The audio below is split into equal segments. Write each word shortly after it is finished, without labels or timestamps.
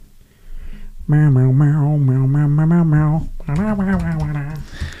Meow, meow, meow, meow, meow, meow, meow, meow.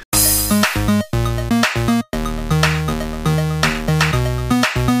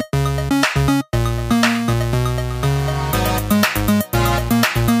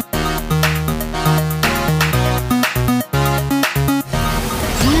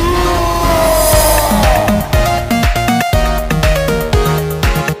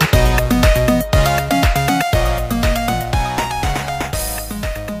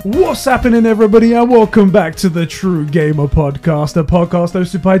 What's happening, everybody, and welcome back to the True Gamer Podcast, a podcast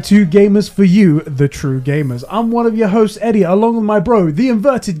hosted by two gamers for you, the True Gamers. I'm one of your hosts, Eddie, along with my bro, the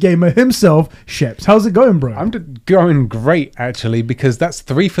inverted gamer himself, Sheps. How's it going, bro? I'm going great, actually, because that's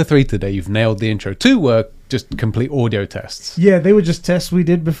 3 for 3 today. You've nailed the intro. 2 were just complete audio tests. Yeah, they were just tests we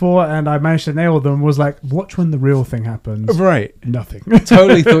did before, and I managed to nail them. Was like, watch when the real thing happens. Right. Nothing.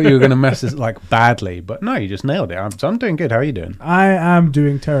 Totally thought you were going to mess it like badly, but no, you just nailed it. I'm doing good. How are you doing? I am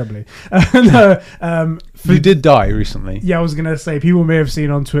doing terribly. You did die recently. Yeah, I was going to say, people may have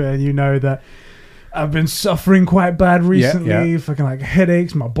seen on Twitter, you know, that I've been suffering quite bad recently. Yeah. Fucking like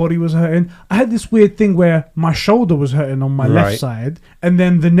headaches, my body was hurting. I had this weird thing where my shoulder was hurting on my left side, and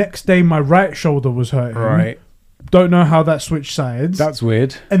then the next day my right shoulder was hurting. Right. Don't know how that switched sides. That's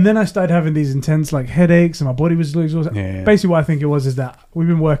weird. And then I started having these intense like headaches, and my body was exhausted. Yeah. Basically, what I think it was is that we've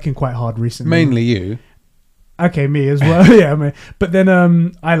been working quite hard recently. Mainly you. Okay, me as well. Yeah, man. But then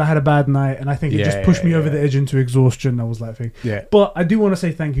I had a bad night, and I think it just pushed me over the edge into exhaustion. I was like, yeah. But I do want to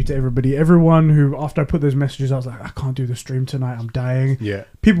say thank you to everyone who, after I put those messages, I was like, I can't do the stream tonight. I'm dying. Yeah.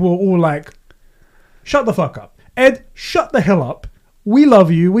 People were all like, shut the fuck up. Ed, shut the hell up. We love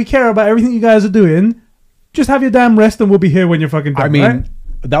you. We care about everything you guys are doing. Just have your damn rest, and we'll be here when you're fucking done. I mean, right?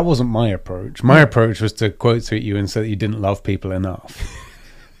 that wasn't my approach. My approach was to quote tweet you and say that you didn't love people enough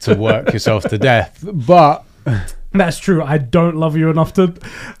to work yourself to death. But that's true. I don't love you enough to.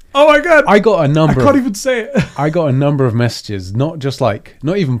 Oh my god! I got a number. I can't even say it. I got a number of messages, not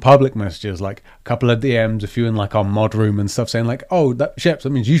even public messages, like a couple of DMs, a few in like our mod room and stuff, saying like, "Oh, Sheps, that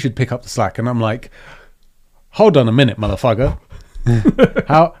means you should pick up the slack." And I'm like, "Hold on a minute, motherfucker."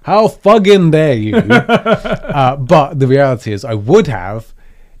 how fucking dare you? But the reality is, I would have,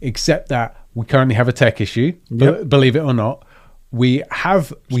 except that we currently have a tech issue. Yep. Believe it or not, we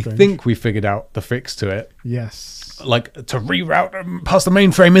think we figured out the fix to it. Yes. Like to reroute past the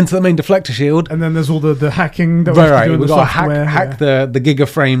mainframe into the main deflector shield. And then there's all the hacking that we have to do in the got software. to hack the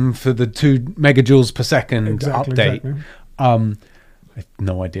gigaframe for the 2 megajoules per second update. Exactly. I have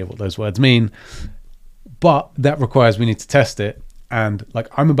no idea what those words mean, but that requires we need to test it. And like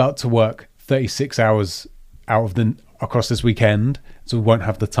I'm about to work 36 hours across this weekend, so we won't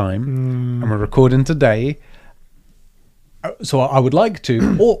have the time. And we're recording today, so I would like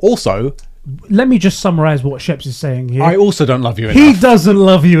to. Also, let me just summarize what Sheps is saying here. I also don't love you enough. He doesn't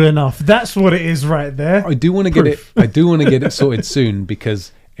love you enough. That's what it is right there. I do want to get it. I do want to get it sorted soon,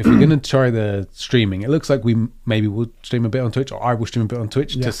 because if we're going to try the streaming, it looks like we maybe will stream a bit on Twitch, or I will stream a bit on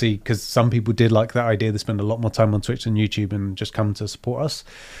Twitch to see, because some people did like that idea. They spend a lot more time on Twitch than YouTube and just come to support us.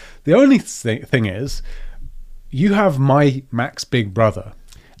 The only thing is, you have my Mac's big brother,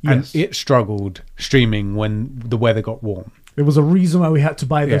 and it struggled streaming when the weather got warm. There was a reason why we had to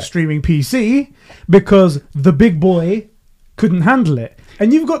buy the streaming PC, because the big boy couldn't handle it.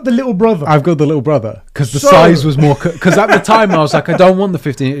 And you've got the little brother. I've got the little brother, because the size was more. Because at the time I was like, I don't want the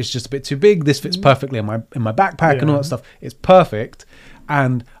 15. It's just a bit too big. This fits perfectly in my backpack and all that stuff. It's perfect.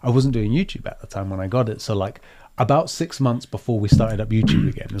 And I wasn't doing YouTube at the time when I got it. So like about 6 months before we started up YouTube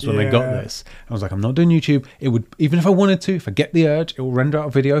again is when I got this. I was like, I'm not doing YouTube. It would, even if I wanted to, if I get the urge, it will render out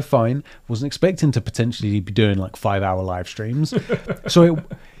a video fine. Wasn't expecting to potentially be doing like 5-hour live streams. So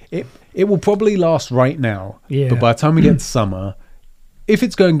it will probably last right now. Yeah. But by the time we get to summer, if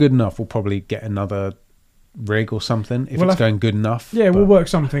it's going good enough, we'll probably get another rig or something. If it's going good enough. Yeah, we'll work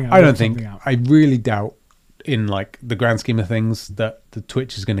something out. I don't think, I really doubt in like the grand scheme of things that the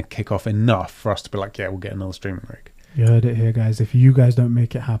Twitch is going to kick off enough for us to be like, yeah, we'll get another streaming rig. You heard it here, guys. If you guys don't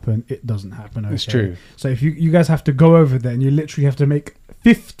make it happen, it doesn't happen. Okay? It's true. So if you guys have to go over there, and you literally have to make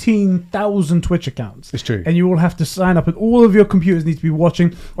 15,000 Twitch accounts. It's true. And you all have to sign up, and all of your computers need to be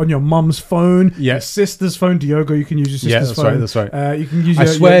watching on your mum's phone, your sister's phone. Diogo, you can use your sister's phone. Yeah, that's right. You can use I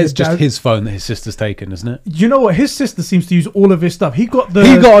swear it's just his phone that his sister's taken, isn't it? You know what? His sister seems to use all of his stuff. He got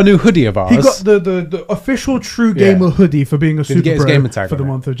a new hoodie of ours. He got the official True Gamer hoodie for being a super bro for the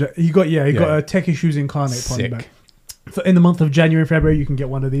month of he got a Tech Issues Incarnate pony back. In the month of January and February, you can get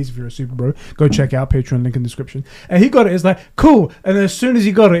one of these if you're a super bro. Go check out Patreon, link in the description. And he got it. It's like, cool. And as soon as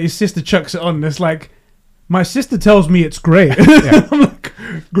he got it, his sister chucks it on. And it's like, my sister tells me it's great. I'm like,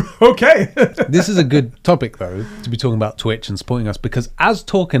 Okay. This is a good topic, though, to be talking about Twitch and supporting us, because as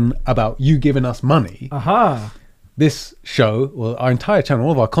talking about you giving us money, Aha. this show, well, our entire channel,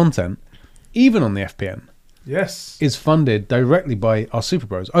 all of our content, even on the FPN, Yes. is funded directly by our Super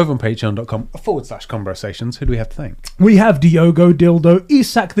Bros over on patreon.com/conversations. Who do we have to thank? We have Diogo Dildo,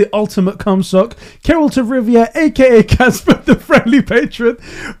 Isak the Ultimate Cumsock, Carol Tavrivia, aka Casper the Friendly Patron,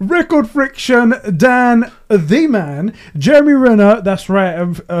 Record Friction, Dan the Man, Jeremy Renner, that's right,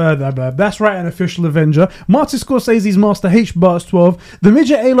 an official Avenger, Martin Scorsese's Master H Bars 12, the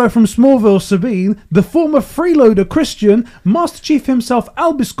Midget Alo from Smallville Sabine, the former freeloader Christian, Master Chief himself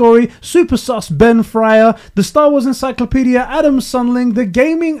Albiscori, Super Sus Ben Fryer, the Star Wars Encyclopedia Adam Sunling, the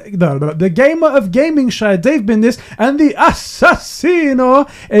Gamer of Gaming Shire Dave Bindis, and the Assassino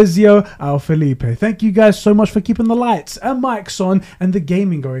Ezio Al Felipe. Thank you guys so much for keeping the lights and mics on and the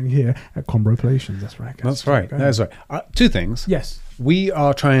gaming going here at Combroplations. That's right, guys. That's right. That's right. Two things. Yes. We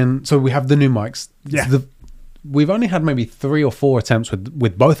are trying. So we have the new mics. Yeah. We've only had maybe 3 or 4 attempts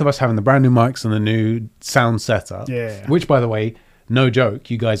with both of us having the brand new mics and the new sound setup. Yeah. Which, by the way, no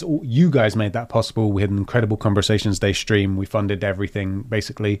joke, you guys made that possible. We had an incredible Conversations Day stream. We funded everything.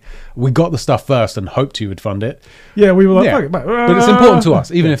 Basically, we got the stuff first and hoped you would fund it. Yeah, we were like, Yeah. fuck it, But it's important to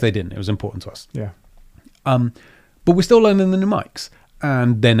us, even if they didn't. It was important to us. Yeah. But we're still learning the new mics,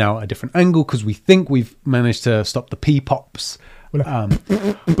 and they're now at a different angle because we think we've managed to stop the P-pops. But I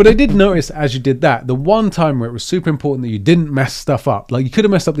did notice as you did that, the one time where it was super important that you didn't mess stuff up. Like, you could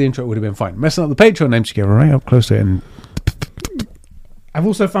have messed up the intro, it would have been fine. Messing up the Patreon name, you get right up close to it and... I've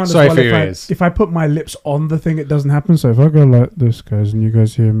also found as Sorry well for your ears. if I put my lips on the thing, it doesn't happen. So if I go like this, guys, and you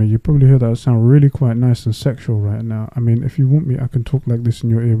guys hear me, you probably hear that I sound really quite nice and sexual right now. I mean, if you want me, I can talk like this in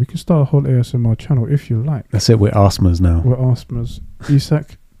your ear. We can start a whole ASMR channel if you like. That's it, we're asthmas now. We're asthmas.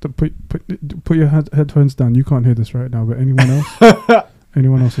 Isak, put your headphones down. You can't hear this right now, but anyone else?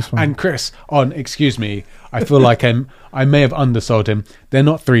 Anyone else is fine. And Chris, excuse me, I feel like I may have undersold him. They're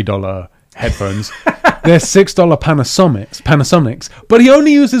not $3 headphones. They're $6 Panasonics, but he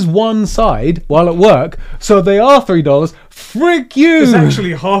only uses one side while at work, so they are $3. Frick you! It's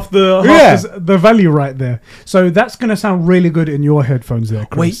actually half the value right there. So that's going to sound really good in your headphones there,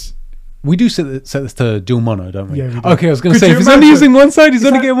 Chris. Wait, we do set this to dual mono, don't we? Yeah, we do. Okay, I was going to Could say, you if he's imagine? only using one side, he's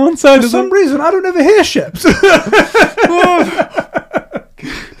only like- getting one side. For some reason, I don't ever hear ships.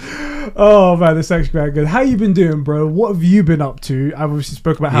 Oh man, that's actually quite good. How you been doing, bro? What have you been up to? I obviously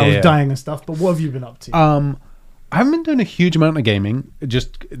spoke about how I was dying and stuff, but what have you been up to? I haven't been doing a huge amount of gaming.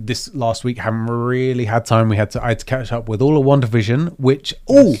 Just this last week, haven't really had time. I had to catch up with all of WandaVision, which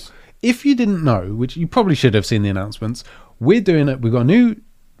if you didn't know, which you probably should have seen the announcements, we're doing it. We've got a new,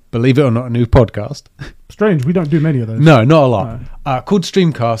 believe it or not, a new podcast. Strange, we don't do many of those. No, not a lot. Called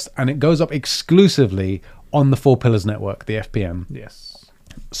Streamcast, and it goes up exclusively on the 4 Pillars Network, the FPN. Yes.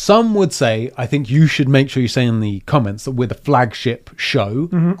 Some would say, I think you should make sure you say in the comments that we're the flagship show.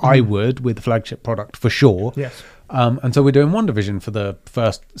 I would, with the flagship product for sure. Yes. And so we're doing WandaVision for the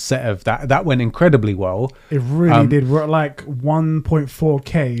first set of that. That went incredibly well. It really did. We're at like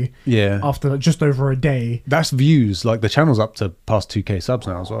 1.4K after just over a day. That's views. Like, the channel's up to past 2K subs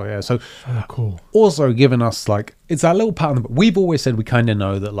now as well. Yeah. So cool. Also giving us, like, it's that little pattern. But we've always said we kind of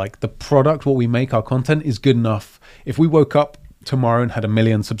know that, like, the product, what we make, our content is good enough. If we woke up tomorrow and had 1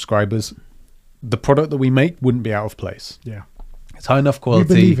 million subscribers, the product that we make wouldn't be out of place. Yeah. It's high enough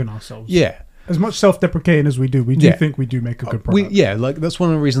quality. We believe in ourselves. Yeah. As much self-deprecating as we do, we do think we do make a good product. Like, that's one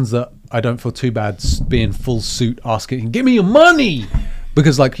of the reasons that I don't feel too bad being full suit asking, give me your money!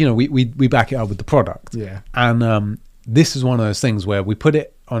 Because, like, you know, we back it up with the product. Yeah. And this is one of those things where we put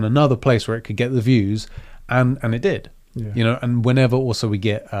it on another place where it could get the views, and it did. Yeah. You know, and whenever also we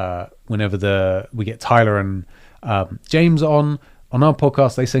get we get Tyler and James on our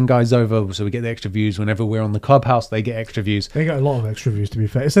podcast, they send guys over, so we get the extra views. Whenever we're on the Clubhouse, they get extra views. They get a lot of extra views, to be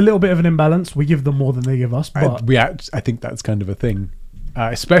fair. It's a little bit of an imbalance. We give them more than they give us, but I think that's kind of a thing,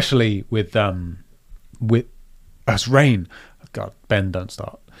 especially with us rain. God, Ben, don't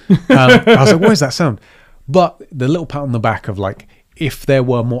start. I was like, what is that sound? But the little pat on the back of, like, if there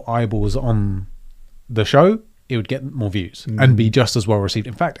were more eyeballs on the show, it would get more views and be just as well received.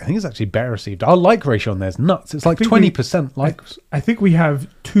 In fact, I think it's actually better received. Our like ratio on there is nuts. It's like 20% likes. I think we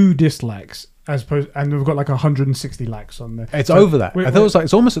have 2 dislikes as opposed, and we've got like 160 likes on there. It's over that. I thought it was like,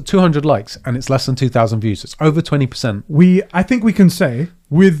 it's almost at 200 likes and it's less than 2,000 views. It's over 20%. I think we can say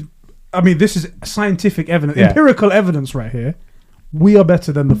this is scientific evidence, empirical evidence right here. We are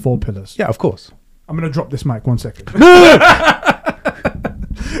better than the 4 Pillars. Yeah, of course. I'm going to drop this mic 1 second.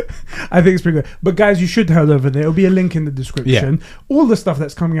 I think it's pretty good. But guys, you should head over there. It'll be a link in the description. All the stuff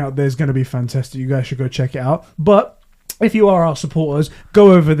that's coming out there is going to be fantastic. You guys should go check it out. But if you are our supporters,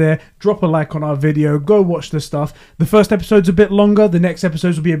 go over there, drop a like on our video, go watch the stuff. The first episode's a bit longer. The next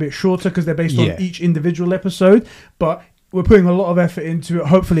episodes will be a bit shorter because they're based on each individual episode. But we're putting a lot of effort into it.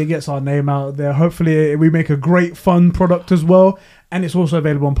 Hopefully it gets our name out there. Hopefully we make a great, fun product as well. And it's also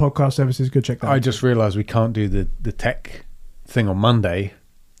available on podcast services. Go check that out. I just realised we can't do the tech thing on Monday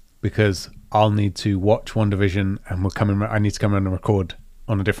because I'll need to watch WandaVision and I need to come around and record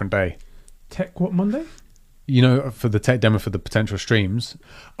on a different day. Tech what, Monday? You know, for the tech demo for the potential streams.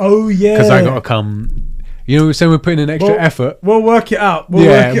 Oh, yeah. Because I got to come. You know, we were saying we're putting in extra effort. We'll work it out. We'll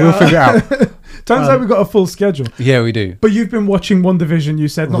figure it out. Turns out we've got a full schedule. Yeah, we do. But you've been watching WandaVision, you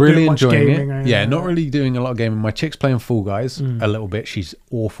said, not really doing much enjoying gaming. it. Yeah, not really doing a lot of gaming. My chick's playing Fall Guys a little bit. She's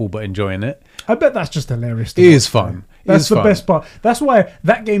awful, but enjoying it. I bet that's just hilarious. It is fun. That's the best part. That's why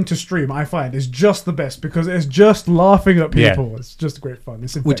that game to stream, I find, is just the best because it's just laughing at people. Yeah. It's just great fun.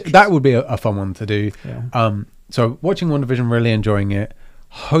 It's infectious. That would be a fun one to do. Yeah. So watching WandaVision, really enjoying it.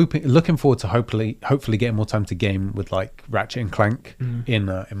 Looking forward to hopefully getting more time to game with like Ratchet and Clank in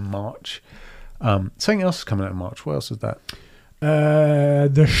March. Something else is coming out in March. What else is that?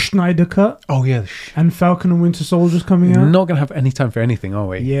 The Schneider Cut. Oh yeah, and Falcon and Winter Soldier's coming out. Not gonna have any time for anything, are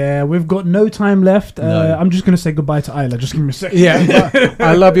we? Yeah, we've got no time left. No. I'm just gonna say goodbye to Isla. Just give me a second. Yeah,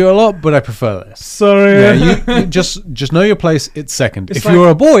 I love you a lot, but I prefer this. Sorry. Yeah, you just know your place. It's second. If you're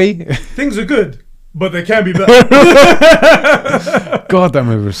a boy, things are good. But they can be better. God, that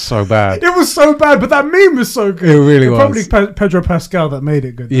movie was so bad. It was so bad, but that meme was so good. It really was. Probably Pedro Pascal that made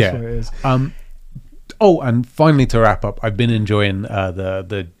it good. That's what it is. And finally to wrap up, I've been enjoying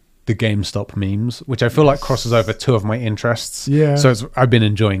the GameStop memes, which I feel like crosses over two of my interests. Yeah. So I've been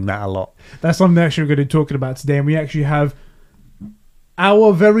enjoying that a lot. That's something actually we're going to be talking about today, and we actually have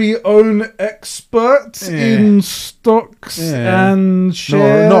our very own expert in stocks and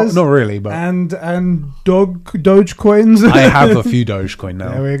shares. Not really, but and Dogecoins. I have a few Dogecoin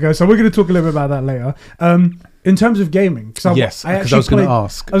now. There we go. So we're going to talk a little bit about that later. In terms of gaming, because I was going to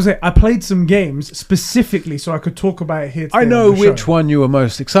ask. I played some games specifically so I could talk about it here today. I know which one you were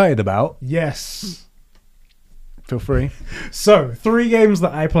most excited about. Yes. Feel free. So, 3 games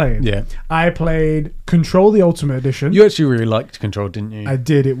that I played. Yeah. I played Control the Ultimate Edition. You actually really liked Control, didn't you? I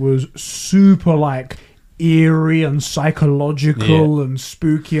did. It was super eerie and psychological and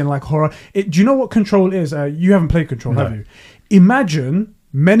spooky and horror. Do you know what Control is? You haven't played Control, have you? Imagine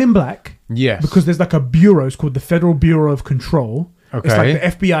Men in Black. Yes. Because there's a bureau. It's called the Federal Bureau of Control. Okay. It's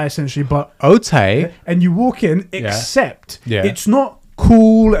like the FBI essentially, but okay. And you walk in, except it's not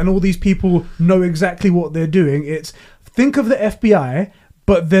cool and all these people know exactly what they're doing. It's think of the FBI,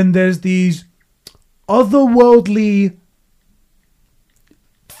 but then there's these otherworldly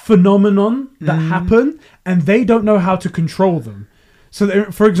phenomenon that happen and they don't know how to control them. So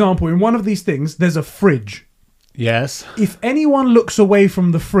for example, in one of these things there's a fridge. Yes. If anyone looks away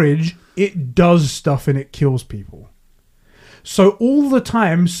from the fridge, it does stuff and it kills people. So all the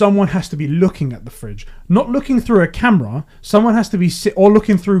time, someone has to be looking at the fridge, not looking through a camera. Someone has to be or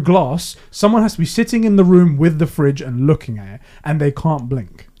looking through glass. Someone has to be sitting in the room with the fridge and looking at it, and they can't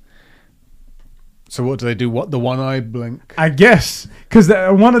blink. So what do they do? What, the one eye blink? I guess because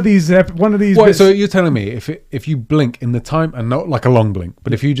one of these. Wait, so you're telling me if you blink in the time, and not like a long blink,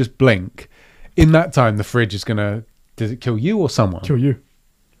 but if you just blink in that time, the fridge is gonna. Does it kill you or someone? Kill you.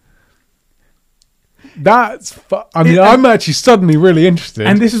 I'm actually suddenly really interested.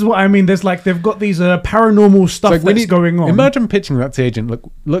 And this is what I mean. There's they've got these paranormal stuff that's going on. Imagine pitching that to Agent.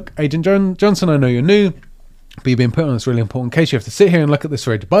 Look, Agent Johnson, I know you're new, but you've been put on this really important case. You have to sit here and look at this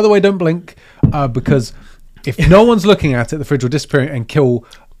fridge. By the way, don't blink, because if no one's looking at it, the fridge will disappear and kill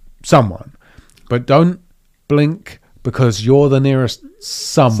someone. But don't blink because you're the nearest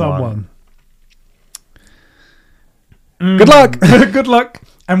someone. Good luck. Good luck.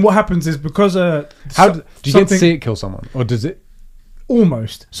 And what happens is because do you get to see it kill someone, or does it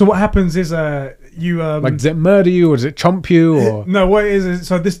almost? So what happens is you does it murder you or does it chomp you or no? What it is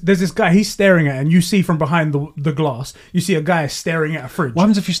so there's this guy, he's staring at it, and you see from behind the glass, you see a guy staring at a fridge. What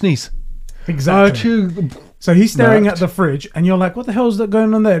happens if you sneeze? Exactly. So he's staring at the fridge, and you're like, what the hell is that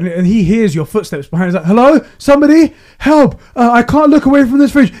going on there? And he hears your footsteps behind. He's like, hello? Somebody? Help! I can't look away from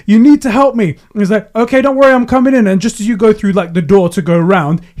this fridge. You need to help me. And he's like, okay, don't worry, I'm coming in. And just as you go through the door to go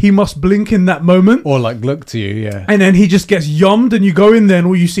around, he must blink in that moment. Or look to you, yeah. And then he just gets yummed, and you go in there, and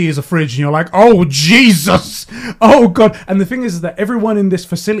all you see is a fridge. And you're like, oh, Jesus! Oh, God. And the thing is that everyone in this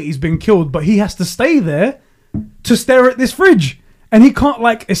facility has been killed, but he has to stay there to stare at this fridge. And he can't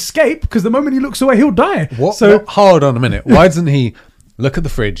escape because the moment he looks away, he'll die. What? Hold on a minute. Why doesn't he look at the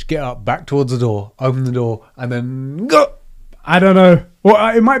fridge, get up, back towards the door, open the door, and then go? I don't know.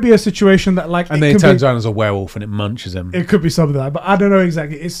 Well, it might be a situation that like, And then he turns around as a werewolf and it munches him. It could be something like that, but I don't know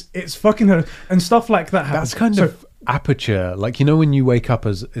exactly. It's fucking her and stuff like that. That's kind of Aperture. Like, you know, when you wake up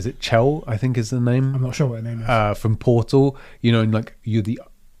as, is it Chell, I think is the name? I'm not sure what her name is. From Portal, you know, and like you're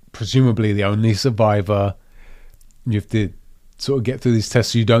presumably the only survivor. You have to sort of get through these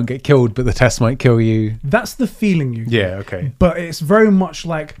tests so you don't get killed, but the test might kill you. That's the feeling you get. Yeah, okay. But it's very much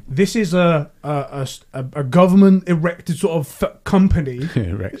like this is a government erected sort of company.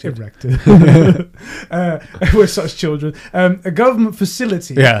 Erected. We're such children. A government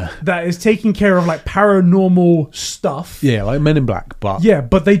facility that is taking care of like paranormal stuff. Yeah, like Men in Black, but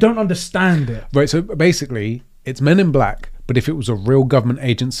but they don't understand it. Right, so basically it's Men in Black, but if it was a real government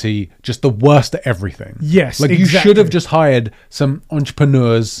agency, just the worst at everything. Yes, like exactly. You should have just hired some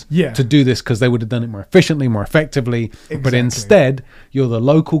entrepreneurs to do this because they would have done it more efficiently, more effectively. Exactly. But instead, you're the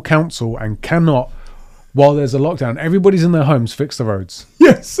local council and cannot, while there's a lockdown, everybody's in their homes, fix the roads.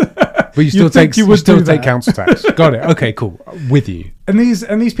 Yes. But you still take council tax. Got it. Okay, cool. With you. And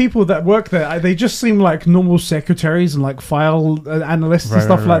these people that work there, they just seem like normal secretaries and like file analysts and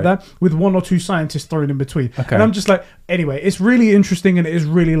stuff like that, with one or two scientists thrown in between. Okay. And I'm just like, anyway, it's really interesting and it is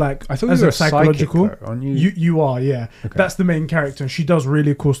really like, I thought you were a psychological. Psychic, though, aren't you? You are, yeah. Okay. That's the main character. She does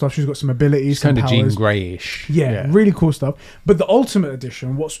really cool stuff. She's got some abilities, kind of powers. Jean Grey-ish. Yeah, really cool stuff. But the Ultimate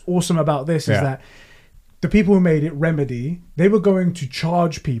Edition, what's awesome about this is that the people who made it, Remedy, they were going to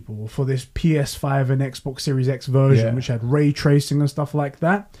charge people for this PS5 and Xbox Series X version, which had ray tracing and stuff like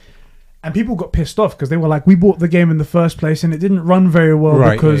that. And people got pissed off because they were like, we bought the game in the first place and it didn't run very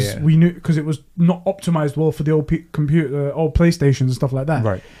well because we knew, because it was not optimized well for the old computer, old PlayStations and stuff like that.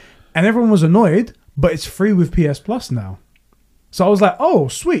 Right. And everyone was annoyed, but it's free with PS Plus now. So I was like, oh,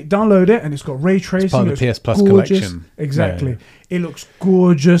 sweet, download it, and it's got ray tracing. It's part of the PS Plus collection. Exactly. Yeah. It looks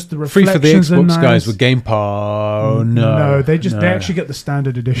gorgeous. The reflections free for the Xbox are nice. Guys with Game Pass. No, they actually get the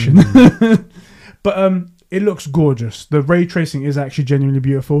standard edition. But it looks gorgeous. The ray tracing is actually genuinely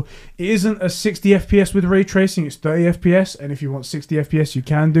beautiful. It isn't a 60 FPS with ray tracing. It's 30 FPS, and if you want 60 FPS, you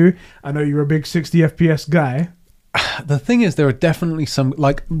can do. I know you're a big 60 FPS guy. The thing is, there are definitely some,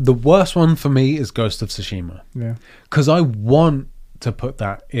 like, the worst one for me is Ghost of Tsushima. Yeah. Because I want to put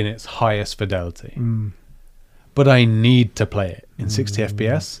that in its highest fidelity. But I need to play it in 60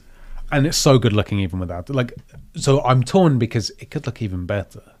 FPS. And it's so good looking even without it. Like, so I'm torn because it could look even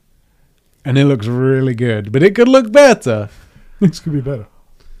better. And it looks really good. But it could look better. This could be better.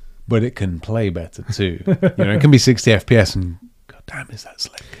 But it can play better too. You know, it can be 60 FPS and god damn, is that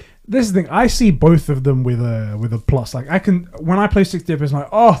slick. This is the thing. I see both of them with a plus. Like, I can, when I play 60 FPS, I'm like,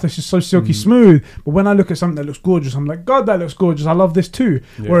 oh, this is so silky smooth. But when I look at something that looks gorgeous, I'm like, God, that looks gorgeous. I love this too.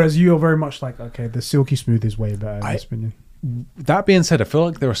 Yeah. Whereas you're very much like, okay, the silky smooth is way better in my opinion. That being said, I feel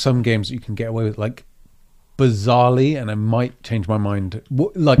like there are some games that you can get away with, like, bizarrely, and I might change my mind.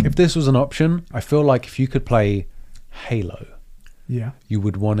 Like, if this was an option, I feel like if you could play Halo, you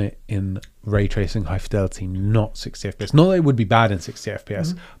would want it in ray tracing high fidelity, not 60 FPS. Not that it would be bad in 60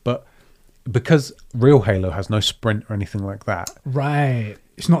 FPS, but because real Halo has no sprint or anything like that. Right.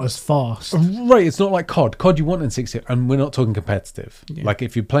 It's not as fast. Right. It's not like COD. COD you want in 60, and we're not talking competitive. Yeah. Like,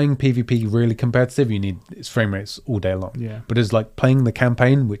 if you're playing PvP really competitive, you need its frame rates all day long. Yeah. But it's like playing the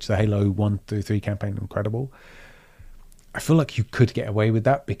campaign, which the Halo 1 through 3 campaign, incredible. I feel like you could get away with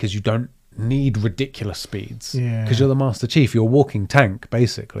that because you don't need ridiculous speeds. Yeah. Because you're the Master Chief. You're a walking tank,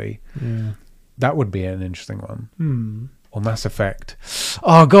 basically. Yeah. That would be an interesting one. Or Mass Effect.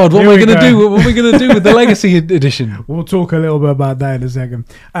 Oh God, what am I going to do? What are we going to do with the Legacy Edition? We'll talk a little bit about that in a second.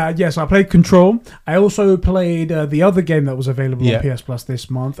 Yes, I played Control. I also played the other game that was available on PS Plus this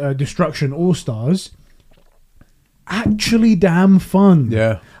month, Destruction All Stars. Actually, damn fun.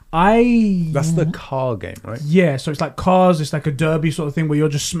 Yeah. That's the car game, right? Yeah, so it's like cars. It's like a derby sort of thing where you're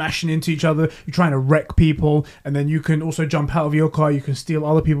just smashing into each other. You're trying to wreck people, and then you can also jump out of your car. You can steal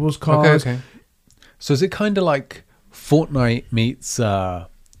other people's cars. Okay. So is it kind of like Fortnite meets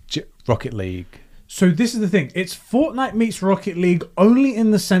Rocket League? So this is the thing. It's Fortnite meets Rocket League only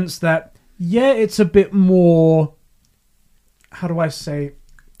in the sense that, it's a bit more, how do I say,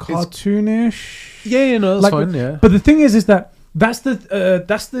 cartoonish? That's fine, yeah. But the thing is that that's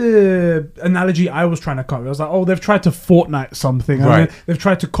the analogy I was trying to cut. I was like, oh, they've tried to Fortnite something. Right. They've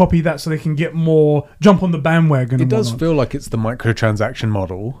tried to copy that so they can get more, jump on the bandwagon. It does feel like it's the microtransaction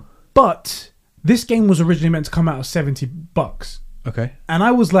model. But this game was originally meant to come out at $70. Okay. And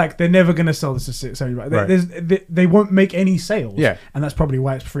I was like, they're never going to sell this at $70. Right. They won't make any sales. Yeah. And that's probably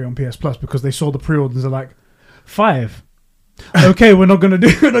why it's free on PS Plus, because they saw the pre-orders are like, $5. Okay, we're not going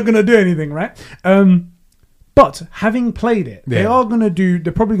to do anything, right? But having played it, Yeah.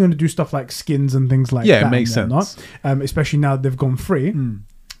 they're probably going to do stuff like skins and things like that. Yeah, it makes and whatnot, sense. especially now that they've gone free. Mm.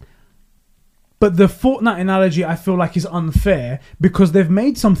 But the Fortnite analogy, I feel like, is unfair because they've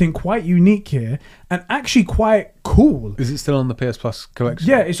made something quite unique here and actually quite cool. Is it still on the PS Plus collection?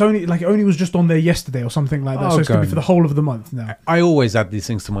 Yeah, it only was just on there yesterday or something like that. So it's going to be for the whole of the month now. I always add these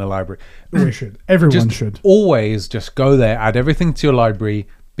things to my library. We should. Everyone should. Always just go there, add everything to your library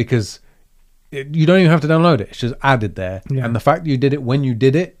because you don't even have to download it. It's just added there. Yeah. And the fact that you did it when you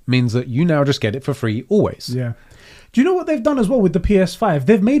did it means that you now just get it for free always. Yeah. Do you know what they've done as well with the PS5?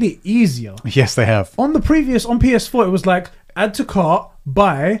 They've made it easier. Yes, they have. On PS4, it was like add to cart,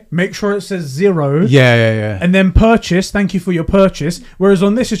 buy, make sure it says 0. Yeah. And then purchase, thank you for your purchase. Whereas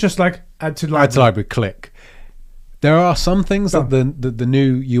on this, it's just like add to library. Add to library, click. There are some things that the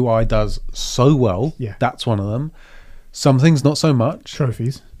new UI does so well. Yeah. That's one of them. Some things not so much.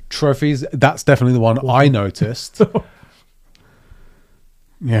 Trophies. That's definitely the one I noticed.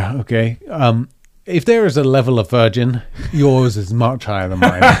 Yeah, okay. If there is a level of virgin, yours is much higher than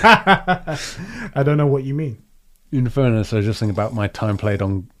mine. I don't know what you mean. In fairness, I was just thinking about my time played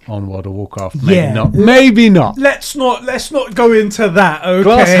on World of Warcraft. Yeah. Maybe not. Let's not go into that, okay?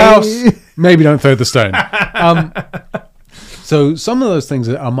 Glass house, maybe don't throw the stone. So some of those things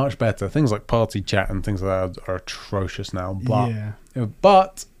are much better. Things like party chat and things like that are atrocious now.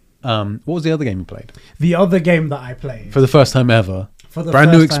 But what was the other game you played? The other game that I played. For the first time ever. For the brand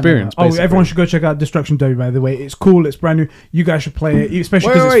first new time experience. ever. Oh, everyone should go check out Destruction Derby, by the way. It's cool. It's brand new. You guys should play it,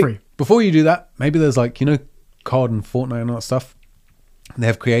 especially because it's free. Before you do that, maybe there's COD and Fortnite and all that stuff. They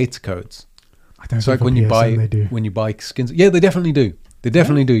have creator codes. I don't So think when you PSN buy skins. Yeah, they definitely do. They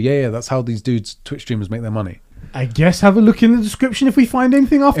definitely do. Yeah, that's how these dudes, Twitch streamers, make their money. I guess have a look in the description if we find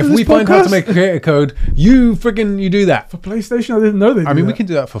anything after If this we find how to make a creator code, you do that. for PlayStation. I didn't know they. We can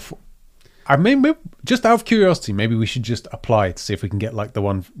do that for. I mean, just out of curiosity, maybe we should just apply to see if we can get like the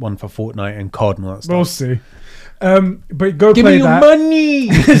one for Fortnite and COD and all that stuff. We'll see. But go Give play me your that. money.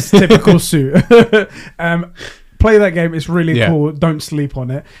 It's typical suit. Play that game. It's really cool. Don't sleep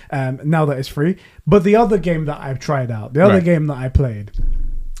on it. Now that it's free. But the other game that I've tried out, the other game that I played,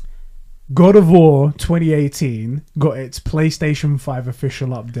 God of War 2018 got its PlayStation 5 official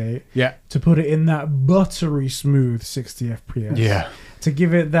update. Yeah. To put it in that buttery smooth 60 FPS. Yeah. To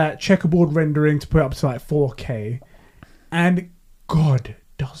give it that checkerboard rendering to put it up to like 4K. And God,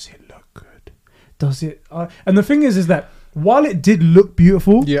 does it look good. Does it? And the thing is that while it did look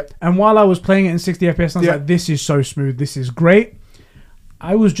beautiful, and while I was playing it in 60 FPS, I was like, this is so smooth, this is great.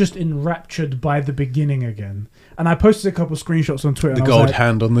 I was just enraptured by the beginning again. And I posted a couple of screenshots on Twitter. The gold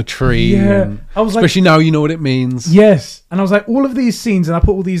hand on the tree. Yeah. I was especially now you know what it means. Yes. And I was like, all of these scenes, and I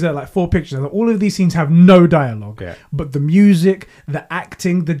put all these like 4 pictures, and all of these scenes have no dialogue. Yeah. But the music, the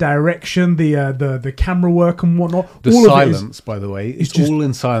acting, the direction, the camera work and whatnot. The all silence, of by the way. it's It's just- all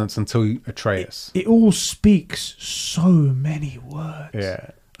in silence until Atreus. It all speaks so many words.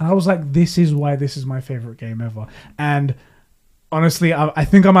 Yeah. And I was like, this is why this is my favorite game ever. And honestly, I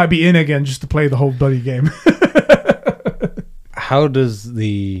think I might be in again just to play the whole bloody game. How does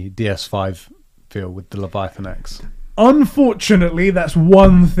the DS5 feel with the Leviathan X? Unfortunately, that's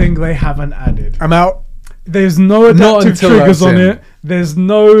one thing they haven't added. I'm out. There's no adaptive triggers that's on in. it. There's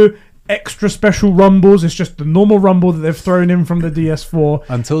no extra special rumbles. It's just the normal rumble that they've thrown in from the DS4.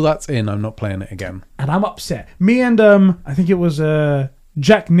 Until that's in, I'm not playing it again. And I'm upset. Me and I think it was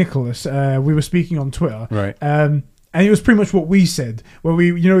Jack Nicholas. We were speaking on Twitter. Right. And it was pretty much what we said, where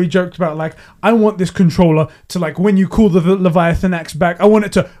we joked about like, I want this controller to like, when you call the Leviathan X back, I want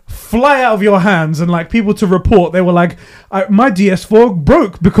it to fly out of your hands, and like people to report, they were like, my DS4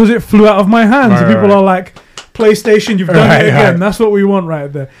 broke because it flew out of my hands. And people are like, PlayStation, you've done it again. That's what we want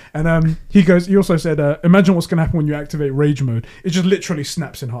right there. And he also said, imagine what's going to happen when you activate rage mode. It just literally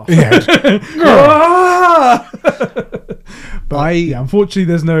snaps in half. But unfortunately,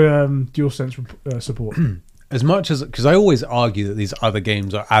 there's no DualSense support. As much as, because I always argue that these other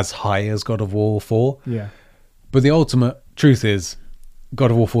games are as high as God of War 4. Yeah. But the ultimate truth is, God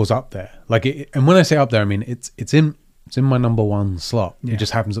of War 4's up there. Like, and when I say up there, I mean it's in my number one slot. Yeah. It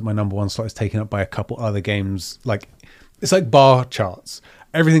just happens that my number one slot is taken up by a couple other games. Like, it's like bar charts.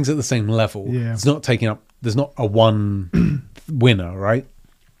 Everything's at the same level. Yeah. It's not taking up. There's not a one winner, right?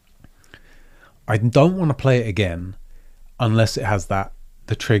 I don't want to play it again unless it has the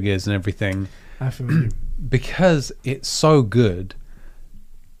triggers and everything. I feel you. Because it's so good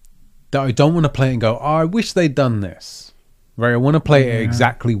that I don't want to play it and go, I wish they'd done this. Right? I want to play it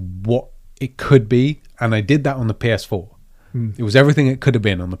exactly what it could be. And I did that on the PS4. It was everything it could have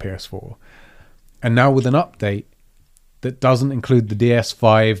been on the PS4. And now with an update that doesn't include the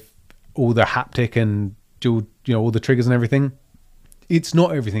DS5, all the haptic and dual, all the triggers and everything. It's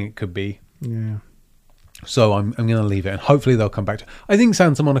not everything it could be. Yeah. So I'm going to leave it, and hopefully they'll come back to. I think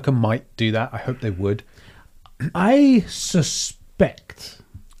Santa Monica might do that. I hope they would. I suspect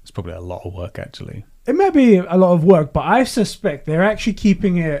It's probably a lot of work, actually. it may be a lot of work, but I suspect they're actually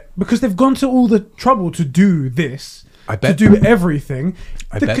keeping it because they've gone to all the trouble to do this. I bet to do everything.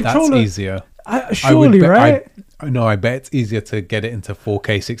 I bet that's easier. Surely, right? No, I bet it's easier to get it into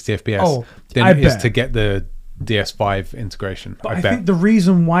 4K 60 FPS than I it is bet. to get the DS5 integration. But I bet. think the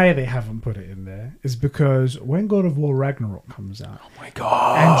reason why they haven't put it in there is because when God of War Ragnarok comes out, Oh my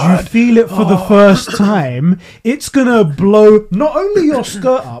god! and you feel it for the first time, it's gonna blow not only your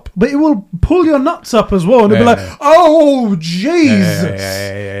skirt up, but it will pull your nuts up as well, and it'll be like, "Oh Jesus!"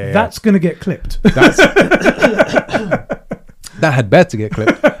 Yeah. That's gonna get clipped. That had better get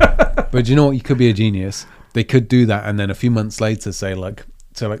clipped. But you know what? You could be a genius. They could do that, and then a few months later, say like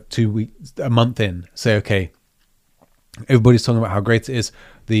 2 weeks, a month in, say, okay, everybody's talking about how great it is.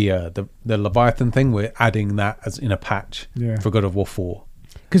 The Leviathan thing, we're adding that as in a patch for God of War 4.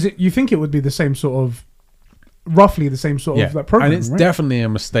 Because you think it would be the same sort of, roughly the same sort of that program, and it's right? definitely a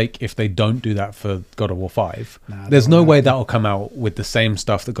mistake if they don't do that for God of War 5. Nah, there's no way that'll come out with the same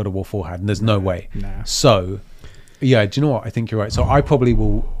stuff that God of War 4 had, and there's no way. Nah. So, yeah, do you know what? I think you're right. So I probably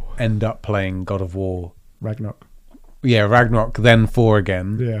will end up playing God of War Ragnarok. Yeah, Ragnarok, then 4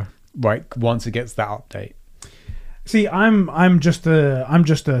 again. Yeah. Right, once it gets that update. See, I'm just a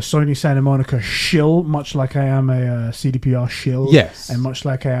Sony Santa Monica shill, much like I am a CDPR shill. Yes. And much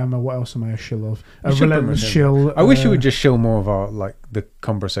like I am what else am I a shill of? A You should Relentless promote him. shill. I wish you would just show more of our, the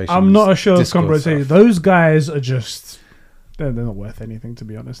conversations. I'm not a shill of Discord conversation. stuff. Those guys are just they're not worth anything, to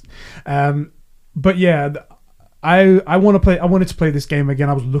be honest. But yeah, I wanted to play this game again.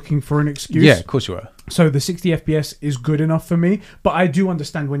 I was looking for an excuse. Yeah, of course you were. So the 60 FPS is good enough for me, but I do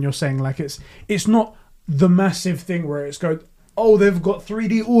understand when you're saying like it's not the massive thing where it's going, oh, they've got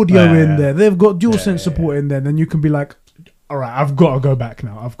 3D audio in there, they've got DualSense support in there, then you can be like, all right, I've got to go back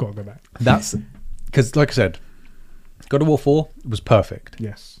now. I've got to go back. That's because, like I said, God of War 4 was perfect.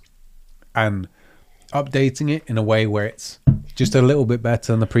 Yes. And updating it in a way where it's just a little bit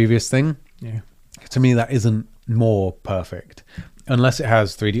better than the previous thing, Yeah. to me, that isn't more perfect. Unless it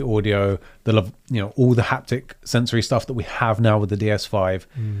has 3D audio, all the haptic sensory stuff that we have now with the DS5,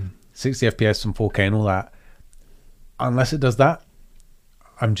 60 FPS and 4K and all that. Unless it does that,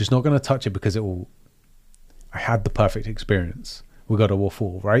 I'm just not going to touch it because I had the perfect experience with God of War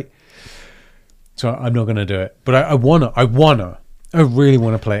 4, right? So I'm not going to do it. But I really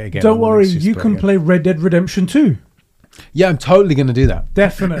want to play it again. Don't worry, you can play Red Dead Redemption 2. Yeah, I'm totally going to do that.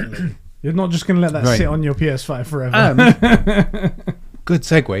 Definitely. You're not just going to let that sit on your PS5 forever. And good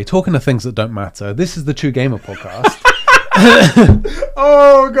segue. Talking of things that don't matter, this is the True Gamer podcast.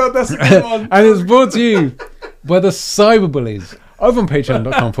 Oh god, that's a good one. And it's brought to you by the cyberbullies over on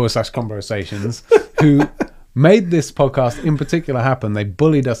patreon.com/conversations who made this podcast in particular happen. They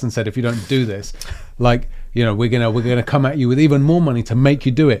bullied us and said, if you don't do this, we're gonna come at you with even more money to make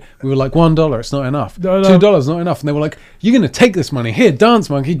you do it. We were like, $1, it's not enough. No. $2, not enough. And they were like, you're gonna take this money. Here, dance,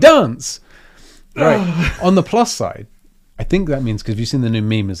 monkey, dance. Right. On the plus side, I think that means, because have you seen the new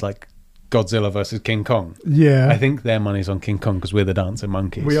meme is like Godzilla versus King Kong? Yeah. I think their money's on King Kong because we're the dancing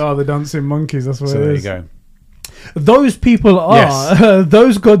monkeys. We are the dancing monkeys, that's what So it there is. you go. Those people are, Yes.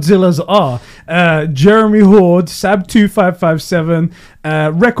 those Godzillas are Jeremy Horde, Sab2557,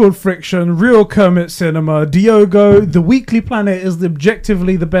 Record Friction, Real Kermit Cinema, Diogo. The Weekly Planet is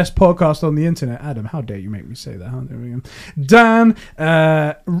objectively the best podcast on the internet. Adam, how dare you make me say that? How dare we go? Dan,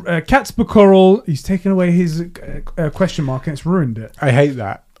 Cats Coral, he's taken away his question mark and it's ruined it. I hate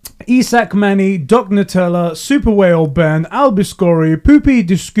that. Isak Manny, Doc Nutella, Super Whale Ben, Albiscori, Poopy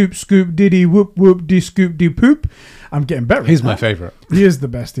de Scoop Scoop Diddy Whoop Whoop de Scoop de Poop. I'm getting better. He's my favourite. He is the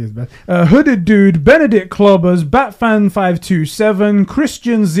best. He is the best. Hooded Dude, Benedict Clobbers, Batfan527,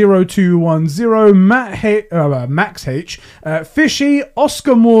 Christian0210, Max H, Fishy,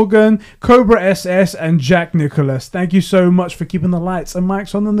 Oscar Morgan, Cobra SS, and Jack Nicholas. Thank you so much for keeping the lights and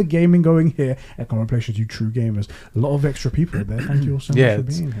mics on and the gaming going here at Conversations, you true gamers. A lot of extra people there. Thank you all so much for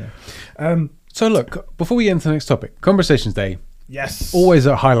being here. So look, before we get into the next topic, Conversations Day. Yes. Always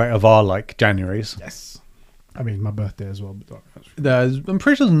a highlight of our Januaries. Yes. I mean, my birthday as well. But I'm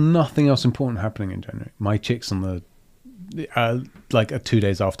pretty sure there's nothing else important happening in January. My chick's on the 2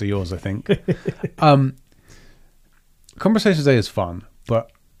 days after yours, I think. Conversations Day is fun,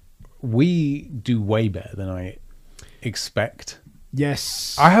 but we do way better than I expect.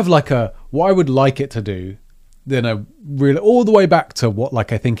 yes. I have what I would like it to do, then I really all the way back to what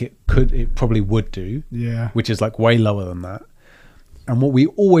I think it probably would do, Yeah. which is way lower than that. And what we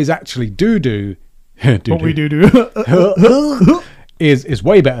always actually do what we do. is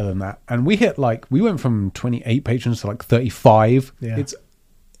way better than that. And we hit we went from 28 patrons to like 35. Yeah. It's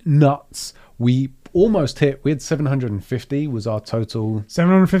nuts. We almost hit. We had 750 was our total.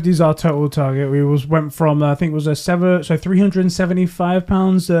 750 is our total target. We went from I think it was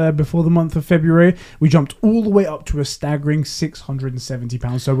 £375 before the month of February. We jumped all the way up to a staggering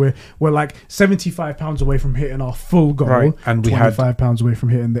 £670. So we're like £75 away from hitting our full goal, right? And we had £25 away from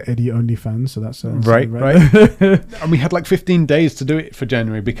hitting the Eddie OnlyFans. So that's right. And we had like 15 days to do it for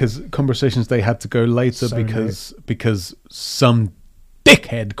January because Conversations Day had to go later because some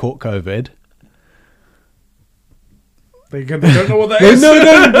dickhead caught COVID. They don't know what that is. No, they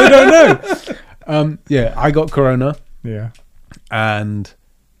don't know. Yeah, I got corona. Yeah. And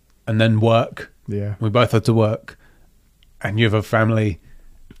then work. Yeah. We both had to work. And you have a family,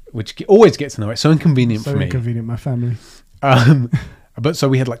 which always gets in the way. It's so inconvenient for me. So inconvenient, my family. But so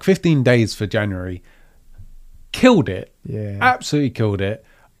we had like 15 days for January. Killed it. Yeah. Absolutely killed it.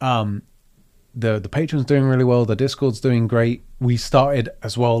 The Patreon's doing really well. The Discord's doing great. We started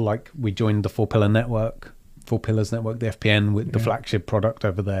as well, we joined the Four Pillars Network, the FPN with the flagship product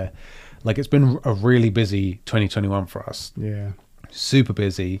over there. It's been a really busy 2021 for us. Yeah. Super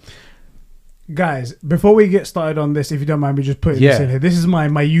busy. Guys, before we get started on this, if you don't mind me just putting this in here, this is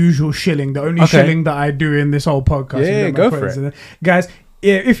my usual shilling, the only shilling that I do in this whole podcast. Yeah, go for it. Guys,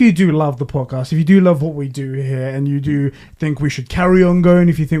 if you do love the podcast, if you do love what we do here, and you do think we should carry on going,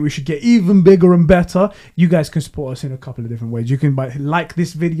 if you think we should get even bigger and better, you guys can support us in a couple of different ways. You can like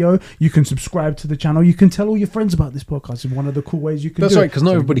this video, you can subscribe to the channel, you can tell all your friends about this podcast. It's one of the cool ways you can do it. That's right, because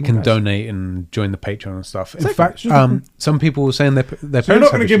not everybody can donate and join the Patreon and stuff. In fact, some people were saying their parents... You're not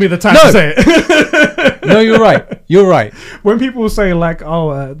going to give me the time to say it. No, you're right. When people say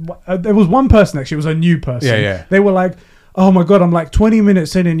there was one person, actually, it was a new person. Yeah. They were like, oh my God, I'm like 20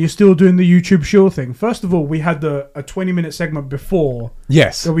 minutes in and you're still doing the YouTube shield thing. First of all, we had a 20-minute segment before.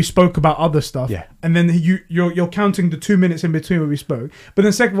 Yes. Where we spoke about other stuff. Yeah. And then you're counting the 2 minutes in between where we spoke. But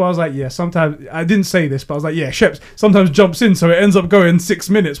then second of all, I was like, sometimes, I didn't say this, but I was like, Sheps sometimes jumps in, so it ends up going 6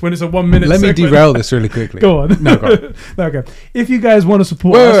 minutes when it's a 1 minute segment. segment. Let me derail this really quickly. Go on. No, go on. Okay. If you guys want to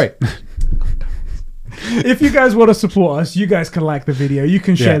support us... Wait. If you guys want to support us, you guys can like the video. You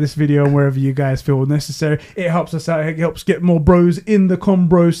can share this video wherever you guys feel necessary. It helps us out. It helps get more bros in the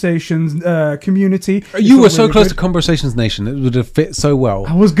Conversations community. You were so close to Conversations Nation. It would have fit so well.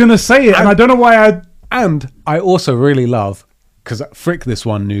 I was going to say it, and I don't know why And I also really love, because frick this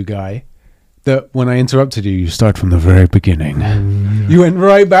one new guy, that when I interrupted you, you start from the very beginning. You went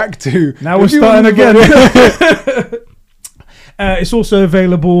right back to... Now we're starting again. It's also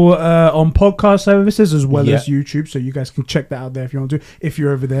available on podcast services as well as YouTube, so you guys can check that out there if you want to. If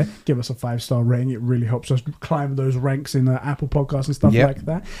you're over there, give us a 5-star rating. It really helps us climb those ranks in Apple Podcasts and stuff like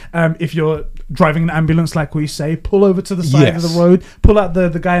that. If you're driving an ambulance, like we say, pull over to the side of the road, pull out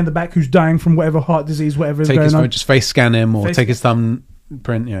the guy in the back who's dying from whatever heart disease, whatever is going on. Take his phone, just face scan him, or take his thumb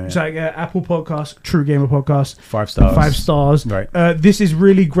print. It's like Apple Podcast, True Gamer Podcast, 5 stars. 5 stars. Right. This is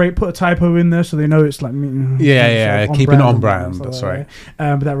really great. Put a typo in there so they know it's like me. Keeping it on brand. That's right.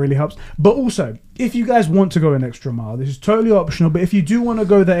 But that really helps. But also, if you guys want to go an extra mile, this is totally optional, but if you do want to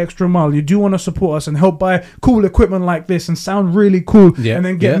go that extra mile, you do want to support us and help buy cool equipment like this and sound really cool, and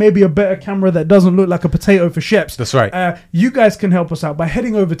then get maybe a better camera that doesn't look like a potato for Sheps. That's right. You guys can help us out by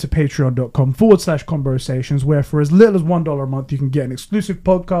heading over to patreon.com/conversations, where for as little as $1 a month, you can get an exclusive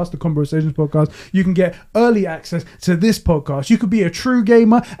podcast, the Conversations podcast. You can get early access to this podcast. You could be a true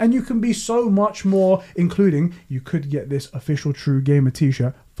gamer, and you can be so much more, including you could get this official True Gamer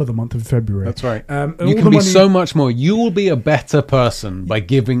t-shirt for the month of February. That's right. You can be so much more. You will be a better person by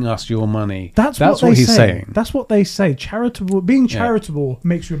giving us your money. That's what he's saying. That's what they say. Being charitable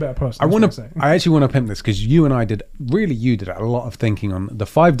makes you a better person. I actually want to pimp this, because you and I did a lot of thinking on the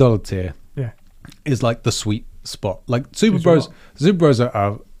 $5 tier. Yeah, is like the sweet spot. Like Super Bros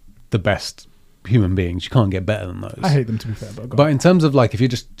are the best human beings. You can't get better than those. I hate them, to be fair, but in terms of if you're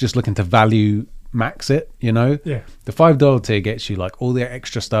just looking to value max it, the $5 tier gets you all the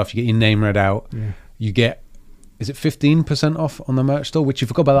extra stuff. You get your name read out. You get, is it 15% off on the merch store, which you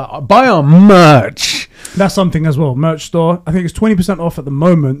forgot about that. Buy our merch. That's something as well. Merch store, I think it's 20% off at the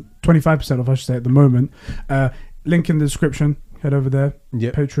moment, 25% off I should say at the moment. Link in the description. Head over there.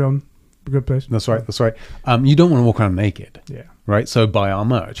 Patreon, a good place. That's right. You don't want to walk around naked. Right, so buy our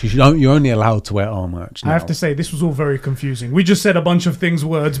merch. You're only allowed to wear our merch now. I have to say, this was all very confusing. We just said a bunch of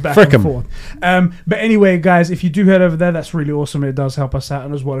words back and forth. But anyway, guys, if you do head over there, that's really awesome. It does help us out.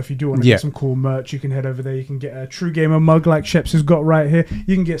 And as well, if you do want to get some cool merch, you can head over there. You can get a True Gamer mug like Sheps has got right here.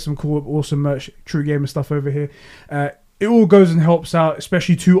 You can get some cool, awesome merch, True Gamer stuff over here. it all goes and helps out,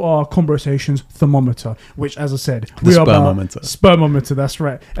 especially to our conversations thermometer, which, as I said, we are spermometer. That's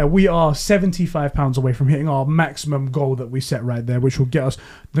right, and we are £75 away from hitting our maximum goal that we set right there, which will get us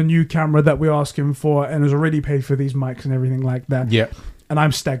the new camera that we're asking for, and has already paid for these mics and everything like that. Yeah. And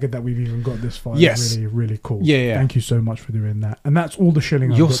I'm staggered that we've even got this far. Yes. It's really, really cool. Yeah. Thank you so much for doing that. And that's all the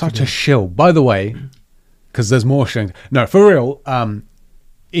shilling. You're such a shill, by the way, because there's more shilling. No, for real.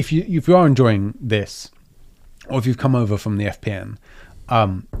 If you are enjoying this, or if you've come over from the FPN,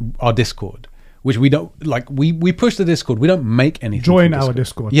 our Discord, which we don't like, we push the Discord. We don't make anything. Join our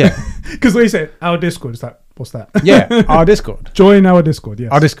Discord. Yeah, because when you say our Discord, it's like, what's that? Yeah, our Discord. Join our Discord.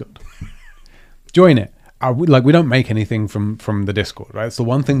 Yes, our Discord. Join it. We don't make anything from the Discord, right? It's the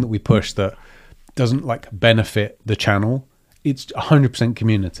one thing that we push that doesn't like benefit the channel. It's 100%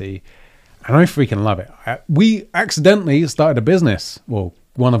 community, and I freaking love it. We accidentally started a business. Well,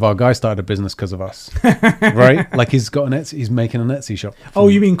 one of our guys started a business because of us, right? Like he's got he's making an Etsy shop. Oh,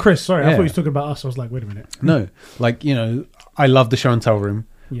 you mean Chris? Sorry, I thought he was talking about us. I was like, wait a minute. No, like, I love the show and tell room.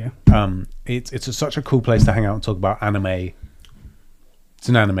 Yeah. It's such a cool place to hang out and talk about anime. It's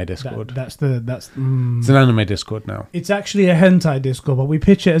an anime Discord. It's an anime Discord now. It's actually a hentai Discord, but we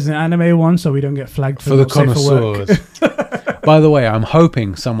pitch it as an anime one so we don't get flagged for the connoisseurs. By the way, I'm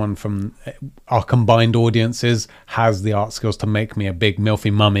hoping someone from our combined audiences has the art skills to make me a big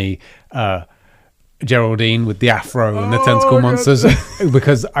milfy mummy Geraldine with the afro and the tentacle monsters,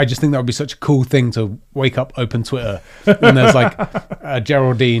 because I just think that would be such a cool thing to wake up, open Twitter, and there's like a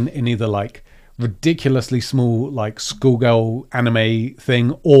Geraldine in either like ridiculously small like schoolgirl anime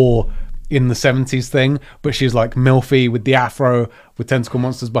thing or in the 70s thing, but she's like milfy with the afro with tentacle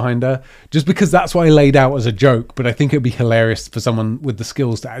monsters behind her, just because that's what I laid out as a joke, but I think it'd be hilarious for someone with the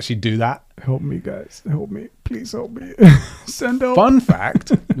skills to actually do that. Help me, guys. Help me. Please help me. Send help. Fun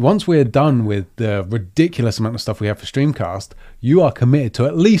fact, once we're done with the ridiculous amount of stuff we have for Streamcast, you are committed to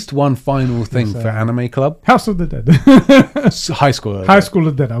at least one final thing for Anime Club. House of the Dead. High School. High School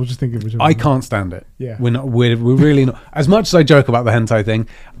of the Dead. I was just thinking. I can't stand it. Yeah. We're really not. As much as I joke about the hentai thing,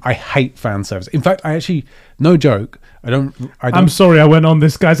 I hate fan service. In fact, I actually, no joke, I'm sorry I went on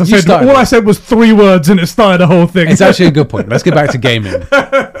this, guys. I said was 3 words and it started the whole thing. It's actually a good point. Let's get back to gaming.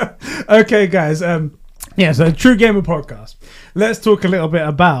 Okay, guys. So True Gamer Podcast. Let's talk a little bit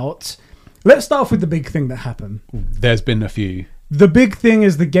about... Let's start off with the big thing that happened. There's been a few. The big thing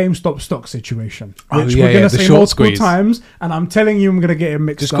is the GameStop stock situation, which we're going to say multiple times, and I'm telling you I'm going to get it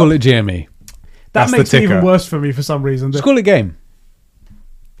mixed up. Just call it GME. That makes it even worse for me for some reason. Just call it game.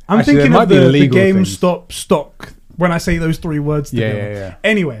 I'm thinking of the GameStop stock when I say those 3 words together. Yeah.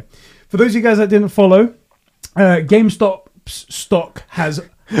 Anyway, for those of you guys that didn't follow, GameStop's stock has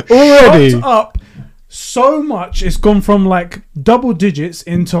already shot up so much. It's gone from like double digits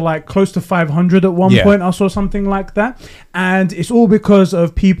into like close to 500 at one point. I saw something like that. And it's all because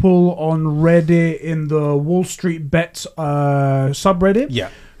of people on Reddit in the Wall Street Bets subreddit. Yeah.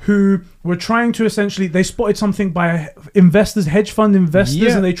 Who were trying to essentially, they spotted something by investors, hedge fund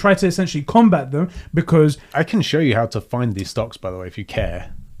investors, and they tried to essentially combat them because... I can show you how to find these stocks, by the way, if you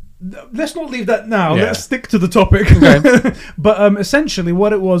care. Let's not leave that now. Yeah. Let's stick to the topic. Okay. But essentially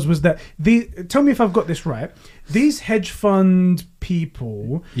what it was that... Tell me if I've got this right. These hedge fund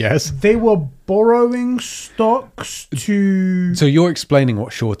people... Yes. They were borrowing stocks to... So you're explaining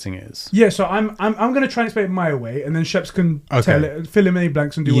what shorting is. Yeah, so I'm going to try and explain it my way, and then Sheps can tell it, fill in any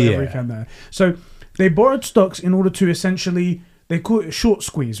blanks and do whatever he can there. So they borrowed stocks in order to essentially... They call it short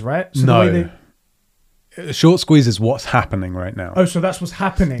squeeze, right? So no. The way short squeeze is what's happening right now. Oh, so that's what's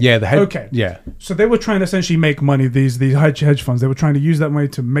happening. Yeah, okay. Yeah. So they were trying to essentially make money. These hedge funds, they were trying to use that money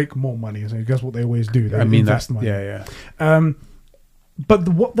to make more money. So that's what they always do. They invest money. Yeah. But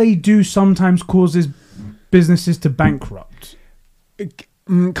what they do sometimes causes businesses to bankrupt.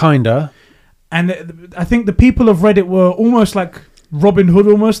 Kinda. And I think the people of Reddit were almost like Robin Hood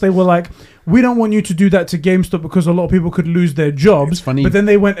almost. They were like, we don't want you to do that to GameStop because a lot of people could lose their jobs. It's funny. But then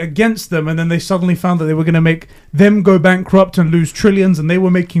they went against them, and then they suddenly found that they were going to make them go bankrupt and lose trillions, and they were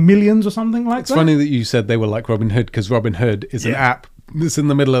making millions or something like that. It's funny that you said they were like Robin Hood, because Robin Hood is an app that's in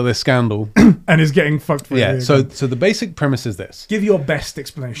the middle of this scandal. And is getting fucked for it. Yeah, so the basic premise is this. Give your best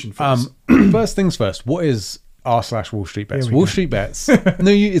explanation first. First things first, what is r/Wall Street Bets? Wall Street Bets.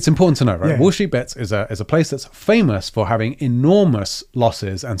 It's important to know, right? Yeah. Wall Street Bets is a place that's famous for having enormous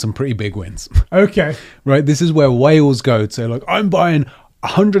losses and some pretty big wins. Okay. Right? This is where whales go to say, like, I'm buying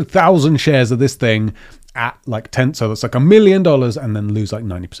 100,000 shares of this thing at like 10, so that's like $1 million, and then lose like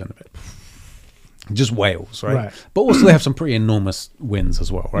 90% of it. Just whales, right? But also they have some pretty enormous wins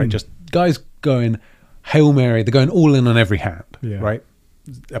as well, right? Just guys going Hail Mary, they're going all in on every hand, right?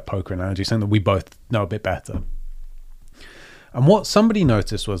 A poker analogy, something that we both know a bit better. And what somebody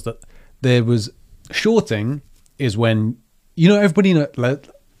noticed was that there was shorting is when, everybody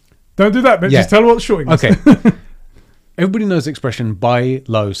Don't do that, but just tell what shorting is. Okay. Everybody knows the expression buy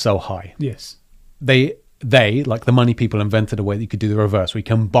low, sell high. Yes. They, like the money people, invented a way that you could do the reverse, where you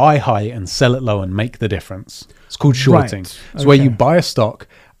can buy high and sell it low and make the difference. It's called shorting. Right. It's where you buy a stock,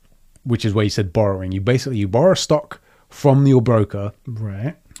 which is where you said borrowing. You borrow a stock from your broker,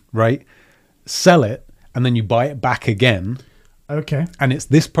 right? Sell it, and then you buy it back again. Okay. And it's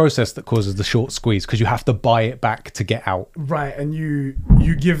this process that causes the short squeeze, because you have to buy it back to get out. Right, and you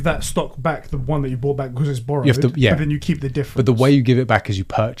give that stock back, the one that you bought back, because it's borrowed. You have to, but then you keep the difference. But the way you give it back is you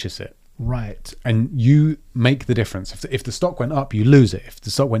purchase it. Right. And you make the difference. If the stock went up, you lose it. If the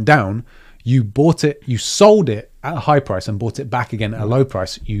stock went down, you bought it, you sold it at a high price and bought it back again at a low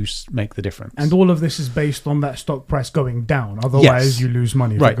price, you make the difference. And all of this is based on that stock price going down. Otherwise, you lose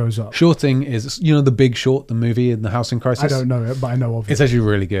money if it goes up. Shorting is, The Big Short, the movie in the housing crisis. I don't know it, but I know of it. It's actually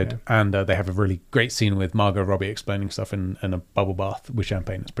really good. Yeah. And they have a really great scene with Margot Robbie explaining stuff in a bubble bath with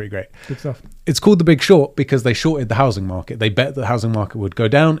champagne. It's pretty great. Good stuff. It's called The Big Short because they shorted the housing market. They bet the housing market would go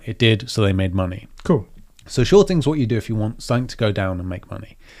down. It did, so they made money. Cool. So shorting's what you do if you want something to go down and make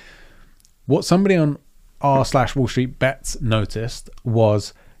money. What somebody on r/Wall Street Bets noticed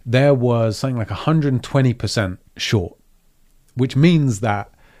was there was something like 120% short, which means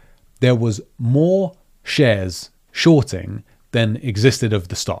that there was more shares shorting than existed of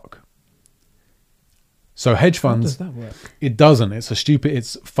the stock. So hedge funds, how does that work? It doesn't.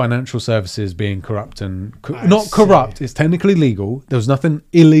 It's financial services being corrupt and not corrupt. It's technically legal. There was nothing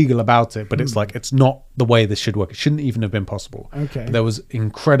illegal about it, but it's like, it's not the way this should work. It shouldn't even have been possible. Okay. But there was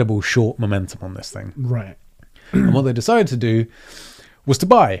incredible short momentum on this thing. Right. And what they decided to do was to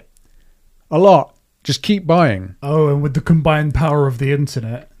buy a lot. Just keep buying. Oh, and with the combined power of the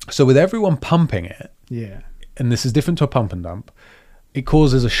internet. So with everyone pumping it, yeah, and this is different to a pump and dump, it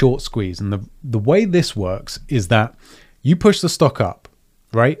causes a short squeeze. And the way this works is that you push the stock up,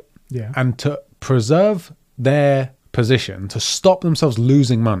 right? Yeah. And to preserve their position, to stop themselves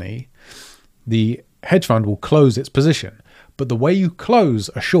losing money, the hedge fund will close its position. But the way you close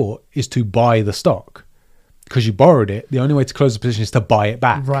a short is to buy the stock. Because you borrowed it, the only way to close the position is to buy it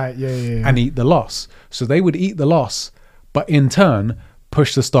back. Right, yeah. And eat the loss. So they would eat the loss, but in turn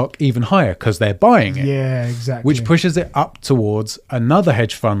push the stock even higher because they're buying it. Yeah, exactly. Which pushes it up towards another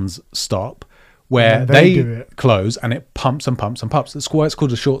hedge fund's stop where they close, and it pumps and pumps and pumps. That's why it's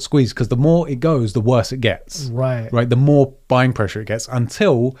called a short squeeze, because the more it goes, the worse it gets. Right. The more buying pressure it gets,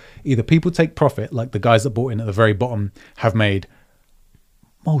 until either people take profit, like the guys that bought in at the very bottom have made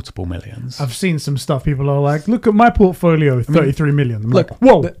multiple millions. I've seen some stuff. People are like, look at my portfolio, 33 million. I'm look, like,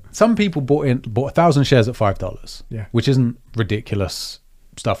 whoa. Some people bought 1,000 shares at $5. Yeah. Which isn't ridiculous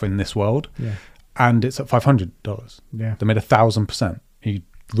stuff in this world. Yeah. And it's at $500. Yeah. They made 1,000%. Are you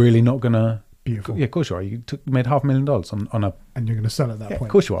really not going to... Beautiful. Yeah, of course you are. You made $500,000 on a... And you're going to sell at that point. Of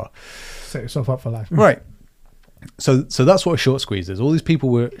course you are. Set yourself up for life. Right. So that's what a short squeeze is. All these people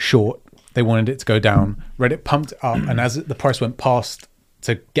were short. They wanted it to go down. Reddit pumped it up. And as the price went past...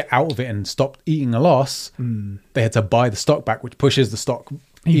 to get out of it and stop eating a loss, they had to buy the stock back, which pushes the stock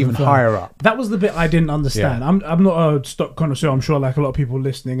even higher up. That was the bit I didn't understand. Yeah. I'm not a stock connoisseur, I'm sure, like a lot of people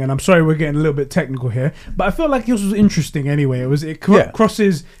listening, and I'm sorry we're getting a little bit technical here, but I felt like this was interesting anyway. It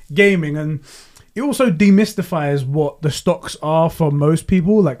crosses gaming, and it also demystifies what the stocks are for most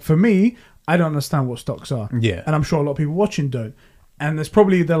people. Like for me, I don't understand what stocks are. Yeah. And I'm sure a lot of people watching don't. And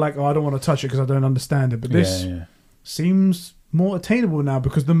they're like, oh, I don't want to touch it because I don't understand it. But this seems more attainable now,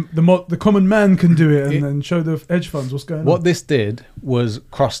 because the common man can do it and then show the hedge funds what's going on. What this did was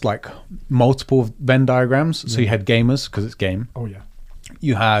cross like multiple Venn diagrams. So you had gamers, because it's game. Oh yeah.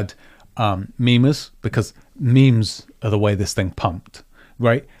 You had memers, because memes are the way this thing pumped,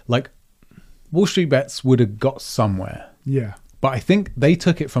 right? Like Wall Street Bets would have got somewhere. Yeah. But I think they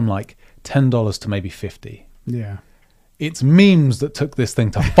took it from like $10 to maybe $50. Yeah. It's memes that took this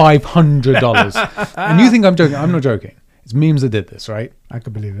thing to $500. And you think I'm joking? I'm not joking. It's memes that did this, right? I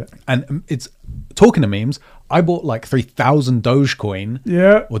could believe it. And it's talking to memes. I bought like 3,000 Dogecoin,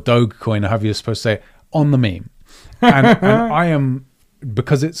 or Dogecoin, or however you're supposed to say it, on the meme. And I am,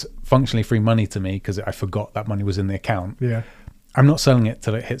 because it's functionally free money to me, because I forgot that money was in the account. Yeah. I'm not selling it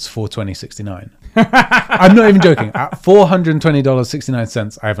till it hits $420.69. I'm not even joking. At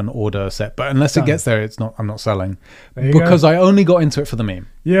 $420.69, I have an order set. But unless it gets there, I'm not selling, because I only got into it for the meme.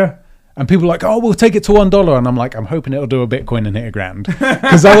 Yeah. And people are like, oh, we'll take it to $1. And I'm like, I'm hoping it'll do a Bitcoin and hit $1,000,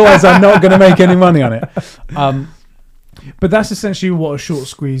 because otherwise I'm not going to make any money on it. But that's essentially what a short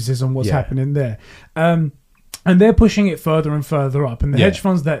squeeze is and what's happening there. And they're pushing it further and further up. And the Yeah. hedge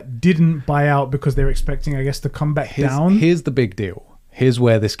funds that didn't buy out because they were expecting, I guess, to come back down. Here's the big deal. Here's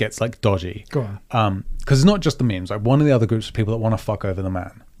where this gets like dodgy. Go on. Because it's not just the memes. Like one of the other groups of people that want to fuck over the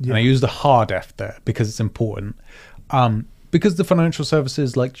man. Yeah. And I use the hard F there because it's important. Because the financial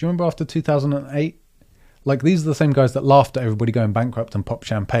services, like, do you remember after 2008? Like these are the same guys that laughed at everybody going bankrupt and popped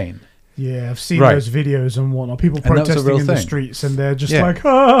champagne. Yeah, I've seen Right. those videos and whatnot. People And that was a protesting real in the thing. streets, and they're just Yeah. like,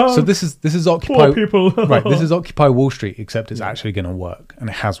 "Ah, So this is poor Occupy people." right. This is Occupy Wall Street, except it's actually going to work, and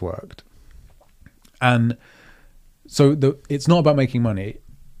it has worked. And so it's not about making money.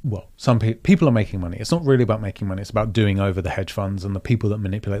 Well, some people are making money. It's not really about making money. It's about doing over the hedge funds and the people that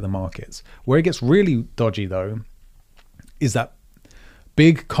manipulate the markets. Where it gets really dodgy, though, is that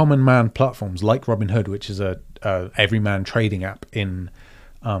big common man platforms like Robinhood, which is a everyman trading app in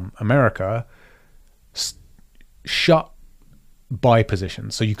America, shut buy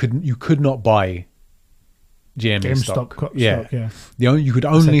positions. So you could not buy GME stock. stock, Yeah. yeah. You could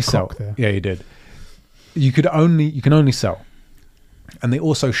only said sell. cock there. Yeah, you did. You can only sell. And they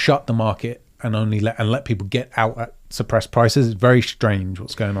also shut the market and let people get out at suppressed prices. It's very strange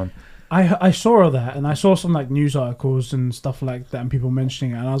what's going on. I saw that, and I saw some like news articles and stuff like that, and people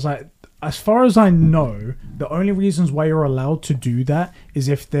mentioning it, and I was like, as far as I know, the only reasons why you're allowed to do that is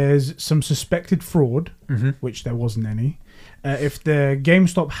if there's some suspected fraud, which there wasn't any. If the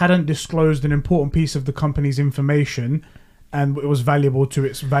GameStop hadn't disclosed an important piece of the company's information and it was valuable to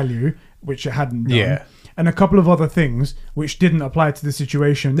its value, which it hadn't done. Yeah. And a couple of other things which didn't apply to the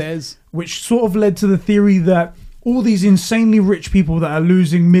situation, There's which sort of led to the theory that all these insanely rich people that are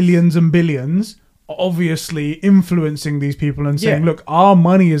losing millions and billions are obviously influencing these people and saying, Yeah. look, our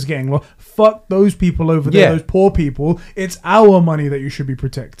money is getting lost. Fuck those people over there, Yeah. those poor people. It's our money that you should be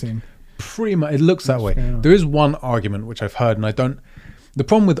protecting. pretty much, it looks that way. fair enough. There is one argument which I've heard, and I don't. The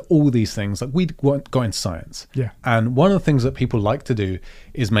problem with all these things, like we got into science, Yeah. and one of the things that people like to do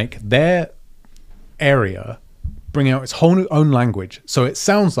is make their area bring out its whole own language, so it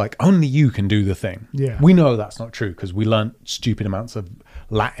sounds like only you can do the thing. Yeah. We know that's not true because we learned stupid amounts of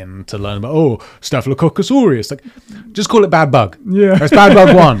Latin to learn about Staphylococcus aureus. Like, just call it bad bug. Yeah. That's bad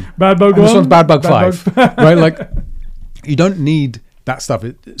bug 1. Bad bug And this 1, one's bad bug bad 5. bug- Right? Like, you don't need that stuff.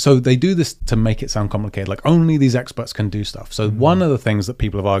 So they do this to make it sound complicated. Like, only these experts can do stuff. So one of the things that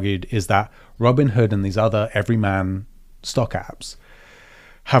people have argued is that Robinhood and these other everyman stock apps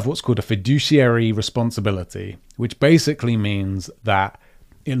have what's called a fiduciary responsibility, which basically means that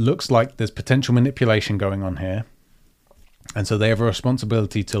it looks like there's potential manipulation going on here. And so they have a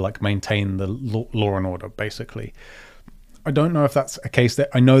responsibility to like maintain the law and order, basically. I don't know if that's a case that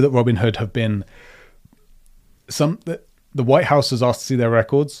I know that Robinhood have been the White House has asked to see their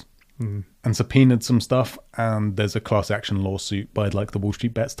records and subpoenaed some stuff. And there's a class action lawsuit by like the Wall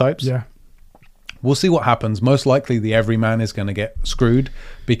Street Bets types. Yeah. We'll see what happens. Most likely the everyman is going to get screwed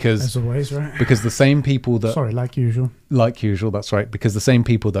because As always, right? the same people that Sorry, like usual. that's right, because the same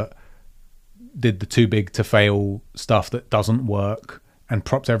people that did the too big to fail stuff that doesn't work and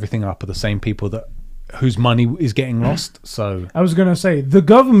propped everything up are the same people whose money is getting lost. So I was going to say, the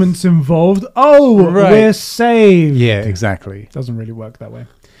government's involved. Oh, Right. we're saved. yeah, exactly. Doesn't really work that way.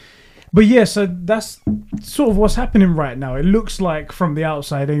 But yeah, so that's sort of what's happening right now. It looks like from the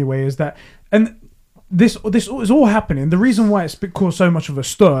outside anyway, is that... And this is all happening. The reason why it's caused so much of a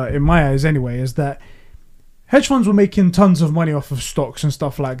stir, in my eyes anyway, is that hedge funds were making tons of money off of stocks and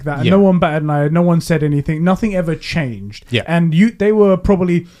stuff like that. And Yeah. no one batted an eye. No one said anything. Nothing ever changed. Yeah. And they were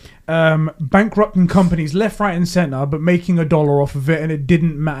probably bankrupting companies left, right, and center, but making $1 off of it, and it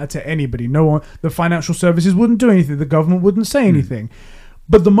didn't matter to anybody. No one, the financial services wouldn't do anything. The government wouldn't say anything.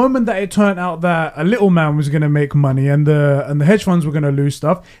 But the moment that it turned out that a little man was going to make money and the hedge funds were going to lose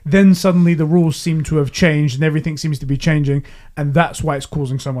stuff, then suddenly the rules seem to have changed and everything seems to be changing, and that's why it's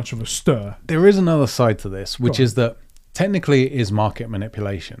causing so much of a stir. There is another side to this, which Go on. is that technically it is market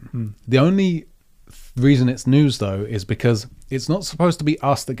manipulation. The only reason it's news, though, is because it's not supposed to be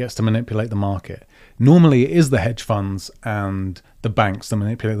us that gets to manipulate the market. Normally, it is the hedge funds and the banks that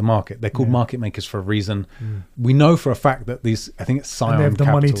manipulate the market. They're called market makers for a reason. We know for a fact that these, I think it's Scion And they have the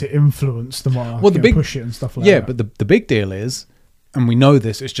Capital. money to influence the market, Well, the big- push it and stuff like Yeah, that. but the big deal is, and we know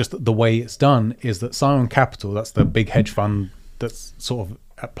this, it's just that the way it's done is that Scion Capital, that's the big hedge fund that's sort of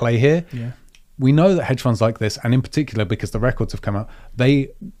at play here. Yeah. We know that hedge funds like this, and in particular because the records have come out, they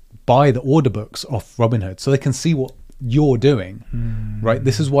buy the order books off Robinhood so they can see what you're doing, right?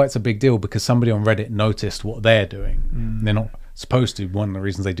 This is why it's a big deal, because somebody on Reddit noticed what they're doing. They're not supposed to. One of the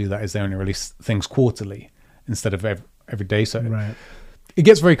reasons they do that is they only release things quarterly instead of every day. So Right. it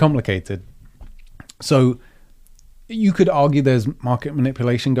gets very complicated. So you could argue there's market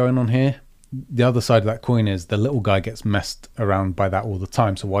manipulation going on here. the other side of that coin is the little guy gets messed around by that all the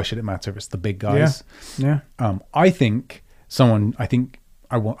time. So why should it matter if it's the big guys? Yeah. I've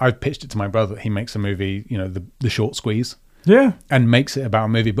pitched it to my brother that he makes a movie, you know, the Short Squeeze. Yeah. And makes it about a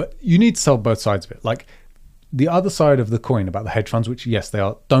movie. But you need to sell both sides of it. Like, the other side of the coin about the hedge funds, which, yes, they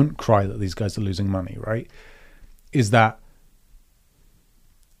are, don't cry that these guys are losing money, right? Is that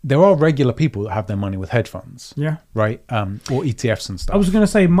there are regular people that have their money with hedge funds. Yeah. Right? Or ETFs and stuff. I was going to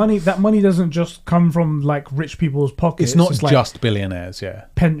say that money doesn't just come from like rich people's pockets. It's not like just billionaires, yeah.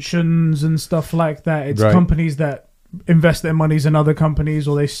 pensions and stuff like that. It's Right. companies that invest their monies in other companies,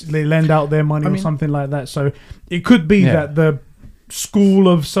 or they lend out their money or something like that. So it could be that the school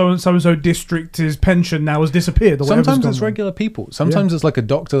of so and so district's pension now has disappeared. Or Sometimes it's regular people. Sometimes it's like a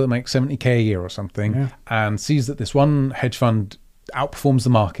doctor that makes 70K a year or something and sees that this one hedge fund outperforms the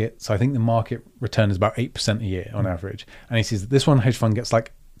market. So I think the market return is about 8% a year on average. And he sees that this one hedge fund gets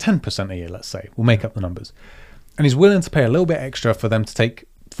like 10% a year, let's say. We'll make up the numbers. And he's willing to pay a little bit extra for them to take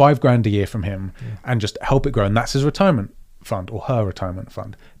 $5,000 a year from him and just help it grow. And that's his retirement fund or her retirement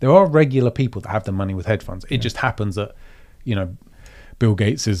fund. There are regular people that have their money with hedge funds. It just happens that, you know, Bill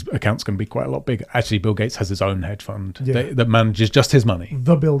Gates' account's going to be quite a lot bigger. Actually, Bill Gates has his own hedge fund that manages just his money.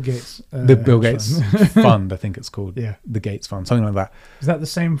 The Bill Gates. The Bill Gates fund, I think it's called. Yeah. The Gates fund, something like that. Is that the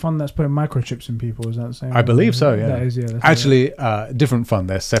same fund that's putting microchips in people? Is that the same? I believe so, yeah. That is, yeah. Actually, different fund.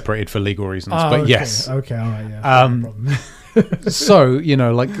 They're separated for legal reasons, but okay. yes. Okay, all right, yeah. No problem. So, you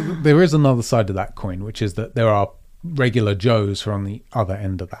know, like there is another side of that coin, which is that there are regular Joes who are on the other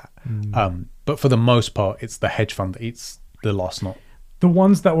end of that. But for the most part, it's the hedge fund that eats the loss, not... The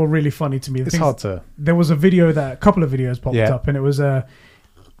ones that were really funny to me. It's hard to... There was a couple of videos popped up, and it was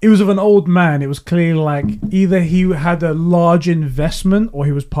of an old man. It was clearly like either he had a large investment or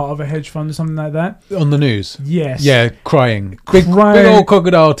he was part of a hedge fund or something like that. On the news? Yes. Yeah, crying. Big old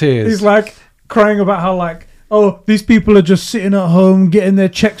crocodile tears. He's like crying about how like, oh, these people are just sitting at home getting their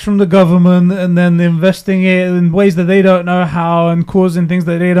checks from the government and then investing it in ways that they don't know how and causing things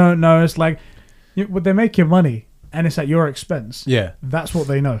that they don't know. It's like, they're making money. And it's at your expense. Yeah. That's what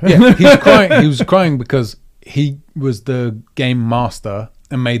they know. Yeah, he's crying. He was crying because he was the game master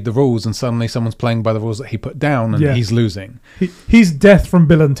and made the rules, and suddenly someone's playing by the rules that he put down, and he's losing. He's Death from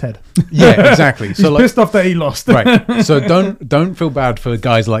Bill and Ted. Yeah, exactly. He's pissed off that he lost. Right. So don't feel bad for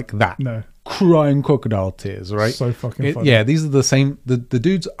guys like that. No. Crying crocodile tears, right? So fucking funny. Yeah, these are the same. The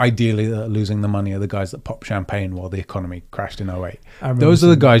dudes ideally that are losing the money are the guys that pop champagne while the economy crashed in 08. Those are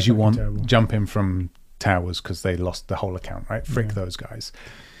the guys you want jumping from towers because they lost the whole account, right? Frick those guys.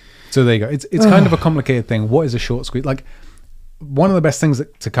 So there you go. It's kind of a complicated thing. What is a short squeeze? Like, one of the best things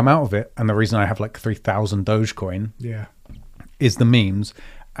to come out of it, and the reason I have like 3,000 Dogecoin, is the memes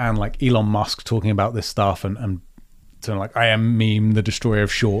and like Elon Musk talking about this stuff and so like, I am meme, the destroyer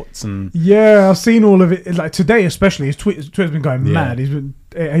of shorts, and I've seen all of it. Like today, especially, his Twitter's been going mad. He's been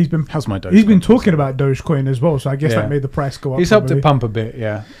how's my Dogecoin? He's been talking about Dogecoin as well. So I guess that made the price go up. He's helped it pump a bit,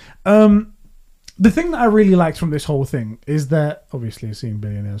 yeah. The thing that I really liked from this whole thing is that obviously seeing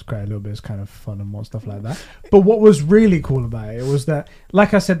billionaires cry a little bit is kind of fun and more stuff like that. But what was really cool about it was that,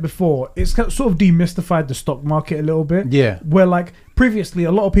 like I said before, it's sort of demystified the stock market a little bit. Yeah. Where like previously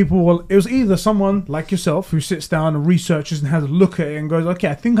a lot of people it was either someone like yourself who sits down and researches and has a look at it and goes, okay,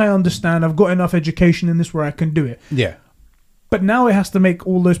 I think I understand. I've got enough education in this where I can do it. Yeah. But now it has to make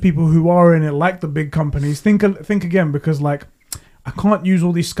all those people who are in it, like the big companies, think again, because like, I can't use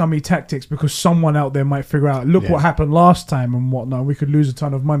all these scummy tactics because someone out there might figure out, look what happened last time and whatnot. We could lose a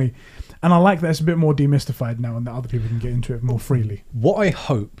ton of money. And I like that it's a bit more demystified now and that other people can get into it more freely. What I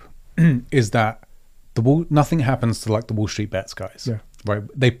hope is that nothing happens to like the Wall Street bets guys. Yeah. Right.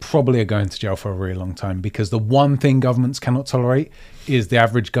 They probably are going to jail for a really long time because the one thing governments cannot tolerate is the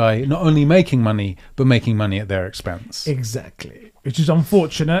average guy not only making money, but making money at their expense. Exactly. Which is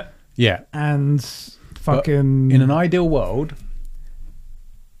unfortunate. Yeah. And fucking... But in an ideal world...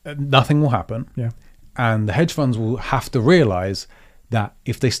 nothing will happen. Yeah. And the hedge funds will have to realize that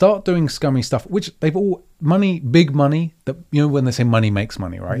if they start doing scummy stuff, which they've all big money that, you know, when they say money makes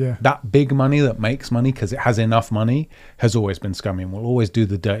money, right? Yeah. That big money that makes money because it has enough money has always been scummy and will always do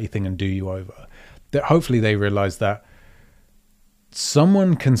the dirty thing and do you over. That hopefully they realize that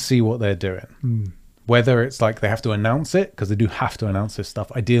someone can see what they're doing. Whether it's like they have to announce it, because they do have to announce this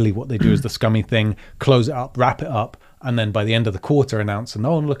stuff. Ideally, what they do is the scummy thing, close it up, wrap it up, and then by the end of the quarter announce, and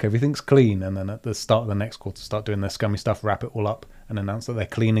oh, look, everything's clean. And then at the start of the next quarter, start doing their scummy stuff, wrap it all up, and announce that they're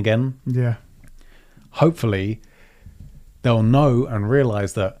clean again. Yeah. Hopefully, they'll know and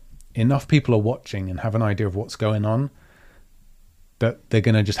realize that enough people are watching and have an idea of what's going on, that they're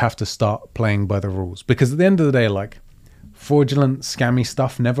going to just have to start playing by the rules. Because at the end of the day, like, fraudulent, scammy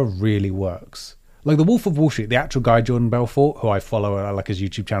stuff never really works. Like the Wolf of Wall Street, the actual guy Jordan Belfort, who I follow, I like his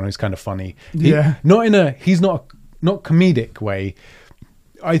YouTube channel. He's kind of funny. He's not comedic way.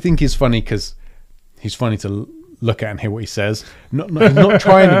 I think he's funny because he's funny to look at and hear what he says. He's not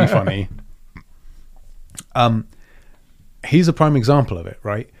trying to be funny. He's a prime example of it,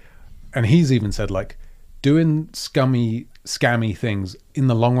 right? And he's even said like doing scammy things in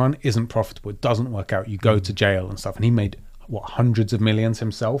the long run isn't profitable. It doesn't work out. You go to jail and stuff. And he made hundreds of millions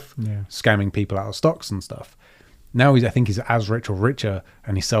himself, scamming people out of stocks and stuff. Now I think he's as rich or richer,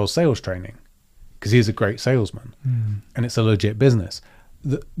 and he sells sales training because he's a great salesman, and it's a legit business.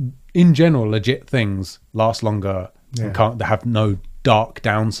 In general, legit things last longer and they have no dark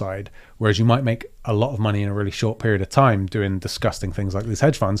downside, whereas you might make a lot of money in a really short period of time doing disgusting things like these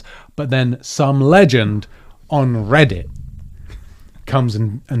hedge funds, but then some legend on Reddit comes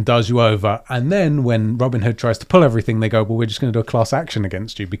and does you over, and then when Robinhood tries to pull everything, they go, well, we're just going to do a class action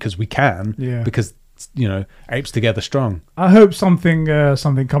against you because we can, because apes together strong. I hope something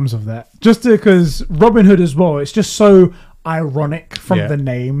comes of that, just because Robinhood as well, it's just so ironic from the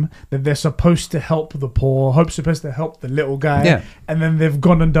name that they're supposed to help the poor, supposed to help the little guy, and then they've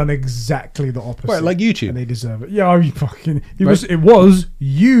gone and done exactly the opposite. Right, like YouTube. And they deserve it. Yeah, you fucking... It was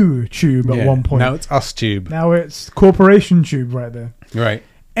YouTube at one point. Now it's UsTube. Now it's Corporation Tube right there. Right.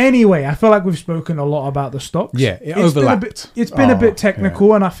 Anyway, I feel like we've spoken a lot about the stocks. Yeah, it overlapped. It's been a bit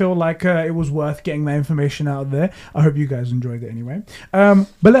technical, and I feel like it was worth getting that information out there. I hope you guys enjoyed it anyway. But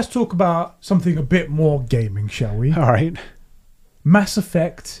let's talk about something a bit more gaming, shall we? All right. Mass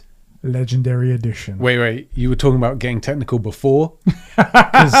Effect Legendary Edition. Wait. You were talking about getting technical before?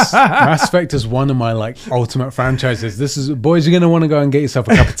 Because Mass Effect is one of my ultimate franchises. This is, boys, you're going to want to go and get yourself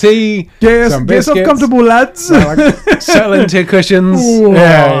a cup of tea, some biscuits. Get yourself comfortable, lads. Settle into your cushions. Ooh,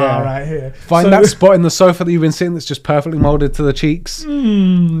 right here. Find that spot in the sofa that you've been sitting that's just perfectly molded to the cheeks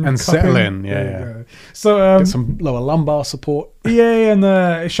and settle in. Yeah. So get some lower lumbar support. And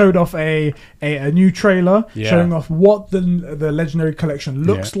it showed off a new trailer showing off what the Legendary Collection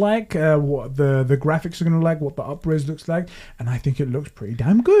looks like, what the graphics are going to like, what the upres looks like, and I think it looks pretty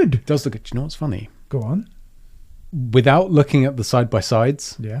damn good. It does look good. You know what's funny? Go on. Without looking at the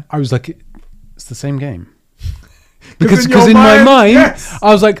side-by-sides, I was like, it's the same game. Because in my mind,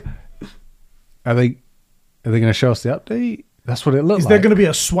 I was like, are they going to show us the update? That's what it looked like. Is there going to be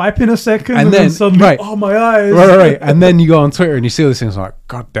a swipe in a second? And then suddenly, oh, my eyes. Right. And then you go on Twitter and you see all these things like,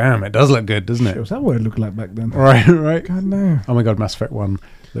 God damn, it does look good, doesn't it? Was that what it looked like back then? Right. God, no. Oh, my God, Mass Effect 1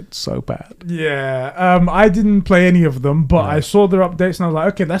 looked so bad. Yeah. I didn't play any of them, but I saw their updates and I was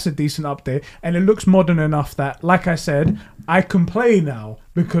like, okay, that's a decent update. And it looks modern enough that, like I said, I can play now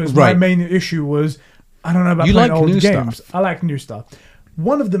because my main issue was, I don't know about playing old games. Stuff. I like new stuff.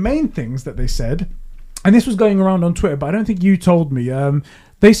 One of the main things that they said, and this was going around on Twitter, but I don't think you told me.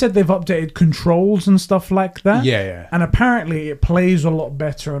 They said they've updated controls and stuff like that. Yeah. And apparently it plays a lot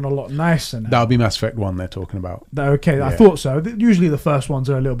better and a lot nicer now. That'll be Mass Effect 1 they're talking about. Okay, I thought so. Usually the first ones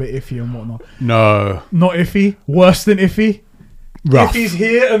are a little bit iffy and whatnot. No. Not iffy. Worse than iffy. Rough. Iffy's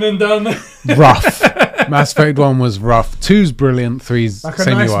here and then down there. Rough. Mass Effect 1 was rough. 2's brilliant. 3's like a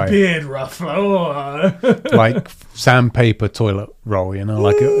same nice UI. Beard rough. Oh. Like sandpaper toilet roll,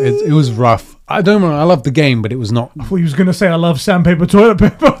 like it was rough. I don't know. I love the game, but it was not. I thought he was going to say I love sandpaper toilet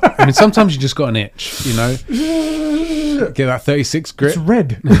paper. I mean, sometimes you just got an itch, Get that 36 grit. It's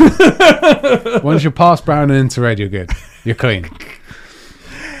red. Once you're past brown and into red, you're good. You're clean.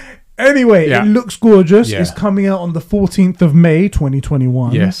 Anyway, it looks gorgeous. It's coming out on the 14th of May,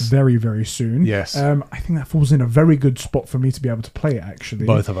 2021. Yes. Very, very soon. Yes. I think that falls in a very good spot for me to be able to play it, actually.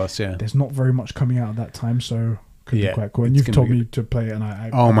 Both of us, yeah. There's not very much coming out at that time, so could be quite cool. And you've told me to play it, and I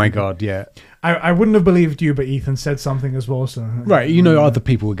oh my God, yeah. I wouldn't have believed you, but Ethan said something as well. So right, other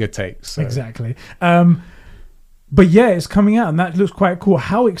people with good takes. So. Exactly. But yeah, it's coming out, and that looks quite cool.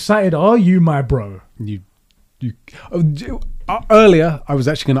 How excited are you, my bro? Earlier, I was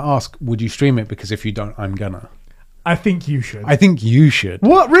actually going to ask, would you stream it? Because if you don't, I'm gonna. I think you should. I think you should.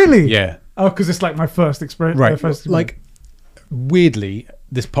 What, really? Yeah. Oh, because it's like my first experience. Right. Like, weirdly,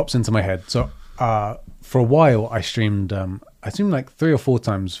 this pops into my head. So, for a while, I streamed like 3 or 4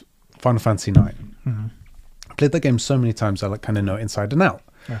 times Final Fantasy 9. Mm-hmm. I played that game so many times, I kind of know it inside and out.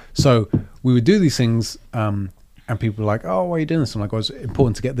 Yeah. So, we would do these things, and people were like, oh, why are you doing this? I'm like, well, it's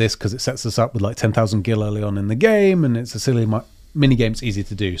important to get this because it sets us up with 10,000 gil early on in the game, and it's a silly mini game, it's easy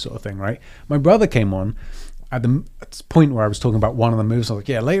to do sort of thing, right? My brother came on at the point where I was talking about one of the moves. I was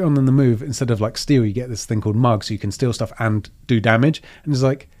like, later on in the move, instead of steal, you get this thing called Mug, so you can steal stuff and do damage. And he's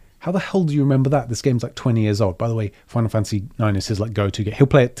like, how the hell do you remember that? This game's 20 years old. By the way, Final Fantasy 9 is his go-to game. He'll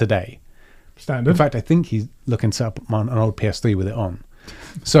play it today. Standard. In fact, I think he's looking to set up an old PS3 with it on.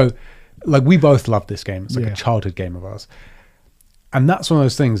 So, like, we both love this game. It's like a childhood game of ours. And that's one of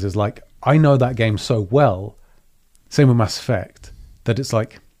those things is like, I know that game so well, same with Mass Effect, that it's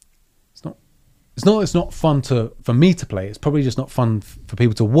like, it's not fun for me to play. It's probably just not fun for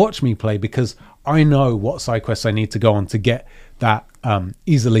people to watch me play, because I know what side quests I need to go on to get that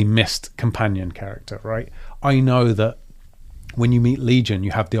easily missed companion character, right? I know that when you meet Legion,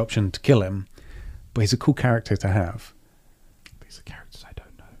 you have the option to kill him, but he's a cool character to have. These are characters I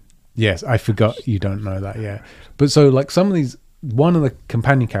don't know. Yes, I forgot you don't know that, yeah. But so, like, some of these, one of the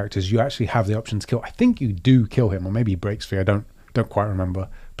companion characters, you actually have the option to kill. I think you do kill him, or maybe he breaks free. I don't quite remember.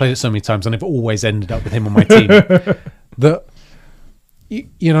 Played it so many times, and I've always ended up with him on my team. That,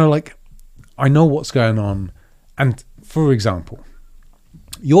 you know, like, I know what's going on. And for example,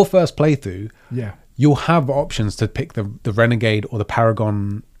 your first playthrough, you'll have options to pick the Renegade or the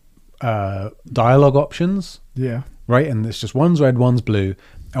Paragon dialogue options. Yeah. Right? And it's just one's red, one's blue,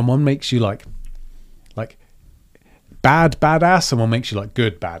 and one makes you like badass, and one makes you like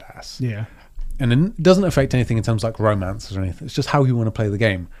good badass. Yeah. And it doesn't affect anything in terms of like romances or anything. It's just how you want to play the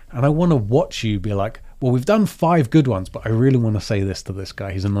game. And I want to watch you be like, well, we've done 5 good ones, but I really want to say this to this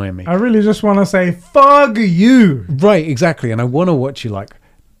guy. He's annoying me. I really just want to say, fuck you. Right, exactly. And I want to watch you like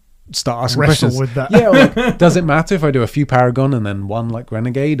start asking Wrestle questions. with that. Yeah, like, does it matter if I do a few Paragon and then one like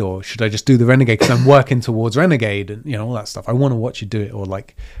Renegade, or should I just do the Renegade because I'm working towards Renegade and, you know, all that stuff. I want to watch you do it, or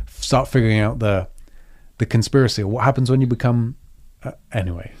like start figuring out the conspiracy, or what happens when you become...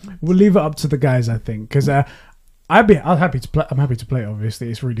 anyway, we'll leave it up to the guys, I think, because I'm happy to play. I'm happy to play. Obviously,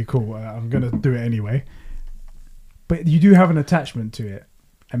 it's really cool. I'm gonna do it anyway. But you do have an attachment to it,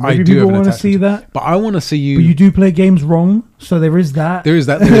 and maybe people want to see that. But I want to see you. But you do play games wrong, so there is that. There is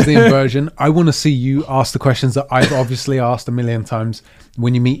that. There is the inversion. I want to see you ask the questions that I've obviously asked a million times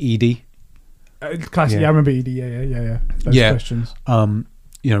when you meet Edie. Classic. Yeah, I remember Edie. Yeah. Those questions.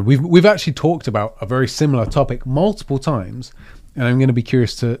 You know, we've actually talked about a very similar topic multiple times. And I'm going to be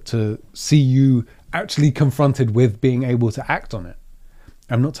curious to see you actually confronted with being able to act on it.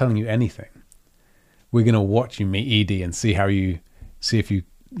 I'm not telling you anything. We're going to watch you meet Edie and see if you,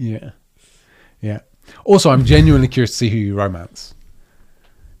 yeah. Also, I'm genuinely curious to see who you romance,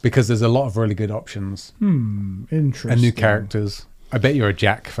 because there's a lot of really good options. Interesting. And new characters. I bet you're a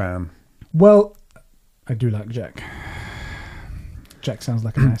Jack fan. Well, I do like Jack. Jack sounds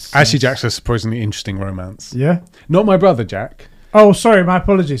like a nice... Actually, Jack's a surprisingly interesting romance. Yeah? Not my brother, Jack. Oh, sorry, my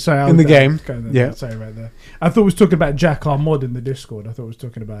apologies. Sorry, in the game. Yeah. Sorry about that. I thought we was talking about Jack, our mod in the Discord. I thought we was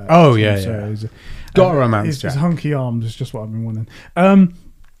talking about... Oh, yeah. Got a romance, Jack. His hunky arms is just what I've been wanting. I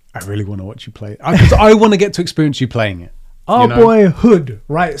really want to watch you play it. Because I want to get to experience you playing it. Our boy Hood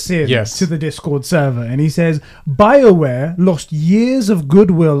writes in to the Discord server, and he says, BioWare lost years of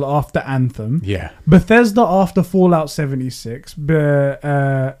goodwill after Anthem. Yeah. Bethesda after Fallout 76.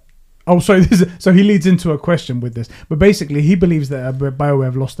 So he leads into a question with this. But basically, he believes that BioWare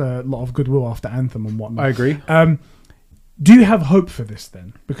have lost a lot of goodwill after Anthem and whatnot. I agree. Do you have hope for this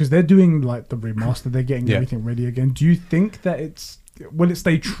then? Because they're doing like the remaster, they're getting everything ready again. Do you think that will it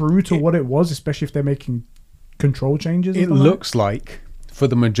stay true to what it was, especially if they're making control changes? It looks like, for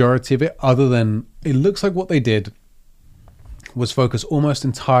the majority of it, it looks like what they did was focus almost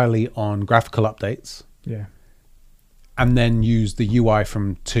entirely on graphical updates. Yeah. And then use the UI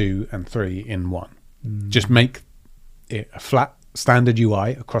from 2 and 3 in 1. Just make it a flat standard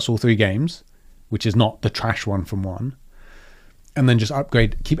UI across all 3 games, which is not the trash one from 1. And then just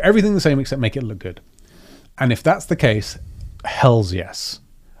upgrade, keep everything the same except make it look good. And if that's the case, hell's yes.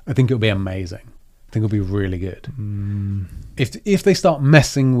 I think it'll be amazing. I think it'll be really good. If they start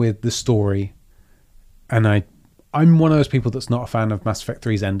messing with the story, and I'm one of those people that's not a fan of Mass Effect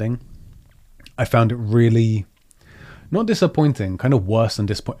 3's ending. I found it really, not disappointing, kind of worse than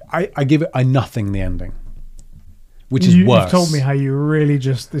disappointing. I give it a nothing, the ending, which is worse. You've told me how you really it's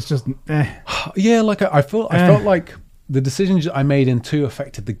just Yeah, like I felt like the decisions I made in 2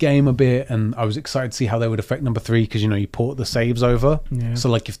 affected the game a bit, and I was excited to see how they would affect number 3, because, you know, you port the saves over. Yeah. So,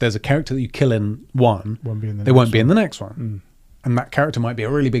 like, if there's a character that you kill in 1, they won't be in the next one. And that character might be a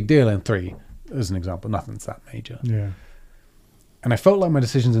really big deal in 3, as an example. Nothing's that major. Yeah. And I felt like my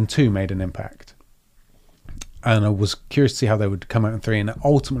decisions in 2 made an impact. And I was curious to see how they would come out in 3. And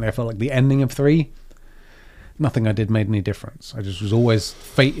ultimately, I felt like the ending of 3, nothing I did made any difference. I just was always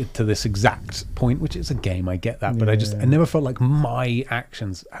fated to this exact point, which is a game, I get that. But I never felt like my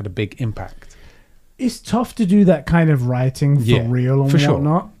actions had a big impact. It's tough to do that kind of writing for real and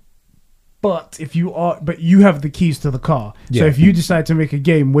whatnot. Sure. But you have the keys to the car. So if you decide to make a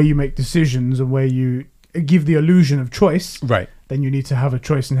game where you make decisions and where you give the illusion of choice, right, then you need to have a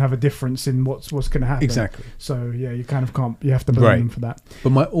choice and have a difference in what's going to happen. Exactly. So yeah, you kind of can't. You have to blame them for that.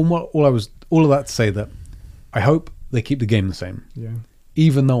 But all of that to say that I hope they keep the game the same. Yeah.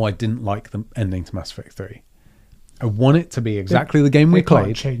 Even though I didn't like the ending to Mass Effect 3, I want it to be exactly the game we played.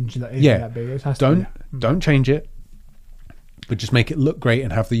 Can't change that. That big. It has Don't change it, but just make it look great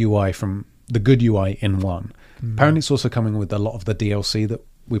and have the UI from the good UI in one. Apparently, it's also coming with a lot of the DLC that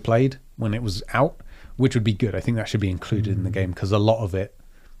we played when it was out, which would be good. I think that should be included in the game because a lot of it.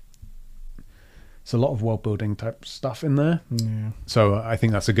 It's a lot of world building type stuff in there. Yeah. So I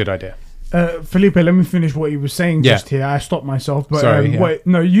think that's a good idea. Felipe, let me finish what he was saying just here. I stopped myself. But Sorry, wait,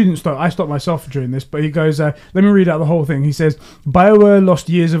 no, you didn't stop. I stopped myself during this. But he goes, let me read out the whole thing. He says, BioWare lost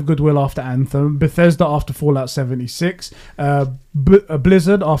years of goodwill after Anthem, Bethesda after Fallout 76,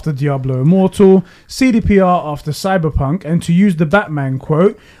 Blizzard after Diablo Immortal, CDPR after Cyberpunk, and to use the Batman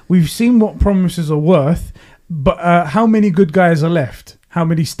quote, we've seen what promises are worth, but how many good guys are left? How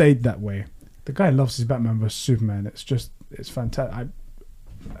many stayed that way? The guy loves his Batman vs Superman. It's fantastic.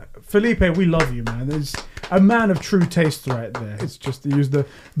 Felipe, we love you, man. There's a man of true taste right there. It's just to use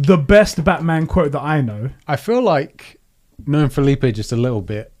the best Batman quote that I know. I feel like knowing Felipe just a little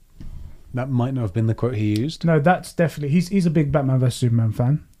bit, that might not have been the quote he used. No, that's definitely he's a big Batman vs Superman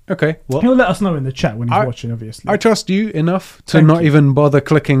fan. Okay, well, he'll let us know in the chat when he's watching. Obviously, I trust you enough to not even bother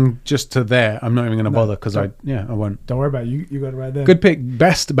clicking just to there. I'm not even going to bother because I won't. Don't worry about it. You got it right there. Good pick.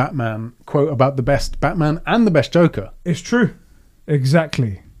 Best Batman quote about the best Batman and the best Joker. It's true,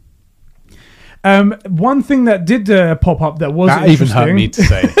 exactly. One thing that did pop up that was even hurt me to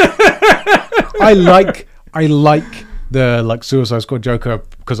say. I like the Suicide Squad Joker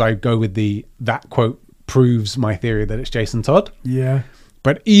because I go with that quote proves my theory that it's Jason Todd. Yeah.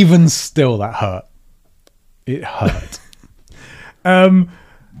 But even still, that hurt. It hurt.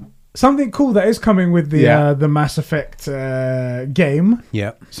 Something cool that is coming with the Mass Effect game.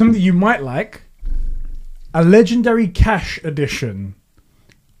 Yeah. Something you might like. A Legendary Cash Edition.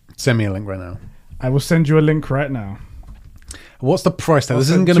 Send me a link right now. I will send you a link right now. What's the price tag? This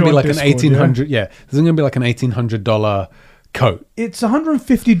isn't going to be like Discord, an $1,800. Yeah, this isn't going to be like an $1,800 coat. It's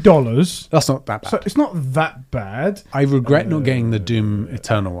 $150. That's not that bad. So it's not that bad. I regret not getting the Doom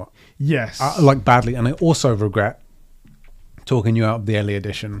Eternal one. Yes. Like badly. And I also regret talking you out of the early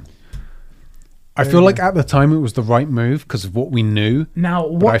edition. I feel like at the time it was the right move because of what we knew. Now,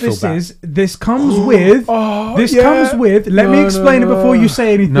 what this comes with... comes with... Let me explain it before you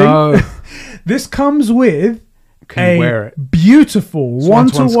say anything. No. This comes with Can you wear it? Beautiful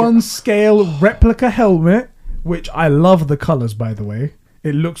one-to-one scale replica helmet, which I love the colours, by the way.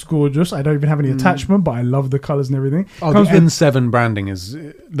 It looks gorgeous. I don't even have any attachment, but I love the colours and everything. Oh, the N7 branding is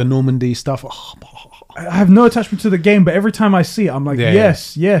the Normandy stuff. I have no attachment to the game, but every time I see it, I'm like,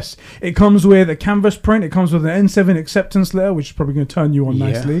 yes. It comes with a canvas print. It comes with an N7 acceptance letter, which is probably going to turn you on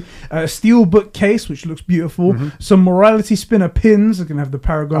nicely. A steel book case, which looks beautiful. Some morality spinner pins. It's going to have the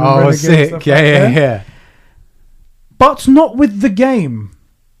Paragon. Oh, and sick. Stuff yeah. But not with the game.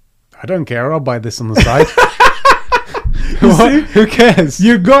 I don't care. I'll buy this on the side. Who cares?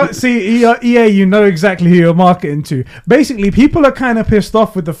 You got EA. You know exactly who you're marketing to. Basically, people are kind of pissed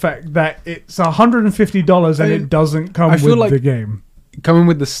off with the fact that it's $150 and it doesn't come with the game. Coming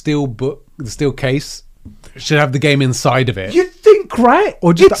with the steel book, the steel case, should have the game inside of it. You think, right?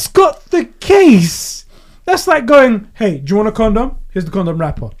 Or just it's got the case. That's like going, hey, do you want a condom? Here's the condom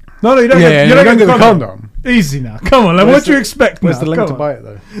wrapper. No, you don't. You don't get the condom. Easy now. Come on, what do you expect? Where's the link to buy it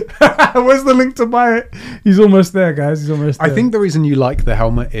though? Where's the link to buy it? He's almost there, guys. He's almost there. I think the reason you like the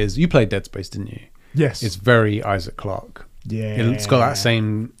helmet is you played Dead Space, didn't you? Yes. It's very Isaac Clarke. Yeah. It's got that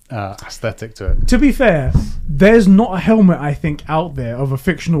same aesthetic to it. To be fair, there's not a helmet I think out there of a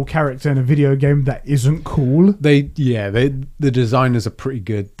fictional character in a video game that isn't cool. The designers are pretty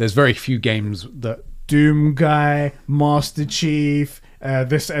good. There's very few games that Doom Guy, Master Chief.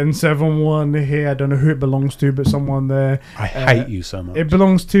 This N7 one here, I don't know who it belongs to, but someone there. I hate you so much. It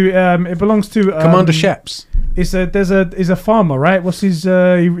belongs to Commander Sheps. He's a farmer, right? What's his?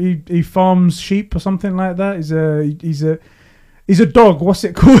 He farms sheep or something like that. He's a dog. What's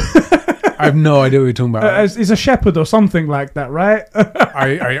it called? I have no idea what you're talking about. He's a shepherd or something like that, right?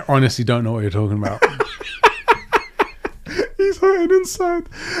 I honestly don't know what you're talking about. He's hurting inside.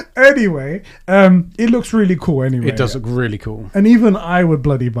 Anyway, it looks really cool anyway. It does look really cool. And even I would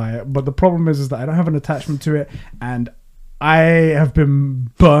bloody buy it. But the problem is that I don't have an attachment to it. And I have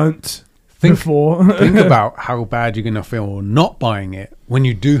been burnt before. Think about how bad you're going to feel not buying it when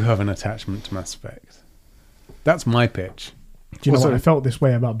you do have an attachment to Mass Effect. That's my pitch. Do you know what? I felt this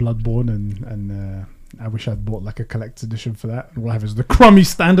way about Bloodborne and I wish I'd bought like a collector's edition for that. All I have is the crummy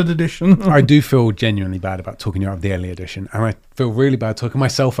standard edition. I do feel genuinely bad about talking you out of the early edition, and I feel really bad talking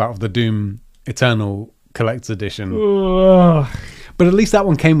myself out of the Doom Eternal collector's edition. But at least that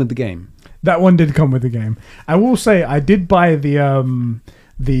one came with the game. That one did come with the game. I will say I did buy the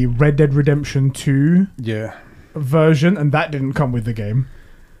Red Dead Redemption 2 version, and that didn't come with the game.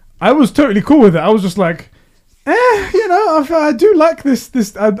 I was totally cool with it. I was just like, I do like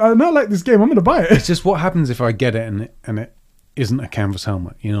this. I not like this game. I'm going to buy it. It's just what happens if I get it and it isn't a canvas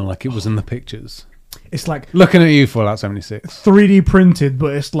helmet, like it was in the pictures. It's like looking at you, Fallout 76. 3D printed,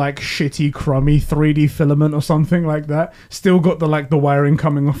 but it's like shitty, crummy 3D filament or something like that. Still got the wiring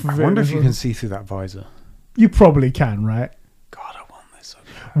coming off of it. I wonder if you can see through that visor. You probably can, right? God, I want this so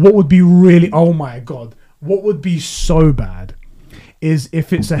bad. What would be really... Oh my God. What would be so bad is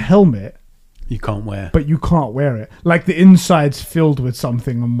if it's a helmet... You can't wear. But you can't wear it. Like the inside's filled with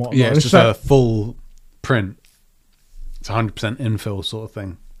something and whatnot. Yeah, it's just a full print. It's 100% infill sort of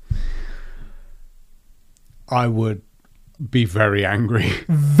thing. I would be very angry.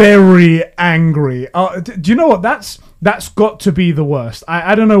 Very angry. Do you know what? That's got to be the worst.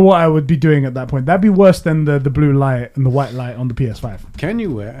 I don't know what I would be doing at that point. That'd be worse than the blue light and the white light on the PS5. Can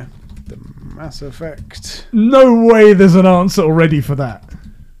you wear the Mass Effect? No way there's an answer already for that.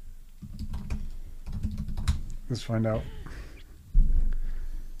 Let's find out.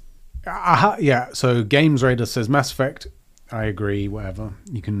 Yeah, so Games Radar says Mass Effect. I agree, whatever.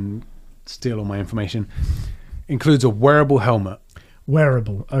 You can steal all my information. Includes a wearable helmet.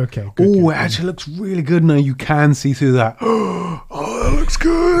 Wearable, okay. Oh, it actually looks really good now. You can see through that. Oh, that looks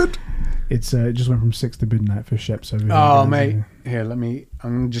good. It just went from 6 to midnight for Sheps over here. Oh, mate. Here,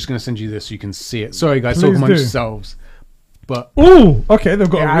 I'm just going to send you this so you can see it. Sorry, guys, talk amongst yourselves. But oh, okay, they've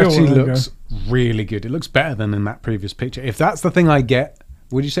got it a real actually one. looks really good. It looks better than in that previous picture. If that's the thing I get,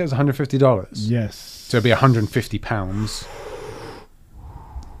 would you say it's $150? Yes. So it'd be £150.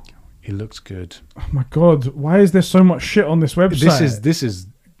 It looks good. Oh my God, why is there so much shit on this website? This is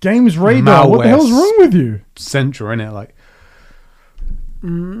Games Radar. What the hell's wrong with you? Central, innit? Like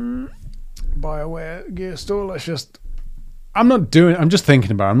BioWare Gear Store. Let's just. I'm just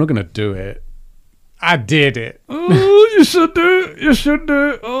thinking about it. I'm not gonna do it. I did it. Oh, you should do it. You should do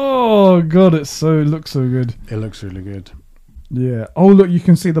it. Oh God, it looks so good. It looks really good. Yeah. Oh look, you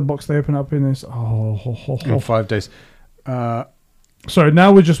can see the box they open up in this. In 5 days. So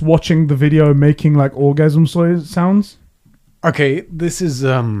now we're just watching the video making like orgasm sounds. Okay, this is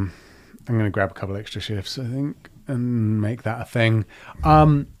I'm gonna grab a couple extra shifts, I think, and make that a thing.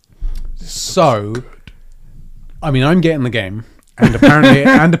 So I mean, I'm getting the game and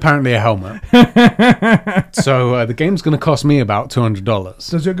apparently a helmet. So the game's gonna cost me about $200.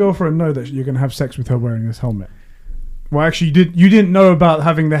 Does your girlfriend know that you're gonna have sex with her wearing this helmet? Well, actually, you didn't know about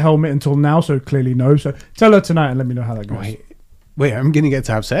having the helmet until now, so clearly no. So tell her tonight and let me know how that goes. Wait, I'm gonna get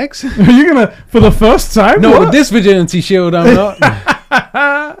to have sex? Are you gonna for the first time? No, what? with this virginity shield, I'm not.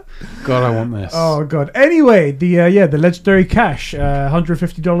 God, I want this. Oh God. Anyway, the legendary cash,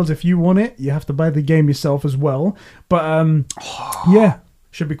 $150 if you want it. You have to buy the game yourself as well. But yeah,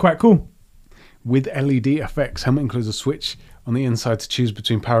 should be quite cool. With LED effects, helmet includes a switch on the inside to choose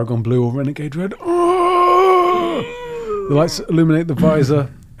between Paragon Blue or Renegade Red. Oh! The lights illuminate the visor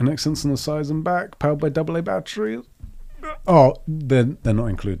and accents on the sides and back, powered by AA batteries. Oh, they're not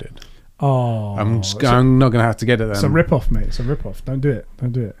included. Oh, I'm not going to have to get it then. It's a rip-off, mate. It's a rip-off. Don't do it.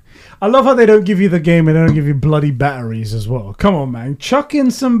 Don't do it. I love how they don't give you the game and they don't give you bloody batteries as well. Come on, man. Chuck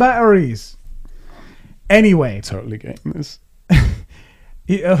in some batteries. Anyway. Totally getting this.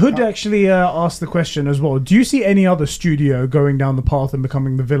 Hood actually asked the question as well. Do you see any other studio going down the path and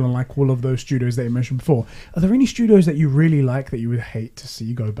becoming the villain like all of those studios that you mentioned before? Are there any studios that you really like that you would hate to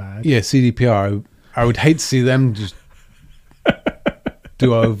see go bad? Yeah, CDPR. I would hate to see them just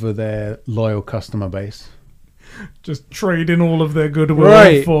do over their loyal customer base. Just trade in all of their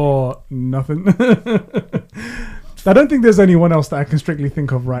goodwill for nothing. I don't think there's anyone else that I can strictly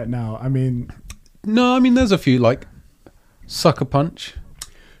think of right now. I mean... No, I mean, there's a few, like Sucker Punch.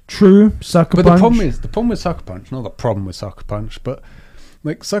 True, Sucker Punch. But the problem with Sucker Punch, not the problem with Sucker Punch, but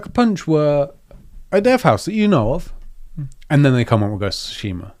like Sucker Punch were a dev house that you know of, and then they come on with Ghost of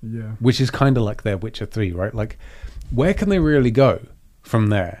Tsushima, which is kind of like their Witcher 3, right? Like, where can they really go from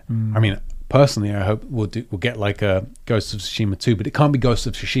there? I mean, personally, I hope we'll get like a Ghost of Tsushima 2, but it can't be Ghost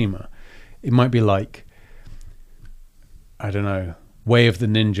of Tsushima. It might be like, I don't know, Way of the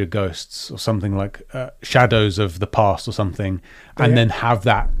Ninja Ghosts or something like Shadows of the Past or something, and then have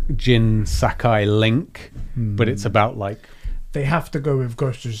that Jin Sakai link, but it's about like... They have to go with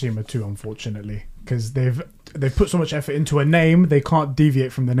Ghost of Tsushima 2, unfortunately. because they've put so much effort into a name, they can't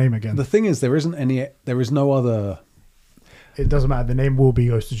deviate from the name again. The thing is, there is no other. It doesn't matter. The name will be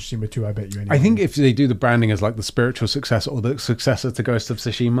Ghost of Tsushima 2, I bet you. Anyway. I think if they do the branding as like the spiritual successor or the successor to Ghost of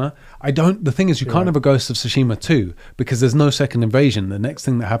Tsushima, the thing is, you can't have a Ghost of Tsushima 2 because there's no second invasion. The next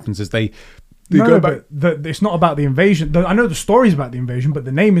thing that happens is they go back. But it's not about the invasion. I know the story's about the invasion, but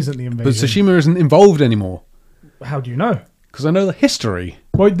the name isn't the invasion. But Tsushima isn't involved anymore. How do you know? Because I know the history.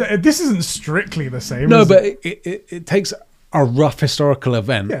 Well, this isn't strictly the same. No, but it takes a rough historical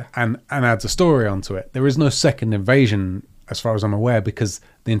event and adds a story onto it. There is no second invasion, as far as I'm aware, because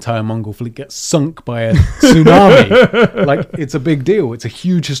the entire Mongol fleet gets sunk by a tsunami. Like, it's a big deal. It's a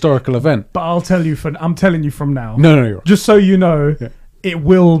huge historical event. But I'm telling you from now. No, you're right. Just so you know, it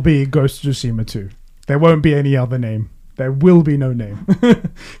will be Ghost of Tsushima 2. There won't be any other name. There will be no name.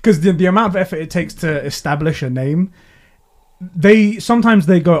 Because the amount of effort it takes to establish a name, sometimes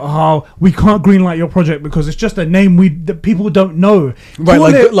they go, oh, we can't greenlight your project because it's just a name that people don't know.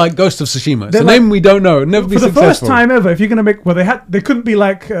 Right, like Ghost of Tsushima. It's a name we don't know. Never be successful. For the first time ever, if you're gonna make, they couldn't be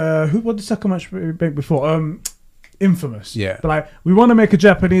like, what did Sucker Punch make before? Infamous. Yeah. But like, we want to make a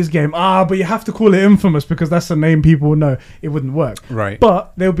Japanese game. But you have to call it Infamous because that's the name people know. It wouldn't work. Right.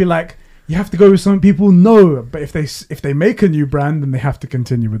 But they'll be like, you have to go with something people know. But if they make a new brand, then they have to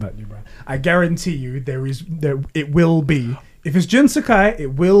continue with that new brand. I guarantee you, it will be. If it's Jin Sakai,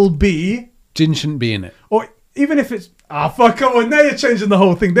 it will be. Jin shouldn't be in it. Or even if it's fuck, come on, now you're changing the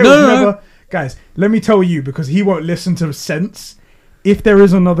whole thing. No. Guys, let me tell you, because he won't listen to sense. If there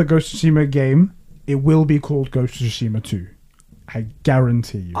is another Ghost of Tsushima game, it will be called Ghost of Tsushima 2. I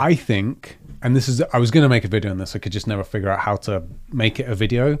guarantee you. I think, and I was going to make a video on this, I could just never figure out how to make it a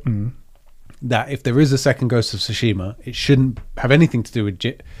video. That if there is a second Ghost of Tsushima, it shouldn't have anything to do with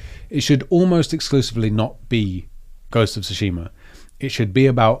it should almost exclusively not be Ghost of Tsushima. It should be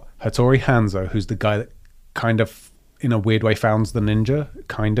about Hattori Hanzo, who's the guy that kind of, in a weird way, founds the ninja,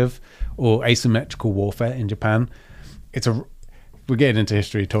 kind of, or asymmetrical warfare in Japan. We're getting into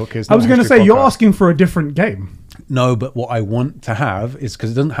history talk. I was going to say, you're asking for a different game. No, but what I want to have is,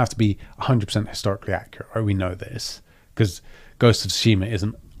 because it doesn't have to be 100% historically accurate, right? We know this, because Ghost of Tsushima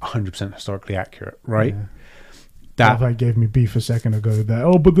isn't 100% historically accurate, right? Yeah. That gave me beef a second ago.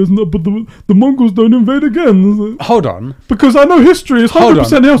 But the Mongols don't invade again. Hold on, because I know history is 100%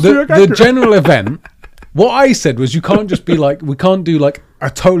 historically accurate. The general event. What I said was, you can't just be like, we can't do like a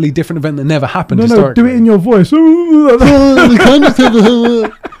totally different event that never happened. No, do it in your voice. We can't just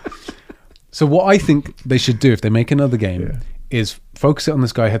have So what I think they should do if they make another game is focus it on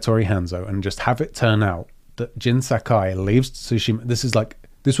this guy Hattori Hanzo and just have it turn out that Jin Sakai leaves Tsushima.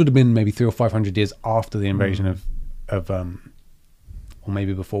 This would have been maybe 300 or 500 years after the invasion of or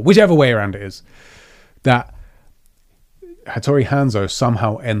maybe before, whichever way around it is, that Hattori Hanzo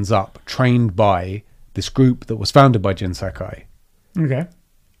somehow ends up trained by this group that was founded by Jin Sakai. Okay.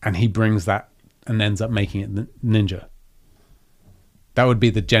 And he brings that and ends up making it ninja. That would be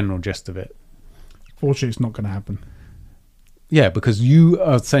the general gist of it. Fortunately, it's not going to happen. Yeah, because you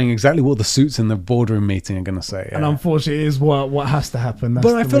are saying exactly what the suits in the boardroom meeting are going to say. Yeah. And unfortunately, it is what has to happen.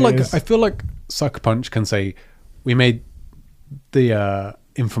 But I feel like Sucker Punch can say, we made the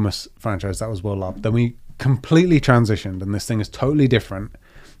Infamous franchise that was well loved. Then we completely transitioned, and this thing is totally different.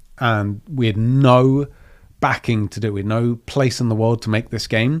 And we had no backing to do it. We had no place in the world to make this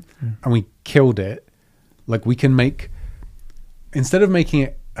game, and we killed it. Like, we can instead of making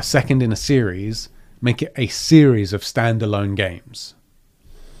it a second in a series, make it a series of standalone games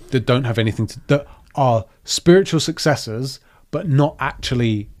that don't have anything that are spiritual successors, but not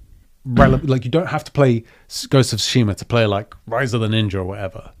actually relevant. Like, you don't have to play Ghost of Tsushima to play like Rise of the Ninja or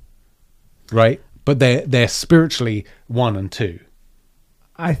whatever, right? But they're spiritually 1 and 2.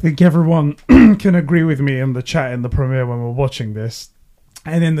 I think everyone can agree with me in the chat in the premiere when we're watching this,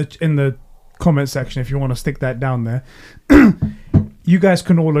 and in the comment section if you want to stick that down there. You guys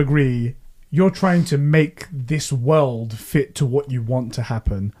can all agree you're trying to make this world fit to what you want to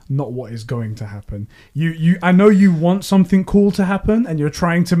happen, not what is going to happen. I know you want something cool to happen, and you're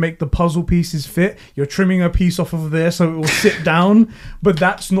trying to make the puzzle pieces fit. You're trimming a piece off of there so it will sit down, but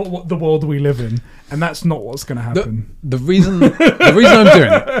that's not what the world we live in, and that's not what's going to happen. The reason I'm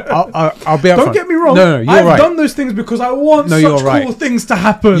doing it, I'll be upfront. Don't get me wrong. No, you're I've right. done those things because I want such cool things to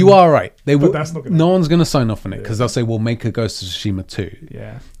happen. You are right. But that's not gonna no one's going to sign off on it because they'll say, "We'll make a Ghost of Tsushima 2."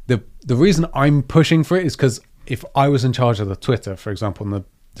 Yeah. The reason I'm pushing for it is because if I was in charge of the Twitter, for example, and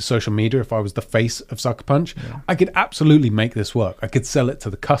the social media, if I was the face of Sucker Punch, I could absolutely make this work. I could sell it to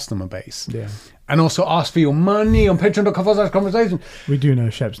the customer base. Yeah. And also ask for your money on patreon.com/conversation. We do know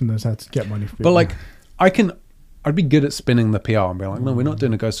Sheps knows how to get money for people. But like, I can I'd be good at spinning the PR and be like, no, we're not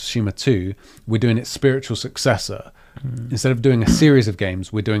doing a Ghost of Tsushima 2. We're doing its spiritual successor. Instead of doing a series of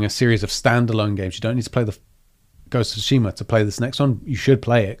games, we're doing a series of standalone games. You don't need to play the Ghost of Tsushima to play this next one. You should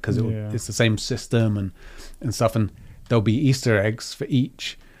play it because it's the same system and stuff, and there'll be Easter eggs for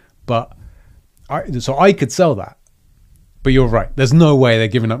each. But I could sell that. But you're right. There's no way they're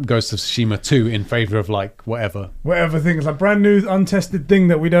giving up Ghost of Tsushima 2 in favor of like whatever thing. It's a brand new, untested thing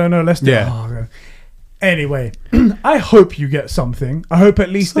that we don't know. Let's do. Yeah. Oh, okay. Anyway, I hope you get something. I hope at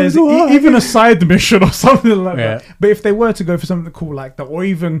least there's even a side mission or something like that. But if they were to go for something cool like that, or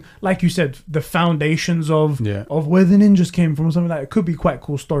even like you said, the foundations of where the ninjas came from or something like that, it could be quite a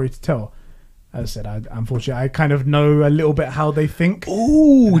cool story to tell. As I said, unfortunately, I kind of know a little bit how they think.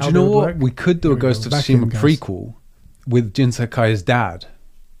 Oh, do you know what? We could do a Ghost of Tsushima prequel with Jin Sakai's dad.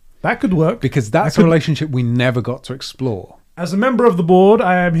 That could work. Because that's a relationship we never got to explore. As a member of the board,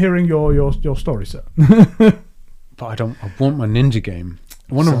 I am hearing your story, sir. But I want my ninja game.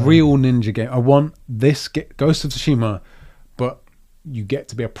 I want a real ninja game. I want this Ghost of Tsushima, but you get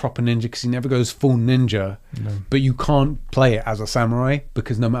to be a proper ninja because he never goes full ninja. No. But you can't play it as a samurai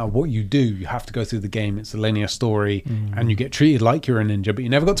because no matter what you do, you have to go through the game. It's a linear story and you get treated like you're a ninja, but you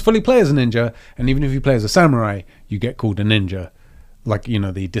never got to fully play as a ninja. And even if you play as a samurai, you get called a ninja. Like, you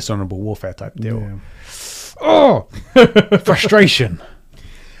know, the dishonorable warfare type deal. Yeah. Oh, frustration.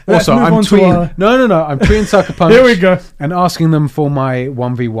 Also, I'm tweeting. No. I'm tweeting Sucker Punch. Here we go. And asking them for my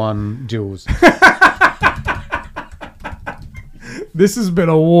 1v1 duels. This has been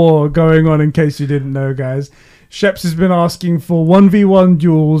a war going on, in case you didn't know, guys. Sheps has been asking for 1v1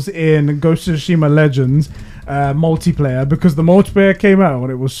 duels in Ghost of Tsushima Legends multiplayer because the multiplayer came out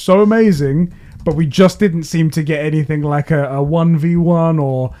and it was so amazing, but we just didn't seem to get anything like a 1v1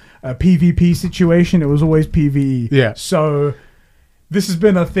 or a PvP situation. It was always PvE. Yeah. So this has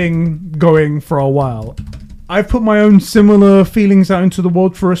been a thing going for a while. I've put my own similar feelings out into the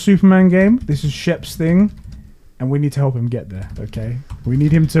world for a Superman game. This is Shep's thing, and we need to help him get there, okay? We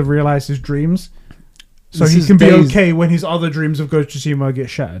need him to realize his dreams so he can be okay when his other dreams of Ghost of Tsushima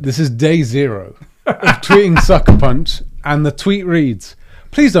get shattered. This is day 0 of tweeting Sucker Punch, and the tweet reads,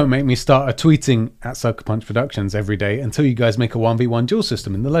 please don't make me start a tweeting at Sucker Punch Productions every day until you guys make a 1v1 duel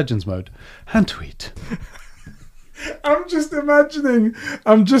system in the Legends mode. Hand tweet. I'm just imagining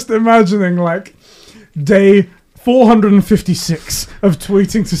like day 456 of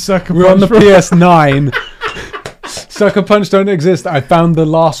tweeting to Sucker Punch. We're on the PS9. Sucker Punch don't exist. I found the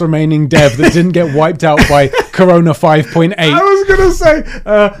last remaining dev that didn't get wiped out by Corona 5.8. I was going to say,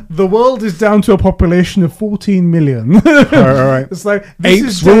 the world is down to a population of 14 million. All right. It's like,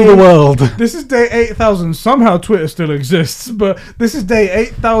 apes rule the world. This is day 8,000. Somehow Twitter still exists, but this is day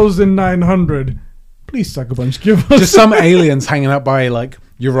 8,900. Please, Sucker Punch, give us... Just some aliens hanging out by, like,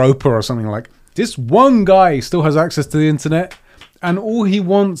 Europa or something like, this one guy still has access to the internet, and all he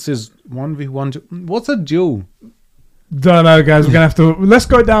wants is 1v1. What's a duel? Don't know, guys. We're gonna have to. Let's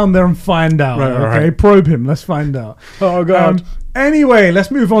go down there and find out. Okay, probe him. Let's find out. Oh god. Anyway, let's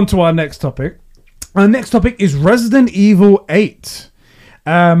move on to our next topic. Our next topic is Resident Evil 8.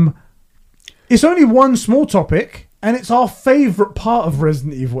 It's only one small topic, and it's our favorite part of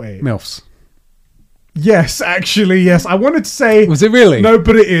Resident Evil 8. MILFs. Yes, actually, yes. I wanted to say. Was it really? No,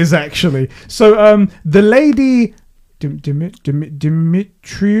 but it is actually. So, the lady. Dimitriou.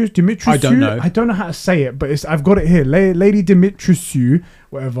 I don't know. I don't know how to say it, but I've got it here. Lady Dimitriou,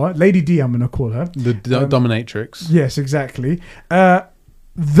 whatever. Lady D, I'm going to call her. The dominatrix. Yes, exactly.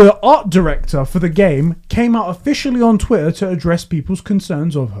 The art director for the game came out officially on Twitter to address people's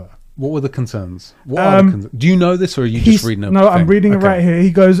concerns of her. What were the concerns? What are the concerns? Do you know this, or are you just reading it? No, I'm reading it right here. He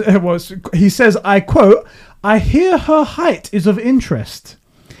goes, he says, I quote, I hear her height is of interest.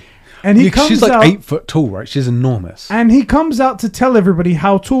 And she's like 8 foot tall, right? She's enormous. And he comes out to tell everybody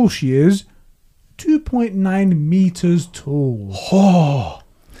how tall she is. 2.9 meters tall. Oh,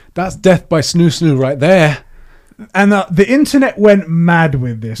 that's death by snoo right there. And the internet went mad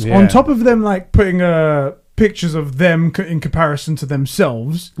with this. Yeah. On top of them, like putting pictures of them in comparison to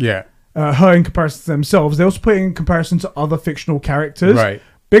themselves. Yeah. Her in comparison to themselves. They also put in comparison to other fictional characters. Right.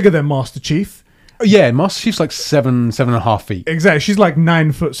 Bigger than Master Chief. Yeah, Master Chief's like 7.5 feet. Exactly. She's like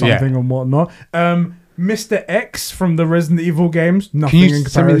 9 foot something and whatnot. Mr. X from the Resident Evil games, nothing in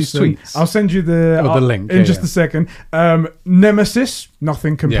comparison. Send me these tweets? I'll send you the link in just a second. Nemesis,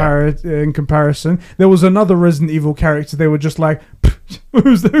 nothing in comparison. There was another Resident Evil character. They were just like,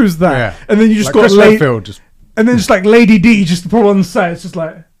 who's that? Yeah. And then you just got and then just like Lady D, just to put on the side. It's just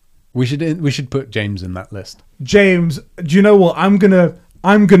like we should put James in that list. James, do you know what? I'm gonna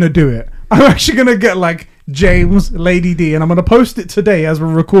do it. I'm actually gonna get like James, Lady D, and I'm going to post it today as we're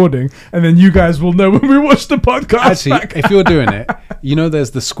recording, and then you guys will know when we watch the podcast. Actually, back. if you're doing it, you know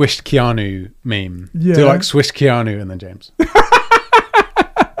there's the squished Keanu meme. Yeah. Do like squish Keanu and then James.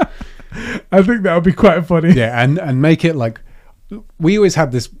 I think that would be quite funny. Yeah, and make it like... We always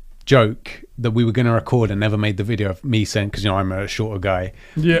had this joke that we were going to record and never made the video of me saying, because, you know, I'm a shorter guy.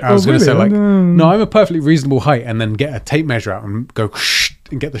 Yeah. I was going to say, like, No. no, I'm a perfectly reasonable height, and then get a tape measure out and go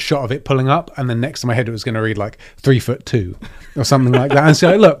and get the shot of it pulling up, and then next to my head it was going to read like 3'2" or something like that, and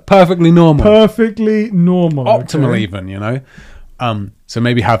say, look, perfectly normal. Perfectly normal. Optimal okay? even, you know? So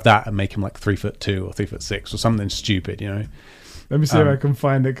maybe have that and make him like 3'2" or 3'6" or something stupid, you know? Let me see if I can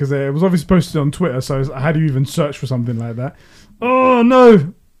find it, because it was obviously posted on Twitter, so how do you even search for something like that? Oh,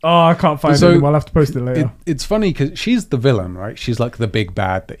 no. Oh, I can't find it anymore. I'll have to post it later. It's funny because she's the villain, right? She's like the big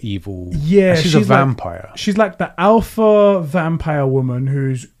bad, the evil. Yeah. She's a vampire. She's like the alpha vampire woman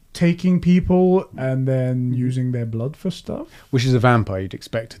who's taking people and then using their blood for stuff. Which is a vampire. You'd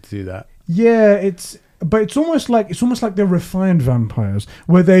expect her to do that. Yeah, it's almost like they're refined vampires,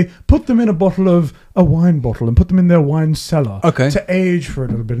 where they put them in a wine bottle and put them in their wine cellar to age for a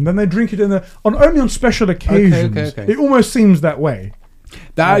little bit, and then they drink it only on special occasions. Okay. It almost seems that way.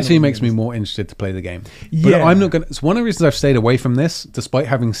 That actually makes me more interested to play the game. Yeah. But I'm not gonna. It's one of the reasons I've stayed away from this, despite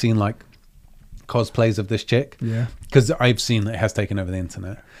having seen like cosplays of this chick. Yeah. Because I've seen that it has taken over the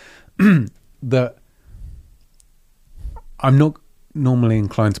internet. That I'm not normally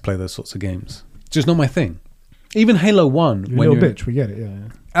inclined to play those sorts of games. It's just not my thing. Even Halo 1. You're a little bitch, we get it, yeah.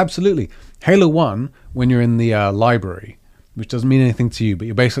 Absolutely. Halo 1, when you're in the library, which doesn't mean anything to you, but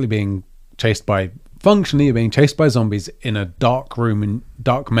you're basically being chased by... Functionally, you're being chased by zombies in a dark room and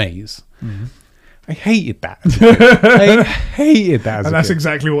dark maze. Mm-hmm. I hated that. I hated that. And that's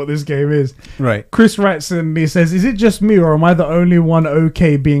exactly what this game is. Right. Chris writes and he says, "Is it just me, or am I the only one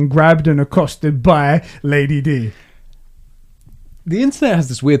okay being grabbed and accosted by Lady D?" The internet has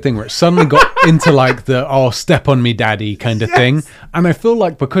this weird thing where it suddenly got into like the step on me daddy kind of thing, and I feel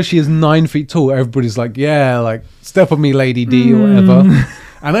like because she is 9 feet tall, everybody's like, yeah, like step on me Lady D or whatever.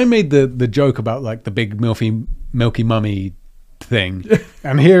 And I made the joke about like the big milky mummy thing,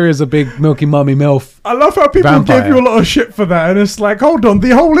 and here is a big milky mummy MILF. I love how people vampire. give you a lot of shit for that, and it's like, hold on,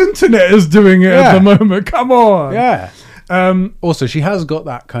 the whole internet is doing it at the moment. Come on. Yeah. Also, she has got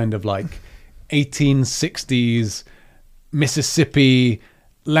that kind of like 1860s Mississippi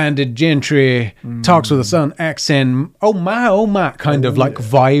landed gentry, talks with a southern accent, oh my kind of like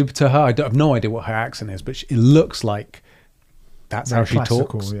vibe to her. I have no idea what her accent is, but it looks like that's how she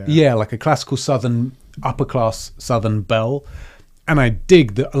talks. Yeah, like a classical southern, upper class southern belle. And I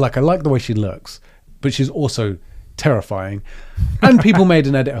dig that. Like, I like the way she looks, but she's also terrifying. And people made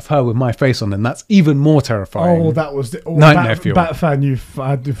an edit of her with my face on, and that's even more terrifying. Oh, that was Nightmare Fuel. Batfan, you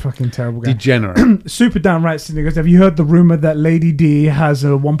fucking terrible guy. Degenerate. Super downright cynical. Have you heard the rumor that Lady D has a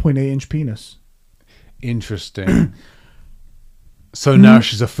 1.8-inch penis? Interesting. So now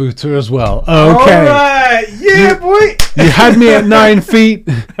she's a footer as well. Okay. All right. Yeah, boy. You had me at 9 feet.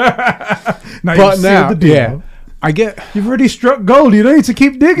 But now, yeah. I get... You've already struck gold. You don't need to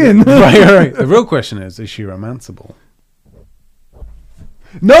keep digging. Right. The real question is she romanceable?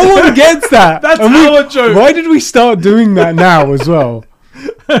 No one gets that. That's our joke. Why did we start doing that now as well?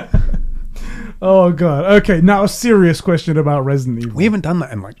 Oh, God. Okay, now a serious question about Resident Evil. We haven't done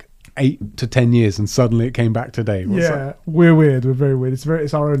that in like 8 to 10 years, and suddenly it came back today. What's that? We're weird. We're very weird.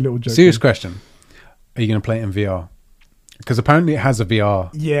 It's our own little joke. Serious question. Are you going to play it in VR? Because apparently it has a VR.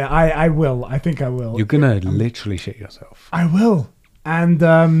 Yeah, I will. I think I will. You're going to literally shit yourself. I will. And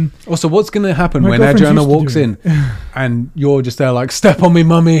also, what's going to happen when Adriana walks in and you're just there like, step on me,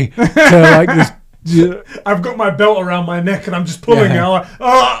 mummy? To like this. Yeah. I've got my belt around my neck and I'm just pulling it. Like,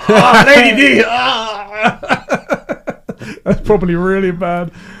 Lady D. That's probably really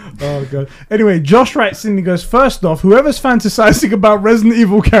bad. Oh, God. Anyway, Josh writes in and he goes, first off, whoever's fantasizing about Resident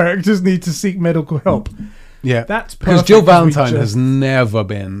Evil characters need to seek medical help. Yeah. That's perfect. Because Jill Valentine has never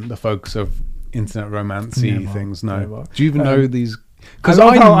been the focus of internet romancy things. No. Never. Do you even know these? Because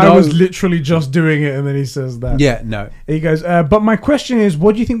I was literally just doing it and then he says that. Yeah, no. He goes, but my question is,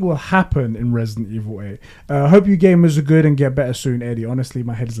 what do you think will happen in Resident Evil 8? Hope you gamers are good and get better soon, Eddie. Honestly,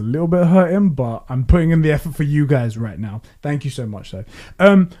 my head is a little bit hurting, but I'm putting in the effort for you guys right now. Thank you so much, though.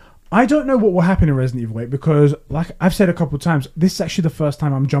 I don't know what will happen in Resident Evil 8 because, like I've said a couple of times, this is actually the first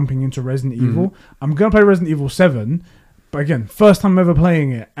time I'm jumping into Resident Evil. I'm going to play Resident Evil 7, but again, first time ever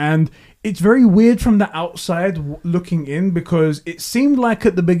playing it. And it's very weird from the outside looking in because it seemed like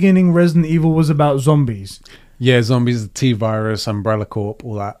at the beginning Resident Evil was about zombies. Yeah, zombies, the T-Virus, Umbrella Corp,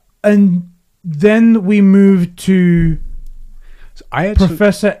 all that. And then we moved to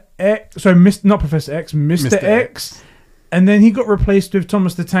Professor X. Sorry, not Professor X, Mr. X. And then he got replaced with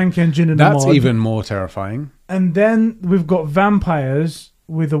Thomas the Tank Engine in That's the mod. even more terrifying. And then we've got vampires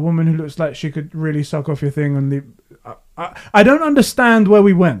with a woman who looks like she could really suck off your thing. And I don't understand where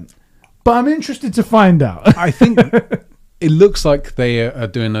we went, but I'm interested to find out. I think it looks like they are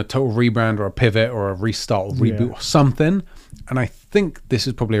doing a total rebrand or a pivot or a restart or reboot or something. And I think this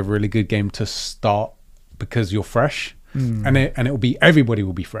is probably a really good game to start because you're fresh, and it will be, everybody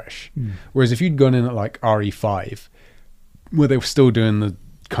will be fresh. Whereas if you'd gone in at like RE5, where they were still doing the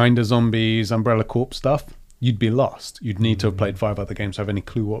kind of zombies, Umbrella Corp stuff, you'd be lost. You'd need to have played 5 other games to have any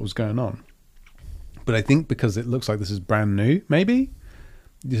clue what was going on. But I think because it looks like this is brand new, maybe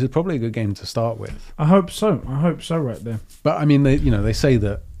this is probably a good game to start with. I hope so right there. But I mean, they say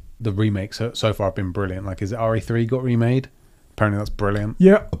that the remakes so far have been brilliant. Like, is it RE3 got remade? Apparently that's brilliant.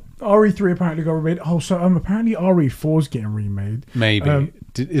 Yeah, RE3 apparently got remade. Oh, so apparently RE4's getting remade. Maybe.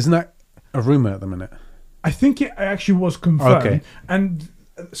 Isn't that a rumor at the minute? I think it actually was confirmed. Okay. And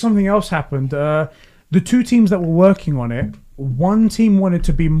something else happened. The 2 teams that were working on it, one team wanted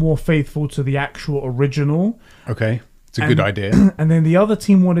to be more faithful to the actual original. Okay. It's a good idea. And then the other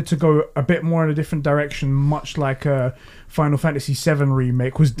team wanted to go a bit more in a different direction, much like Final Fantasy VII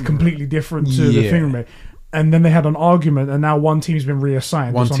remake was completely different to the thing remake. And then they had an argument, and now one team's been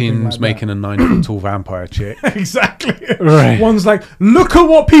reassigned. One team's making a 9-foot-tall vampire chick. Exactly. Right. One's like, look at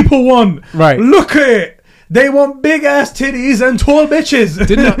what people want. Right. Look at it. They want big ass titties and tall bitches.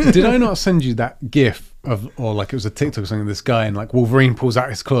 Did I not send you that GIF or like it was a TikTok or something? This guy and like Wolverine pulls out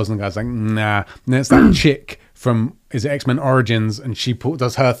his claws and the guy's like, nah. And then it's that chick from X-Men Origins, and she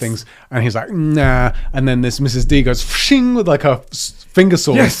does her things, and he's like, nah. And then this Mrs. D goes shing with like her finger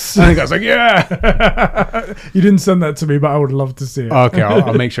sword. Yes. And the guy's like, yeah. You didn't send that to me, but I would love to see it. Okay,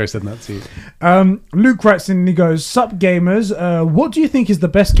 I'll make sure I send that to you. Luke writes in and he goes, sup gamers, what do you think is the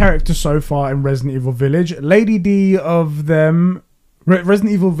best character so far in Resident Evil Village? Lady D of them...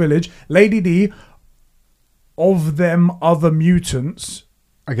 Resident Evil Village, Lady D of them other mutants.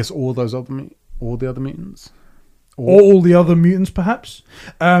 I guess all the other mutants? Or all the other mutants, perhaps.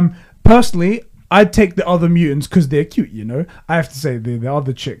 Personally, I'd take the other mutants because they're cute, you know. I have to say, the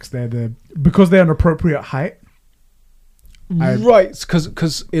other chicks, because they're an appropriate height. Right,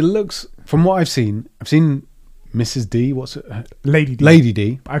 because it looks, from what I've seen Mrs. D, what's it? Lady D. Lady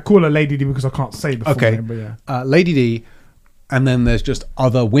D. I call her Lady D because I can't say the full name, but yeah. Lady D, and then there's just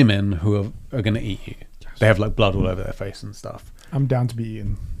other women who are going to eat you. Yes. They have like blood all over their face and stuff. I'm down to be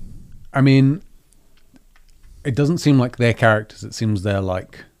eaten. I mean, it doesn't seem like they're characters. It seems they're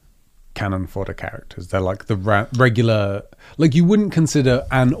like cannon fodder characters. They're like the regular... Like, you wouldn't consider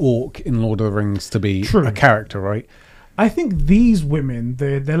an orc in Lord of the Rings to be a character, right? I think these women,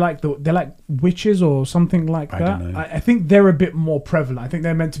 they're like witches or something like that. I don't know. I think they're a bit more prevalent. I think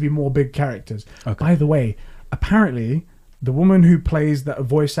they're meant to be more big characters. Okay. By the way, apparently, the woman who plays that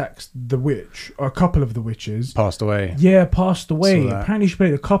voice acts the witch, or a couple of the witches... Passed away. Yeah, passed away. Apparently, she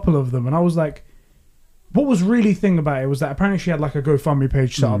played a couple of them, and I was like... What was really thing about it was that apparently she had like a GoFundMe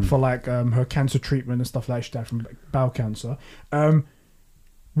page set up for like her cancer treatment and stuff like that. She died from bowel cancer.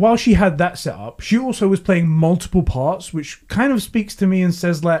 While she had that set up, she also was playing multiple parts, which kind of speaks to me and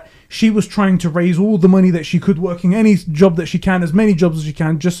says that she was trying to raise all the money that she could, working any job that she can, as many jobs as she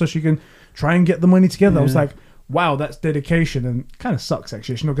can, just so she can try and get the money together. I was like, wow, that's dedication, and kind of sucks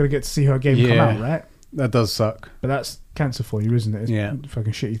actually. She's not going to get to see her game come out, right? That does suck. But that's cancer for you, isn't it? It's a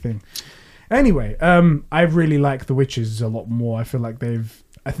fucking shitty thing. Anyway, I really like the witches a lot more. I feel like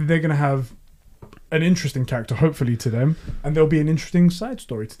I think they're going to have an interesting character, hopefully, to them, and there'll be an interesting side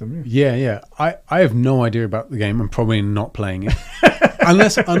story to them. Yeah. I have no idea about the game. I'm probably not playing it.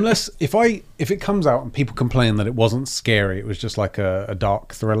 unless if it comes out and people complain that it wasn't scary, it was just like a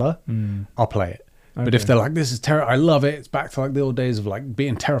dark thriller, I'll play it. Okay. But if they're like, this is terrible, I love it, it's back to like the old days of like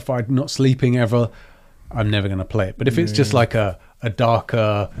being terrified, not sleeping ever, I'm never going to play it. But if it's just like a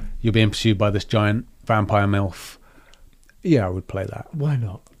darker, you're being pursued by this giant vampire MILF, I would play that. Why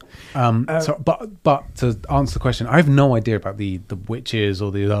not? But to answer the question, I have no idea about the witches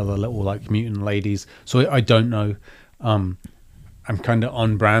or the other little like mutant ladies, so I don't know. I'm kind of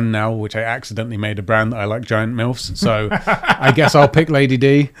on brand now, which I accidentally made a brand that I like giant MILFs, so I guess I'll pick Lady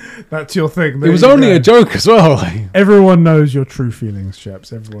D. That's your thing. It was only a joke as well. Everyone knows your true feelings,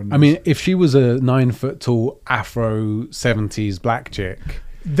 chaps. Everyone knows. I mean, if she was a 9-foot tall Afro 70s black chick,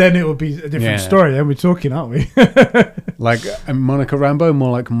 then it would be a different story. Then we're talking, aren't we? Like Monica Rambeau,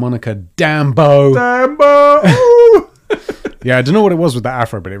 more like Monica Dambo. Yeah, I don't know what it was with the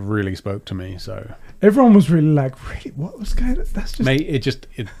Afro, but it really spoke to me. So everyone was really like, really, what was going on? That's just... Mate,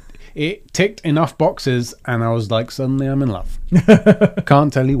 it ticked enough boxes, and I was like, suddenly I'm in love.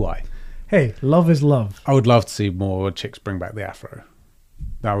 Can't tell you why. Hey, love is love. I would love to see more chicks bring back the afro.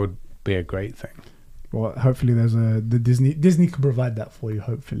 That would be a great thing. Well, hopefully the Disney can provide that for you,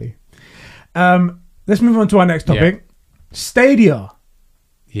 hopefully. Let's move on to our next topic. Stadia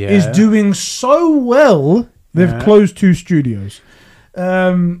is doing so well, they've closed 2 studios.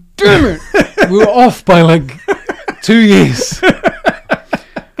 Damn it! We were off by like 2 years.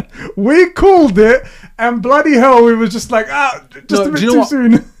 We called it, and bloody hell, we were just like, a bit too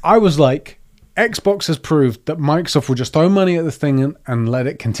soon. I was like, Xbox has proved that Microsoft will just throw money at this thing and let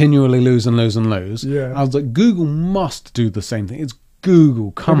it continually lose and lose and lose. Yeah. I was like, Google must do the same thing. It's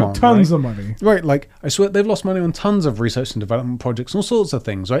Google, come on. Tons of money. Right, like, I swear they've lost money on tons of research and development projects, all sorts of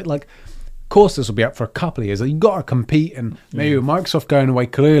things, right? Like, of course this will be up for a couple of years. You've got to compete, and maybe with Microsoft going away,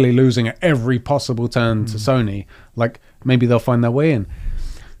 clearly losing at every possible turn to Sony, like, maybe they'll find their way in.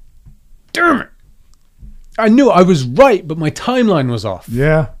 Damn it! I knew I was right, but my timeline was off.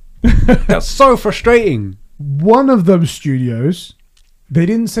 Yeah. That's so frustrating. One of those studios, they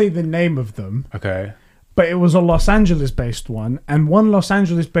didn't say the name of them. Okay. But it was a Los Angeles-based one. And one Los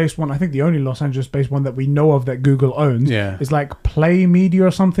Angeles-based one, I think the only Los Angeles-based one that we know of that Google owns, is like Play Media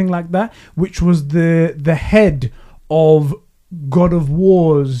or something like that, which was the head of God of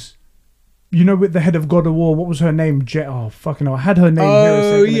War's... You know, with the head of God of War, what was her name? Oh, fucking hell. I had her name here a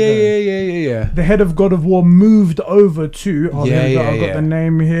second ago. Yeah. The head of God of War moved over to... Oh, I've got the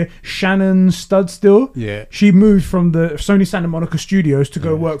name here. Shannon Studstill. Yeah. She moved from the Sony Santa Monica studios to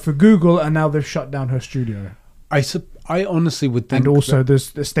go work for Google, and now they've shut down her studio. I honestly would think... And also, the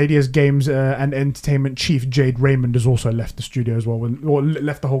Stadia's games and entertainment chief, Jade Raymond, has also left the studio as well. Or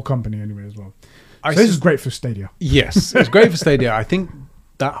left the whole company anyway as well. So this is great for Stadia. Yes, it's great for Stadia. I think...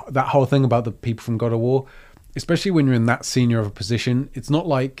 That whole thing about the people from God of War, especially when you're in that senior of a position, it's not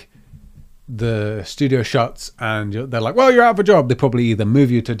like the studio shuts and they're like, well, you're out of a job. They probably either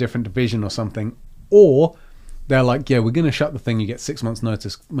move you to a different division or something, or they're like, yeah, we're going to shut the thing. You get 6 months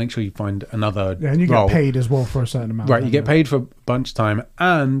notice. Make sure you find another and you role. Get paid as well for a certain amount. Right, you get paid for a bunch of time.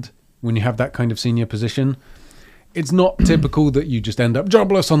 And when you have that kind of senior position, it's not typical that you just end up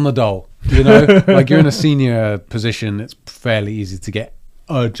jobless on the dole. You know, like you're in a senior position, it's fairly easy to get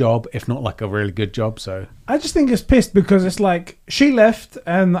a job, if not like a really good job. So I just think it's pissed because it's like she left,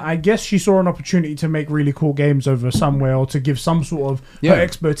 and I guess she saw an opportunity to make really cool games over somewhere, or to give some sort of her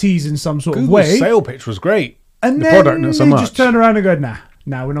expertise in some sort of way. Google's sale pitch was great, and the then product not so they much. Just turn around and go, nah,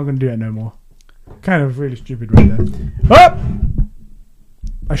 we're not going to do it no more. Kind of really stupid right there. Oh!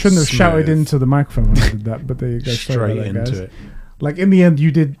 I shouldn't have shouted into the microphone when I did that, but there you go. Straight into it. Like in the end,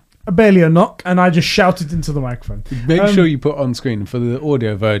 you did barely a knock, and I just shouted into the microphone. Make sure you put on screen for the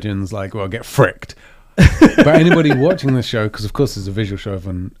audio virgins, like, well, get fricked. But anybody watching this show, because of course there's a visual show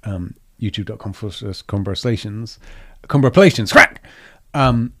on youtube.com/Combraplations, crack.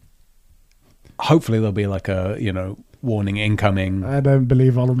 Hopefully there'll be like a warning incoming. I don't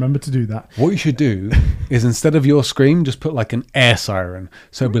believe I'll remember to do that. What you should do is, instead of your scream, just put like an air siren.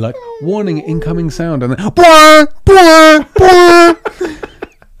 So it'll be like warning incoming sound, and then blah, blah, blah.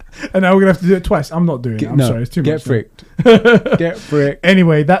 And now we're gonna have to do it twice. I'm not doing it. I'm sorry, it's too much. Get fricked. Get fricked.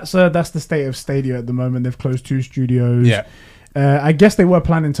 Anyway, that's the state of Stadia at the moment. They've closed 2 studios. Yeah. I guess they were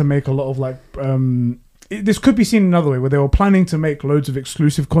planning to make a lot of like. This could be seen another way, where they were planning to make loads of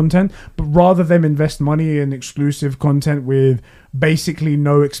exclusive content, but rather than invest money in exclusive content with basically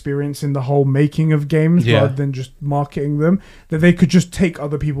no experience in the whole making of games, rather than just marketing them, that they could just take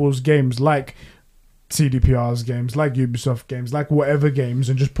other people's games, like CDPR's games, like Ubisoft games, like whatever games,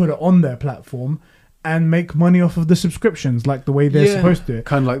 and just put it on their platform and make money off of the subscriptions, like the way they're supposed to.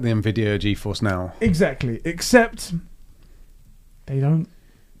 Kind of like the Nvidia GeForce Now. Exactly. Except they don't.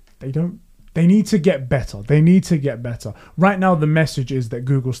 They need to get better. Right now, the message is that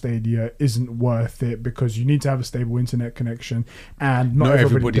Google Stadia isn't worth it because you need to have a stable internet connection, and not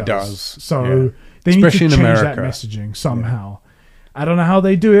everybody does. So they need to change that messaging somehow. I don't know how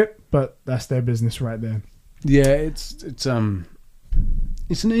they do it, but that's their business right there. Yeah, it's an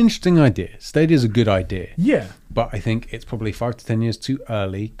interesting idea. Stadia is a good idea. Yeah, but I think it's probably 5 to 10 years too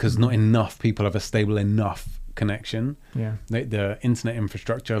early because not enough people have a stable enough connection. Yeah, the internet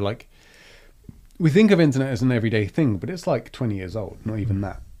infrastructure, like. We think of internet as an everyday thing, but it's like 20 years old, not even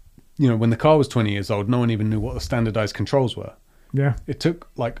that. When the car was 20 years old, no one even knew what the standardized controls were. Yeah. It took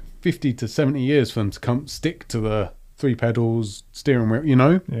like 50 to 70 years for them to stick to the 3 pedals, steering wheel,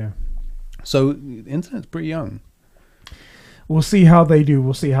 Yeah. So the internet's pretty young. We'll see how they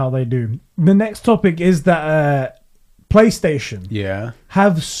do. The next topic is that PlayStation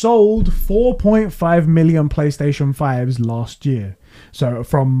have sold 4.5 million PlayStation 5s last year. So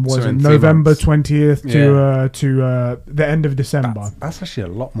from in 3 November months. 20th to the end of December. That's actually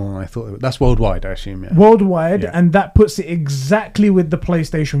a lot more than I thought. That's worldwide, I assume. Yeah. Worldwide, Yeah. and that puts it exactly with the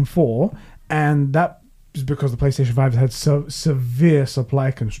PlayStation 4, and that is because the PlayStation 5 had severe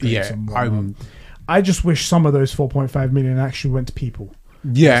supply constraints. Yeah, And whatnot. I just wish some of those 4.5 million actually went to people.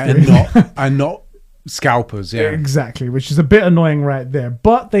 Yeah, and not scalpers. Yeah, Exactly, which is a bit annoying right there.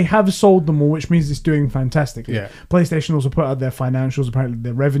 But they have sold them all, which means it's doing fantastically. Yeah. PlayStation also put out their financials. Apparently,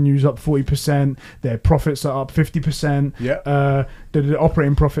 their revenue's up 40%. Their profits are up 50%. Yeah. The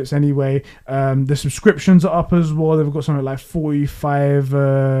operating profits anyway. The subscriptions are up as well. They've got something like 45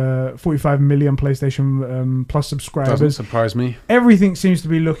 million PlayStation Plus subscribers. Doesn't surprise me. Everything seems to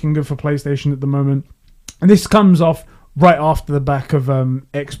be looking good for PlayStation at the moment. And this comes off right after the back of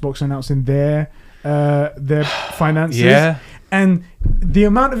Xbox announcing their finances. Yeah. And the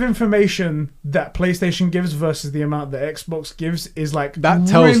amount of information that PlayStation gives versus the amount that Xbox gives is like That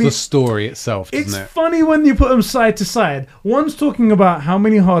tells really, the story itself, it's doesn't it? funny when you put them side to side. One's talking about how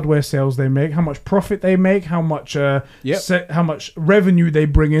many hardware sales they make, how much profit they make, how much how much revenue they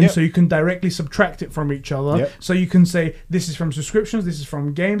bring in, Yep. so you can directly subtract it from each other. Yep. So you can say this is from subscriptions, this is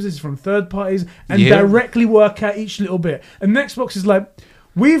from games, this is from third parties, and Yeah. directly work out each little bit. And Xbox is like,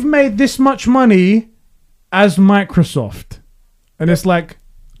 we've made this much money as Microsoft. And it's like,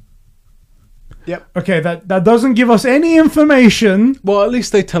 Yep. okay, that doesn't give us any information. Well, at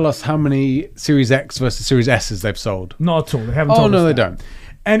least they tell us how many Series X versus Series S's they've sold. Not at all. They haven't Oh, told us no, they that. don't.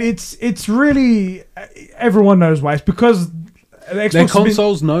 And it's really, everyone knows why. It's because the Xbox Their has been-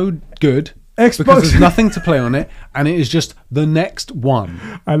 console's no good Xbox- because there's nothing to play on it, and it is just the next one.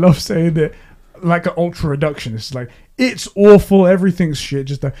 I love saying that, like an ultra reduction. It's like, it's awful, everything's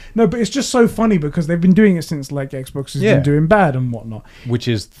shit. No, but it's just so funny because they've been doing it since like Xbox has Yeah. been doing bad and whatnot. Which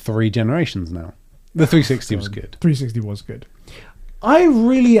is 3 generations now. The 360 was good. 360 was good. I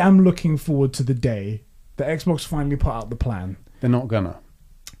really am looking forward to the day that Xbox finally put out the plan. They're not gonna.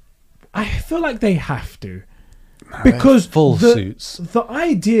 I feel like they have to. Because full the, suits. The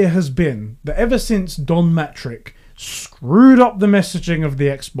idea has been that ever since Don Matrick screwed up the messaging of the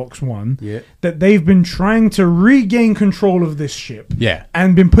Xbox One, Yeah. that they've been trying to regain control of this ship. Yeah.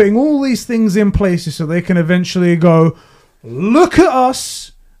 And been putting all these things in places so they can eventually go, look at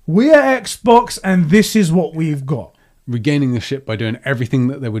us, we're Xbox, and this is what we've got. Regaining the ship by doing everything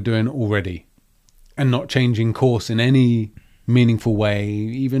that they were doing already and not changing course in any meaningful way,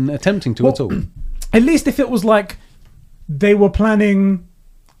 even attempting to at all. At least if it was like they were planning,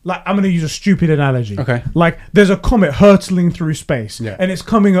 like, I'm going to use a stupid analogy. Okay. Like, there's a comet hurtling through space, Yeah. and it's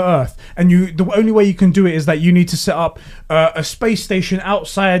coming at Earth, and the only way you can do it is that you need to set up a space station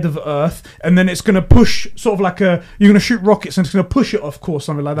outside of Earth, and then it's going to push, sort of like you're going to shoot rockets, and it's going to push it off course,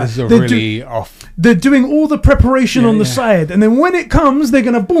 something like that. This is a They're really off. they're doing all the preparation Yeah, on the yeah. side, and then when it comes, they're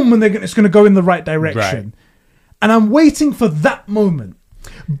going to boom, and it's going to go in the right direction. Right. And I'm waiting for that moment.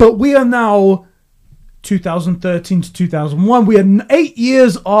 But we are now 2013 to 2001. We are 8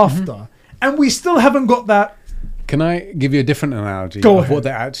 years after, and we still haven't got that. Can I give you a different analogy Go of ahead. what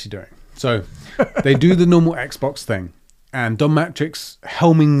they're actually doing? So they do the normal Xbox thing, and Don Matrick's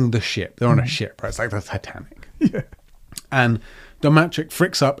helming the ship. They're on a ship, right? It's like the Titanic. Yeah. And Don Matrick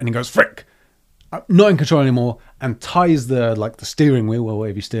fricks up, and he goes, frick, I'm not in control anymore, and ties the steering wheel, or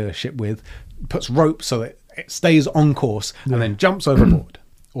whatever you steer a ship with, puts rope so that it stays on course, and then jumps overboard,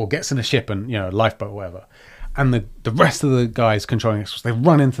 or gets in a ship and, lifeboat or whatever. And the rest of the guys controlling Xbox, they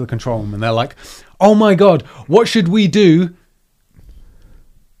run into the control room, and they're like, oh my god, what should we do?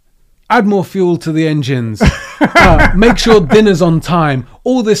 Add more fuel to the engines. Make sure dinner's on time.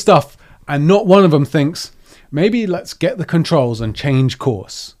 All this stuff. And not one of them thinks, maybe let's get the controls and change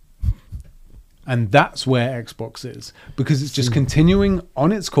course. And that's where Xbox is. Because it's just continuing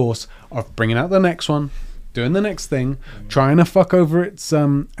on its course of bringing out the next one, doing the next thing, trying to fuck over its...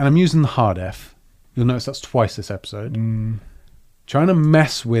 and I'm using the hard F. You'll notice that's twice this episode. Trying to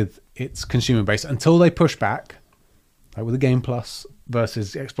mess with its consumer base until they push back. Like with the Game Plus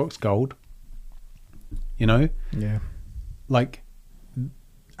versus Xbox Gold. Yeah. Like,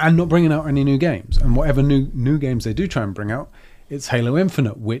 and not bringing out any new games. And whatever new games they do try and bring out, it's Halo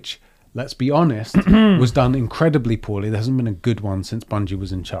Infinite, which, let's be honest, was done incredibly poorly. There hasn't been a good one since Bungie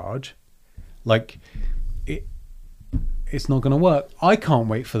was in charge. Like, it's not going to work. I can't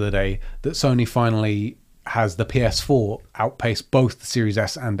wait for the day that Sony finally has the PS4 outpace both the Series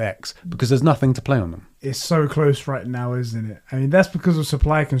S and X, because there's nothing to play on them. It's so close right now, isn't it? I mean, that's because of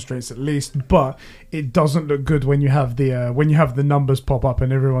supply constraints, at least. But it doesn't look good when you have the numbers pop up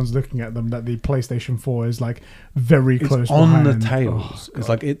and everyone's looking at them. That the PlayStation 4 is like very close. It's on behind. the tails. It's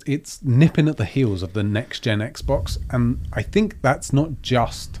like it's nipping at the heels of the next gen Xbox, and I think that's not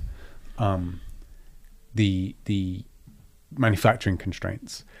just the manufacturing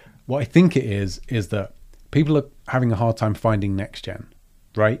constraints. What I think it is that people are having a hard time finding next gen,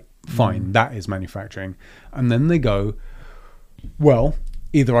 right? Fine, that is manufacturing. And then they go, well,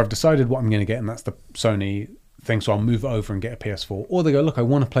 either I've decided what I'm going to get, and that's the Sony thing, so I'll move it over and get a PS4. Or they go, look, I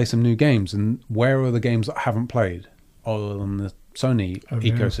want to play some new games, and where are the games that I haven't played? All on the Sony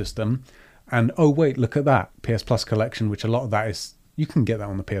ecosystem. And oh wait, look at that PS Plus collection, which a lot of that is, you can get that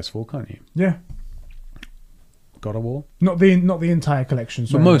on the PS4, can't you? Yeah. God of War? Not the entire collection,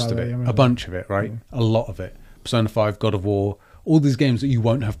 but most of it, a bunch of it, right? Yeah. A lot of it. Persona 5, God of War, all these games that you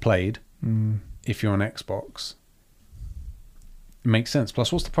won't have played if you're on Xbox. It makes sense.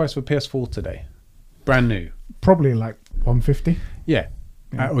 Plus, what's the price of a PS4 today? Brand new. Probably like 150. Yeah.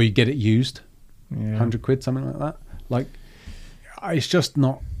 Or you get it used. Yeah. 100 quid, something like that. Like, it's just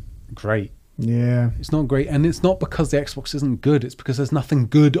not great. Yeah. It's not great. And it's not because the Xbox isn't good. It's because there's nothing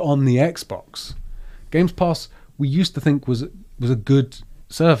good on the Xbox. Games Pass, we used to think was a good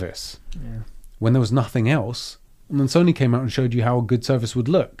service. Yeah. When there was nothing else. And then Sony came out and showed you how a good service would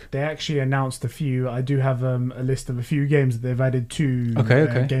look. They actually announced a few. I do have a list of a few games that they've added to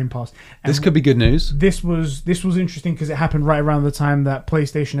Game Pass. And this could be good news. This was interesting because it happened right around the time that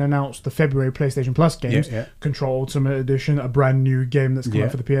PlayStation announced the February PlayStation Plus games. Yeah. Control Ultimate Edition, a brand new game that's come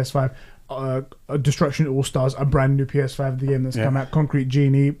out for the PS5. Destruction All Stars, a brand new PS5 game that's come out. Concrete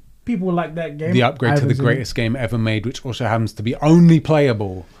Genie. People like that game. The upgrade to the greatest game ever made, which also happens to be only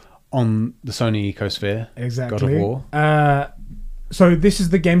playable on the Sony ecosphere. Exactly. God of War. So this is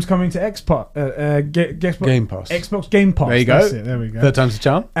the games coming to Xbox. Game Pass. Xbox Game Pass. There you go. That's it. There we go. Third time's the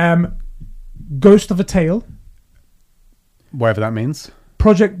charm. Ghost of a Tale. Whatever that means.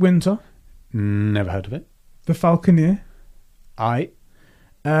 Project Winter. Never heard of it. The Falconeer.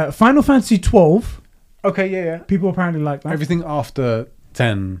 Final Fantasy 12. Okay, yeah. People apparently like that. Everything after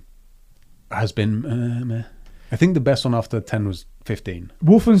 10 has been meh. I think the best one after 10 was 15.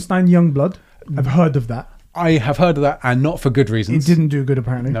 Wolfenstein Youngblood. I've heard of that. I have heard of that, and not for good reasons. It didn't do good,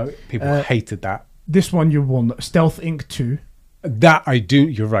 apparently. No, people hated that. This one you won. Stealth Inc. 2. That I do.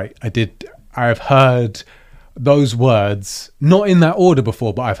 You're right. I have heard those words. Not in that order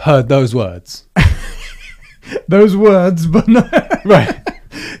before, but I've heard those words. Those words, but no. Right.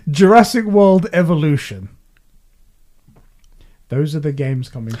 Jurassic World Evolution. Those are the games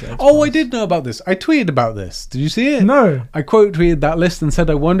coming to Xbox. Oh, I did know about this. I tweeted about this. Did you see it? No. I quote tweeted that list and said,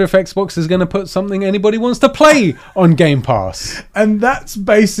 I wonder if Xbox is going to put something anybody wants to play on Game Pass. And that's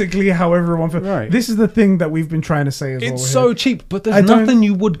basically how everyone feels. Right. This is the thing that we've been trying to say as well. It's so cheap, but there's nothing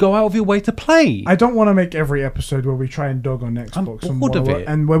you would go out of your way to play. I don't want to make every episode where we try and dog on Xbox I'm bored of it.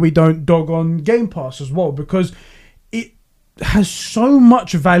 And where we don't dog on Game Pass as well, because it has so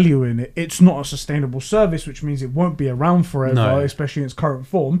much value in it. It's not a sustainable service, which means it won't be around forever, especially in its current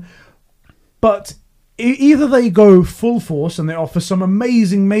form. But either they go full force and they offer some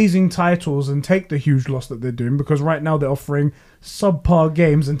amazing titles and take the huge loss that they're doing, because right now they're offering subpar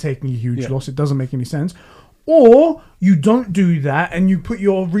games and taking a huge loss. It doesn't make any sense. Or you don't do that and you put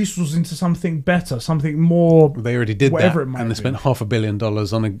your resources into something better, something more. They already did that, and they spent $500 million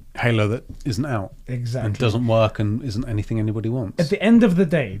on a Halo that isn't out. Exactly. And doesn't work and isn't anything anybody wants. At the end of the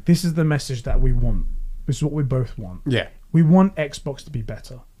day, this is the message that we want. This is what we both want. Yeah. We want Xbox to be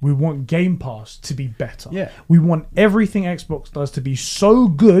better. We want Game Pass to be better. Yeah. We want everything Xbox does to be so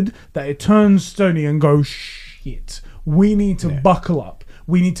good that it turns Sony and goes, shit, we need to buckle up.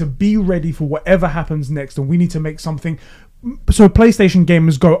 We need to be ready for whatever happens next, and we need to make something so PlayStation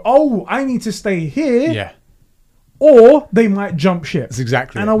gamers go, oh, I need to stay here. Yeah. Or they might jump ship. That's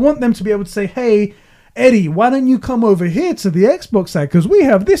exactly And I want them to be able to say, hey, Eddie, why don't you come over here to the Xbox side? Because we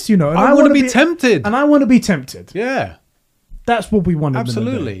have this, you know. And I want to be tempted. And I want to be tempted. Yeah. That's what we want.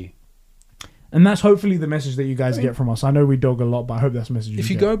 Absolutely. And that's hopefully the message that you guys get from us. I know we dog a lot, but I hope that's the message you get.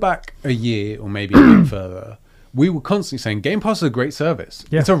 If you go back a year or maybe a bit further, we were constantly saying Game Pass is a great service.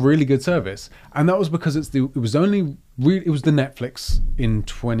 Yeah. It's a really good service. And that was because it was the Netflix in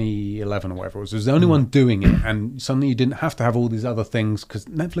 2011 or whatever it was. It was the only one doing it. And suddenly you didn't have to have all these other things because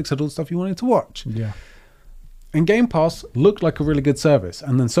Netflix had all the stuff you wanted to watch. Yeah. And Game Pass looked like a really good service.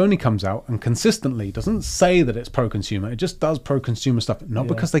 And then Sony comes out and consistently doesn't say that it's pro-consumer. It just does pro-consumer stuff. Not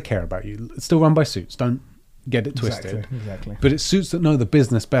because they care about you. It's still run by suits. Don't get it twisted. Exactly. But it's suits that know the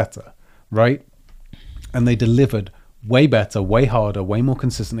business better, right? And they delivered way better, way harder, way more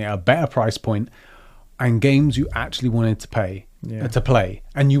consistently at a better price point. and games you actually wanted to pay to play,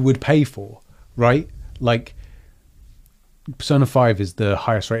 and you would pay for, right? Like Persona 5 is the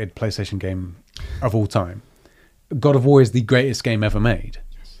highest rated PlayStation game of all time. God of War is the greatest game ever made.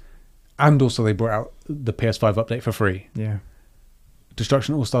 And also they brought out the PS5 update for free. Yeah.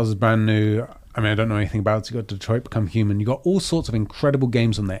 Destruction All-Stars is brand new. I mean, I don't know anything about it. You got Detroit Become Human. You got all sorts of incredible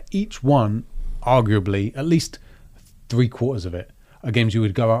games on there. Each one, arguably, at least 3/4 of it are games you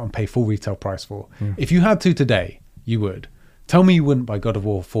would go out and pay full retail price for. If you had to today, you would. Tell me you wouldn't buy God of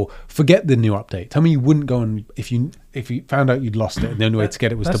War 4. Forget the new update. Tell me you wouldn't go and if you found out you'd lost it and the only way to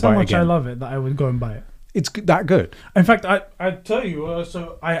get it was to buy it again. That's how much I love it that I would go and buy it. It's that good. In fact, I tell you,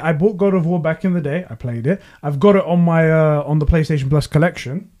 so I bought God of War back in the day. I played it. I've got it on my on the PlayStation Plus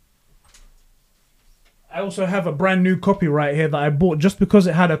collection. I also have a brand new copy right here that I bought just because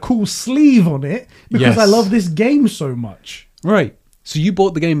it had a cool sleeve on it because I love this game so much. Right. So you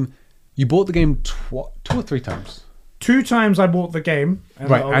bought the game. You bought the game 2 or 3 times. 2 times I bought the game,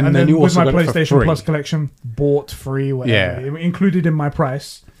 right, and then you with also my got it for PlayStation free. Plus collection, bought free, whatever, included in my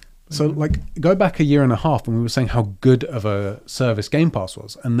price. So, like, go back a year and a half when we were saying how good of a service Game Pass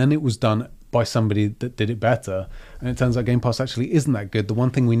was, and then it was done by somebody that did it better, and it turns out Game Pass actually isn't that good. The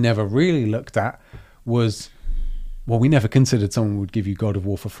one thing we never really looked at was, well, we never considered someone would give you God of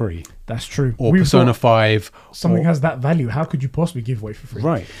War for free. That's true. Or Persona 5. Something has that value. How could you possibly give away for free?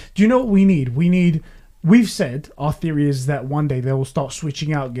 Right. Do you know what we need? We've said our theory is that one day they will start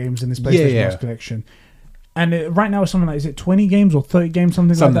switching out games in this PlayStation Plus collection. And right now it's something like, is it 20 games or 30 games,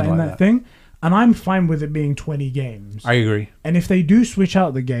 something like that in that thing? And I'm fine with it being 20 games. I agree. And if they do switch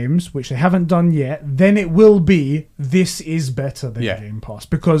out the games, which they haven't done yet, then it will be, this is better than Game Pass.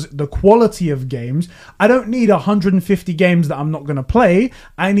 Because the quality of games, I don't need 150 games that I'm not going to play.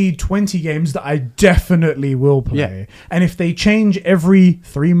 I need 20 games that I definitely will play. Yeah. And if they change every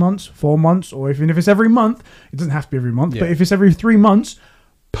 3 months, 4 months, or even if it's every month, it doesn't have to be every month, but if it's every 3 months,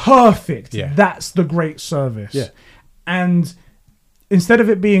 perfect. Yeah. That's the great service. Yeah. And instead of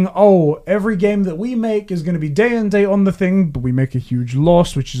it being, every game that we make is going to be day and day on the thing, but we make a huge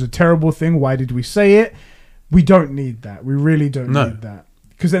loss, which is a terrible thing. Why did we say it? We don't need that. We really don't need that.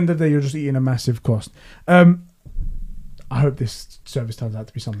 Because at the end of the day, you're just eating a massive cost. I hope this service turns out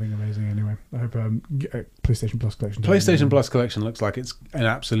to be something amazing anyway. I hope PlayStation Plus Collection. PlayStation Plus Collection looks like it's an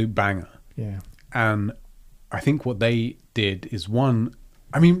absolute banger. Yeah. And I think what they did is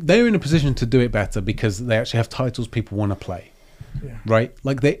they're in a position to do it better because they actually have titles people want to play. Yeah. Right?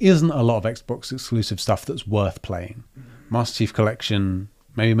 Like, there isn't a lot of Xbox exclusive stuff that's worth playing. Master Chief Collection,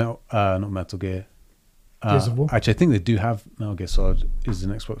 maybe not Metal Gear. Gears of War. Actually, I think they do have Metal Gear Solid is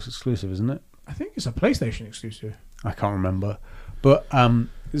an Xbox exclusive, isn't it? I think it's a PlayStation exclusive. I can't remember. But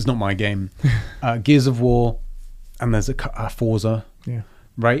it's not my game. Gears of War, and there's a Forza. Yeah.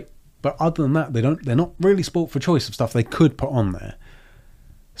 Right? But other than that, they're not really spoilt for choice of stuff they could put on there.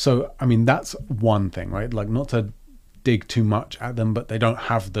 So, I mean, that's one thing, right? Like, not to dig too much at them, but they don't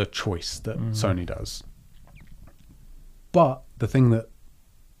have the choice that Sony does. But the thing that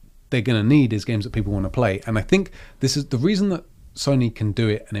they're going to need is games that people want to play. And I think this is the reason that Sony can do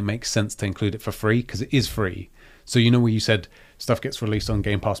it, and it makes sense to include it for free, because it is free. So, you know, where you said stuff gets released on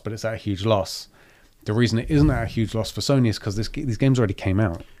Game Pass, but it's at a huge loss. The reason it isn't at a huge loss for Sony is because these games already came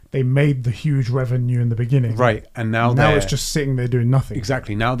out. They made the huge revenue in the beginning. Right. And now it's just sitting there doing nothing.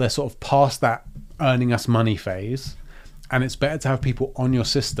 Exactly. Now they're sort of past that earning us money phase. And it's better to have people on your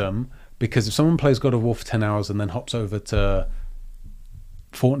system, because if someone plays God of War for 10 hours and then hops over to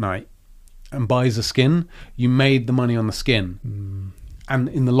Fortnite and buys a skin, you made the money on the skin. And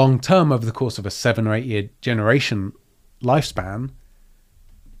in the long term, over the course of a 7 or 8 year generation lifespan,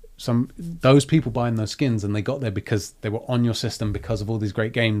 those people buying those skins, and they got there because they were on your system because of all these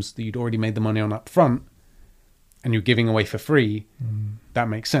great games that you'd already made the money on up front, and you're giving away for free, that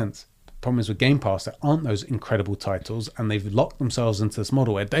makes sense. Problem is with Game Pass, there aren't those incredible titles, and they've locked themselves into this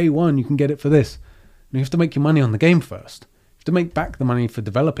model where day one you can get it for this. And you have to make your money on the game first. You have to make back the money for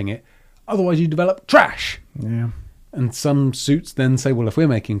developing it. Otherwise you develop trash. Yeah. And some suits then say, well, if we're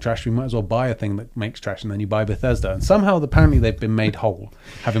making trash, we might as well buy a thing that makes trash, and then you buy Bethesda. And somehow, apparently, they've been made whole.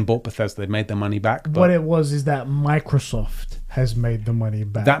 Having bought Bethesda, they've made their money back. But what it was is that Microsoft has made the money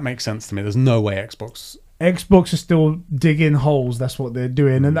back. That makes sense to me. There's no way Xbox is still digging holes. That's what they're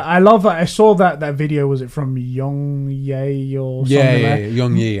doing. And I love that. I saw that video. Was it from Yong Ye or something like that?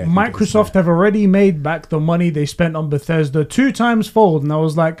 Yong Ye. Microsoft have already made back the money they spent on Bethesda 2 times fold. And I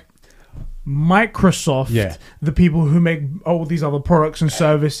was like, Microsoft, the people who make all these other products and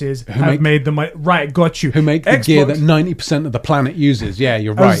services, have made the money. Right, got you. Who make the gear that 90% of the planet uses. Yeah,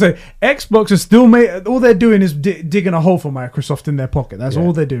 you're right. I was Xbox is still all they're doing is digging a hole for Microsoft in their pocket. That's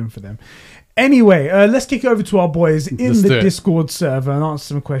all they're doing for them. Anyway, let's kick it over to our boys in Let's do the it. Discord server and answer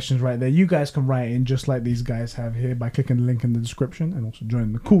some questions right there. You guys can write in just like these guys have here by clicking the link in the description and also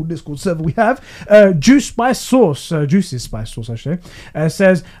join the cool Discord server we have. Juice Spice Sauce, Juice's Spice Sauce, actually,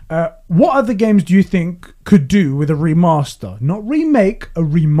 says, what other games do you think could do with a remaster? Not remake, a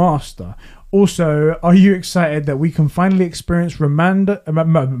remaster. Also, are you excited that we can finally experience Miranda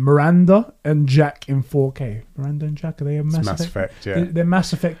and Jack in 4K? Miranda and Jack, are they a Mass Mass Effect? Effect, yeah. They're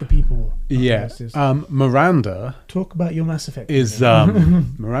Mass Effect the people. Yeah. Miranda Talk about your Mass Effect. is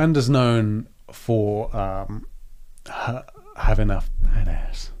Miranda's known for having a fat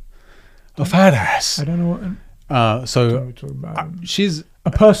ass. A fat ass. I don't know what So we're talking about. she's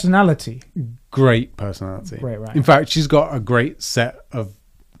A personality. great personality. Great, right. In fact, she's got a great set of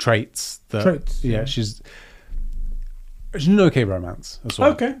traits. Traits, Yeah, yeah. she's an okay romance as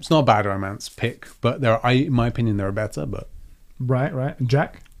well. Okay. It's not a bad romance pick, but in my opinion, there are better. But Right.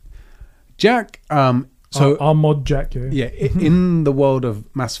 Jack? Jack, so Our mod Jack, yeah. yeah, in the world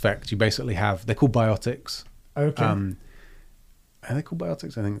of Mass Effect, you basically have, they're called biotics. Okay. Are they called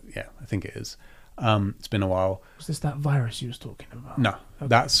biotics? I think it is. It's been a while. Was this that virus you was talking about? No,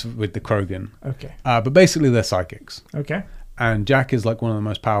 that's with the Krogan. Okay. But basically, they're psychics. Okay. And Jack is like one of the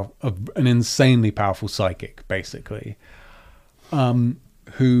most powerful, an insanely powerful psychic, basically. Who,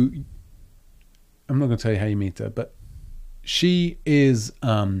 I'm not going to tell you how you meet her, but she is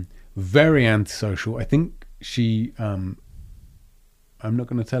very antisocial. I think she, I'm not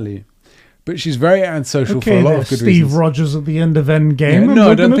going to tell you, but she's very antisocial for a lot of good Steve reasons. Rogers at the end of Endgame. Yeah, I'm no, I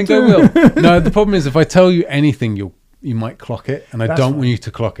not don't gonna think I will. No, the problem is if I tell you anything, you might clock it, and I That's don't fine. want you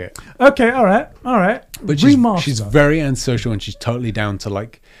to clock it. Okay, all right. But Remaster. she's very antisocial, and she's totally down to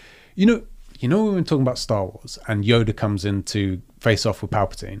like, you know, when we're talking about Star Wars, and Yoda comes in to face off with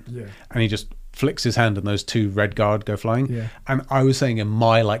Palpatine, Yeah. and he just flicks his hand, and those two red guard go flying. Yeah. And I was saying in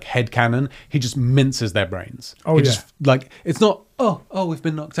my like head canon, he just minces their brains. Oh, He yeah. just like it's not oh we've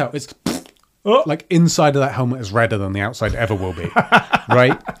been knocked out. It's Oh. like inside of that helmet is redder than the outside ever will be,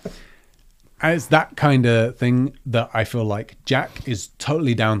 right? And it's that kind of thing that I feel like Jack is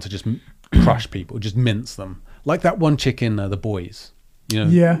totally down to just crush people, just mince them. Like that one chick in The Boys, you know,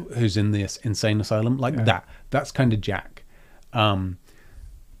 Yeah. who's in this insane asylum. Like Yeah. that. That's kind of Jack.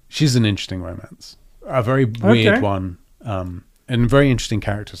 She's an interesting romance, a very weird Okay. one, and a very interesting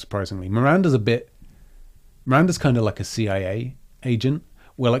character, surprisingly. Miranda's kind of like a CIA agent,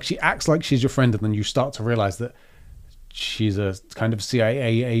 where like she acts like she's your friend, and then you start to realize that she's a kind of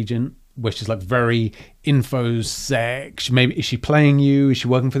CIA agent, where she's like very infosec. Maybe is she playing you? Is she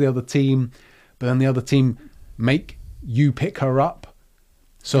working for the other team? But then the other team make you pick her up.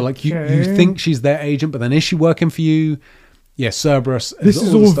 So like you Okay. think she's their agent, but then is she working for you? Yeah, Cerberus. This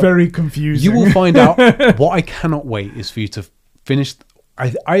is the all stuff. very confusing. You will find out. What I cannot wait is for you to finish.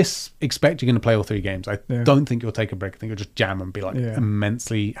 Expect you're going to play all 3 games. I Yeah. don't think you'll take a break. I think you'll just jam and be like Yeah.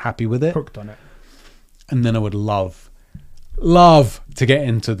 immensely happy with it. hooked on it. And then I would love to get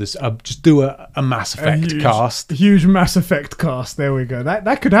into this. Just do a Mass Effect cast. A huge Mass Effect cast. There we go.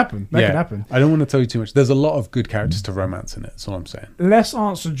 That could happen. That could happen. I don't want to tell you too much. There's a lot of good characters to romance in it. That's all I'm saying. Let's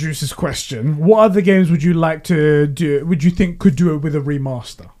answer Juice's question. What other games would you like to do? Would you think could do it with a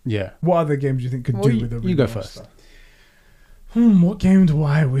remaster? Yeah. What other games do you think could Well, do with a remaster? you go first. What game do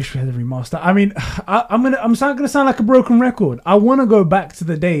I wish we had a remaster? I mean, I'm gonna sound like a broken record. I want to go back to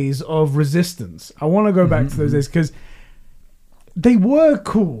the days of Resistance. I want to go back to those days because they were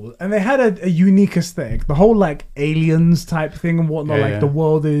cool and they had a unique aesthetic. The whole like aliens type thing and whatnot. Yeah, like yeah. the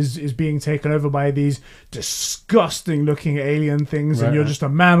world is being taken over by these disgusting looking alien things, and Right, you're right. just a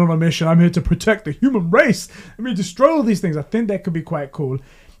man on a mission. I'm here to protect the human race. I mean, destroy all these things. I think that could be quite cool.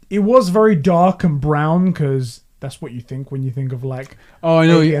 It was very dark and brown because that's what you think when you think of like. Oh, I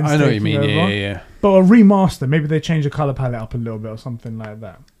know. aliens I know what you taking mean. over. Yeah. But a remaster, maybe they change the color palette up a little bit or something like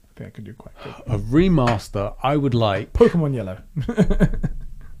that. I think I could do quite good. A remaster. I would like. Pokemon Yellow.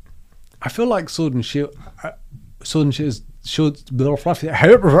 I feel like Sword and Shield.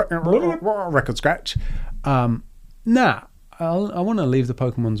 Record scratch. Nah. I want to leave the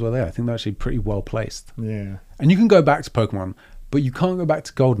Pokemons where they are. I think they're actually pretty well placed. Yeah. And you can go back to Pokemon, but you can't go back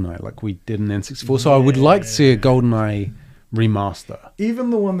to GoldenEye like we did in N64. So I would like to see a GoldenEye remaster. Even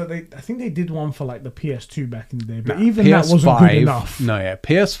the one that I think they did one for like the PS2 back in the day, but Nah, even that wasn't good enough. No, yeah,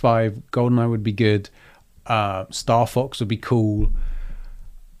 PS5 GoldenEye would be good. Star Fox would be cool.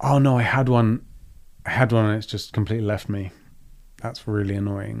 Oh no, I had one and it's just completely left me. That's really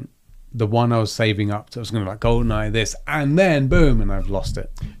annoying. The one I was saving up to, I was going to like GoldenEye this, and then boom, and I've lost it.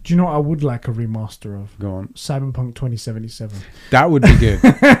 Do you know what I would like a remaster of? Go on. Cyberpunk 2077. That would be good.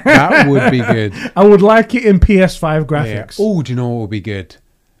 That would be good. I would like it in PS5 graphics. Oh, do you know what would be good?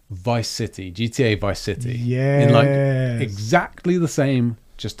 Vice City, GTA Vice City. Yes. In like exactly the same,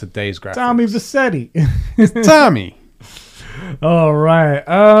 just today's graphics. Tommy Vassetti. Tommy. All right.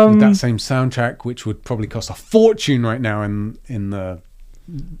 With that same soundtrack, which would probably cost a fortune right now in the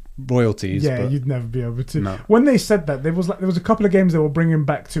royalties. Yeah, but you'd never be able to. No. When they said that, there was a couple of games they were bringing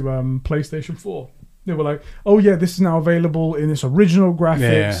back to PlayStation 4. They were like, "Oh yeah, this is now available in its original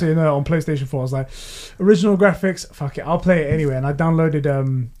graphics on PlayStation 4." I was like, "Original graphics, fuck it, I'll play it anyway." And I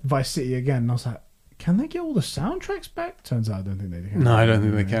downloaded Vice City again, and I was like, "Can they get all the soundtracks back?" Turns out, I don't think they can. No, I don't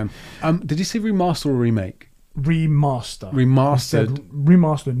think they can. Did you see remaster or remake? Remaster. Remastered.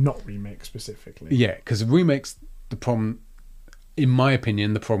 Remastered, not remake specifically. Yeah, because remakes, the problem, in my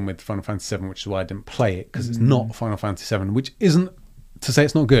opinion, the problem with Final Fantasy VII, which is why I didn't play it, because it's not Final Fantasy VII, which isn't to say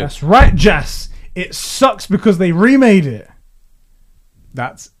it's not good. That's right, Jess. It sucks because they remade it.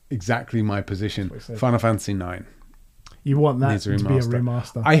 That's exactly my position. Final Fantasy IX. You want that needs to be a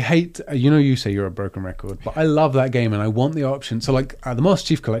remaster. I hate, you say you're a broken record, but I love that game and I want the option. So like the Master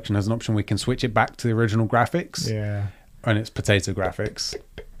Chief Collection has an option where we can switch it back to the original graphics. Yeah. And it's potato graphics.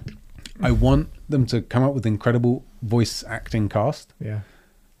 I want them to come up with incredible voice acting cast. Yeah.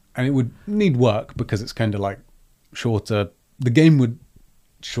 And it would need work because it's kind of like shorter. The game would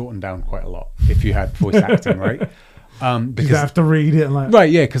shorten down quite a lot if you had voice acting, right? Because you have to read it. Right,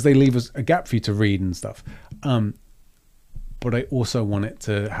 yeah, because they leave us a gap for you to read and stuff. But I also want it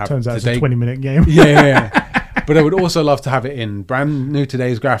to have... Turns out it's a 20-minute game. Yeah. But I would also love to have it in brand new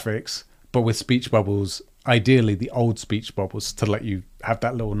today's graphics, but with speech bubbles. Ideally, the old speech bubbles to let you have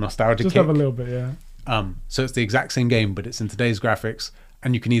that little nostalgia Just kick. have a little bit, yeah. So it's the exact same game, but it's in today's graphics,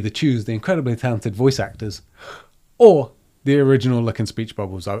 and you can either choose the incredibly talented voice actors or the original looking speech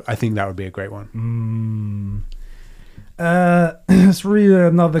bubbles. I think that would be a great one. Let's read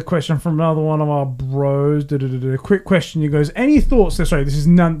another question from another one of our bros. Quick question. He goes, any thoughts? Sorry, this is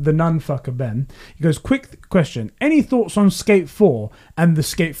the Nunfucker Ben. He goes, quick question. Any thoughts on Skate 4 and the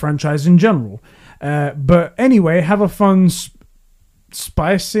Skate franchise in general? But anyway, have a fun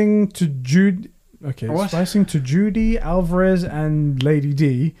spicing to Jude. Okay, spicing to Judy, Alvarez, and Lady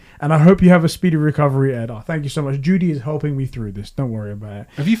D. And I hope you have a speedy recovery, Ed. Oh, thank you so much. Judy is helping me through this. Don't worry about it.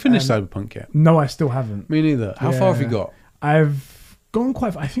 Have you finished Cyberpunk yet? No, I still haven't. Me neither. How far have you got? I've gone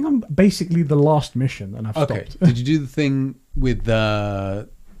quite far. I think I'm basically the last mission, and I've stopped. Did you do the thing with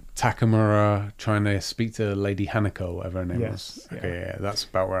Takamura trying to speak to Lady Hanako, or whatever her name was? Okay, yeah, that's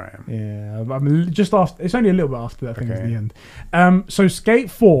about where I am. Yeah, I'm just after. It's only a little bit after that. I think it's the end. So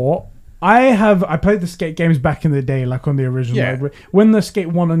Skate 4. I played the Skate games back in the day, like on the original. Yeah. Like, when the Skate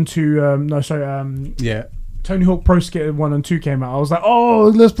 1 and 2, Tony Hawk Pro Skater 1 and 2 came out, I was like,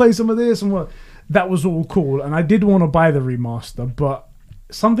 oh, let's play some of this and what. That was all cool, and I did want to buy the remaster, but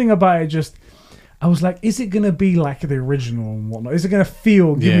something about it just, I was like, is it going to be like the original and whatnot? Is it going to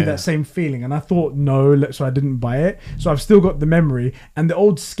give me that same feeling? And I thought, no, so I didn't buy it. So I've still got the memory, and the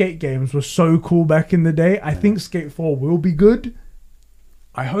old Skate games were so cool back in the day. I think Skate 4 will be good.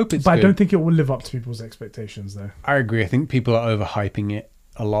 I hope it's But good. I don't think it will live up to people's expectations, though. I agree. I think people are overhyping it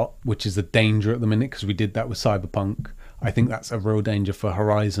a lot, which is a danger at the minute, because we did that with Cyberpunk. I think that's a real danger for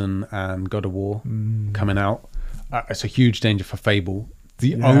Horizon and God of War coming out. It's a huge danger for Fable.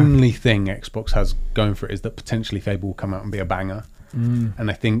 The only thing Xbox has going for it is that potentially Fable will come out and be a banger.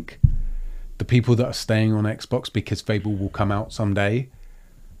 And I think the people that are staying on Xbox because Fable will come out someday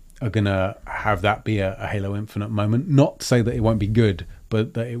are going to have that be a Halo Infinite moment. Not to say that it won't be good,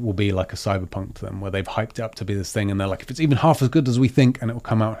 but that it will be like a Cyberpunk to them, where they've hyped it up to be this thing, and they're like, if it's even half as good as we think, and it will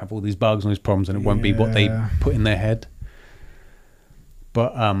come out and have all these bugs and these problems, and it won't be what they put in their head.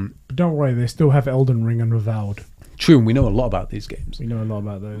 But don't worry, they still have Elden Ring and Avowed. True, and we know a lot about these games. We know a lot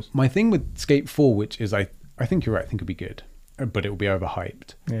about those. My thing with Skate 4, which is I think you're right, I think it'll be good, but it will be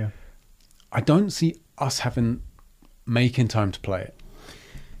overhyped. Yeah. I don't see us making time to play it.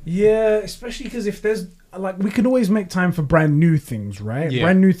 Yeah, especially because if there's, like, we can always make time for brand new things, right? Yeah.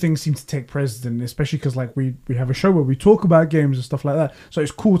 Brand new things seem to take precedent, especially because, like, we have a show where we talk about games and stuff like that. So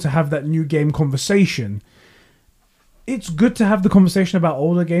it's cool to have that new game conversation. It's good to have the conversation about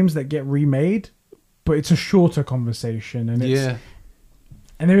older games that get remade, but it's a shorter conversation, and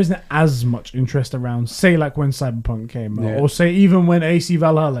and there isn't as much interest around, say, like when Cyberpunk came out, or say even when AC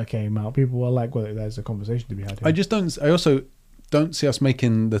Valhalla came out. People were like, well, there's a conversation to be had here. I also don't see us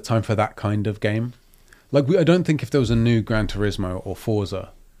making the time for that kind of game. Like, I don't think if there was a new Gran Turismo or Forza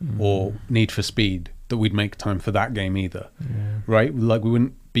or Need for Speed that we'd make time for that game either, right? Like, we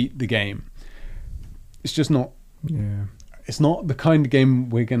wouldn't beat the game. It's just not. Yeah, it's not the kind of game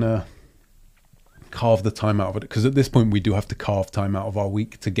we're gonna carve the time out of it, because at this point we do have to carve time out of our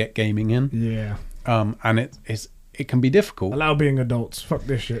week to get gaming in. Yeah. And it's it can be difficult. Allow being adults. Fuck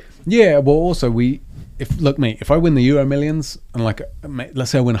this shit. Yeah, well, also if I win the Euro Millions and like let's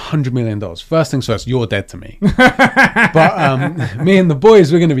say I win $100 million, first things first, you're dead to me. But me and the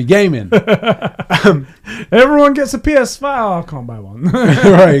boys, we're going to be gaming. Everyone gets a PS5. Oh, I can't buy one.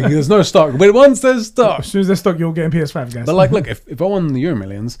 Right? There's no stock, but once there's stock, As soon as there's stock, you're getting PS5, guys. but like, look, if I won the Euro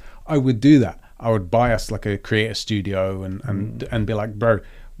Millions, I would do that. I would buy us like a creator studio and be like, bro,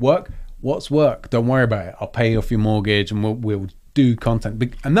 what's work? Don't worry about it. I'll pay off your mortgage and we'll do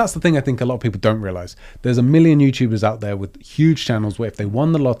content. And that's the thing I think a lot of people don't realize. There's a million YouTubers out there with huge channels where if they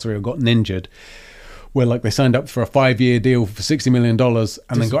won the lottery or got ninjaed, where like they signed up for a 5-year deal for $60 million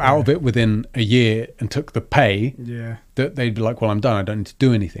and then got out of it within a year and took the pay, that they'd be like, well, I'm done. I don't need to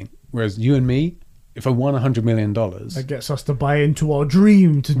do anything. Whereas you and me, if I won $100 million, that gets us to buy into our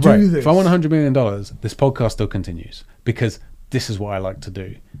dream to right, do this. If I won $100 million, this podcast still continues because this is what I like to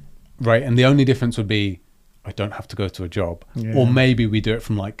do. Right. And the only difference would be I don't have to go to a job, or maybe we do it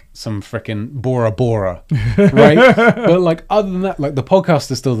from like some freaking Bora Bora, right? But like other than that, like the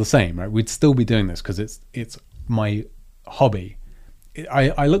podcast is still the same, right? We'd still be doing this because it's my hobby.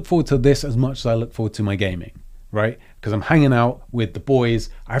 I look forward to this as much as I look forward to my gaming, right? Because I'm hanging out with the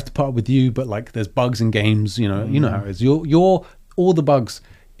boys. I have to put up with you, but like there's bugs in games, you know how it is. You're all the bugs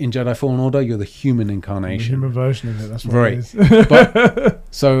in Jedi Fallen Order. You're the human incarnation, the human version of it. That's what right. it is. But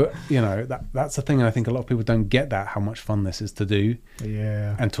so that's the thing, and I think a lot of people don't get that, how much fun this is to do,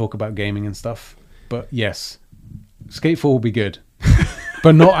 and talk about gaming and stuff. But yes, Skate 4 will be good,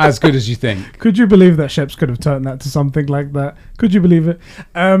 but not as good as you think. Could you believe that Sheps could have turned that to something like that? Could you believe it?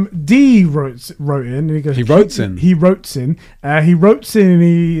 D wrote in. And he goes. He wrote in. He wrote in.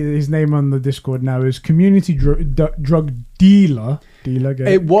 His name on the Discord now is community drug dealer.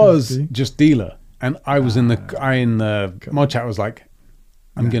 It was just dealer, and I was in the mod chat was like,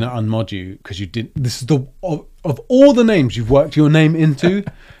 I'm gonna unmod you because you didn't. This is of all the names you've worked your name into,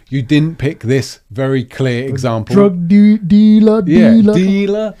 you didn't pick this very clear example. Drug dealer.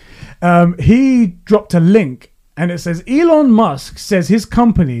 Dealer. He dropped a link, and it says Elon Musk says his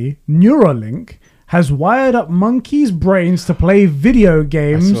company Neuralink has wired up monkeys' brains to play video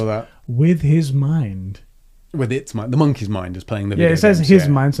games I saw that. with his mind. With its mind, the monkey's mind is playing the video. Yeah, it says games, his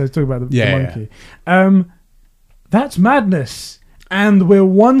mind, so it's talking about the monkey. That's madness, and we're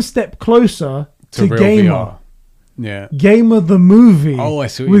one step closer to real Gamer. VR. Yeah, Gamer the movie. Oh, I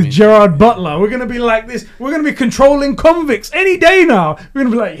see what you with mean. Gerard Butler. We're gonna be like this. We're gonna be controlling convicts any day now. We're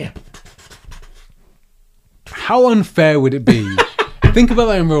gonna be like, yeah. How unfair would it be? Think about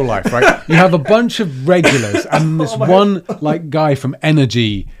that in real life, right? You have a bunch of regulars and this one like guy from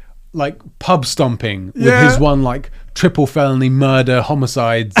Energy, like pub stomping with his one like triple felony murder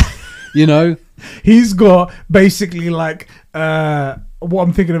homicides, you know? He's got basically like what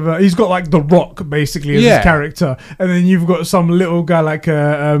I'm thinking of. He's got like The Rock basically as his character, and then you've got some little guy like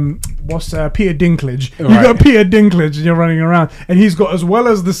Peter Dinklage. You've got Peter Dinklage, and you're running around, and he's got, as well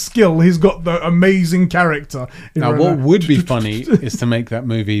as the skill, he's got the amazing character. Now, what would be funny is to make that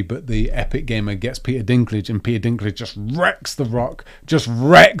movie, but the Epic Gamer gets Peter Dinklage, and Peter Dinklage just wrecks The Rock, just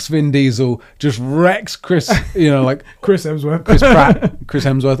wrecks Vin Diesel, just wrecks Chris, like Chris Hemsworth, Chris Pratt, Chris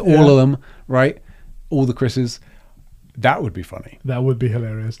Hemsworth, all of them, right? All the Chris's. That would be funny. That would be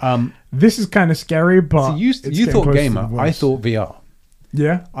hilarious. This is kind of scary, but so you thought gamer. I thought VR.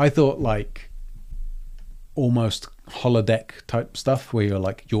 Yeah, I thought like almost holodeck type stuff where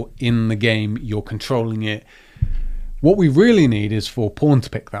you're in the game, you're controlling it. What we really need is for porn to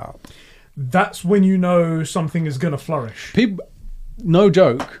pick that up. That's when you know something is going to flourish. People, no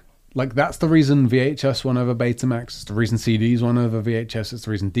joke. Like that's the reason VHS won over Betamax. It's the reason CDs won over VHS. It's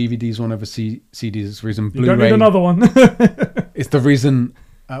the reason DVDs won over CDs. It's the reason Blu-ray. You don't need another one. It's the reason.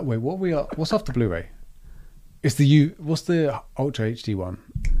 Wait, what's after Blu-ray? It's what's the Ultra HD one?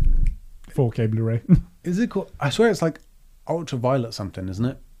 4K Blu-ray. Is it called? I swear it's like Ultraviolet something, isn't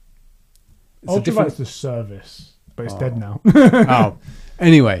it? It's Ultraviolet's the service, but it's dead now. Oh,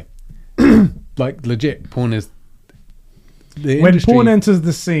 anyway, like legit, porn is. When porn enters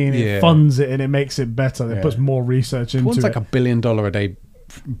the scene, it funds it and it makes it better. It puts more research into it. Porn's like $1 billion a day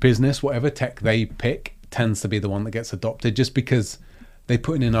business. Whatever tech they pick tends to be the one that gets adopted, just because they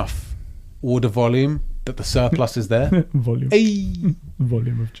put in enough order volume that the surplus is there. Volume. Hey.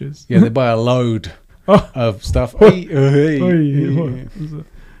 Volume of jizz. Yeah, they buy a load of stuff.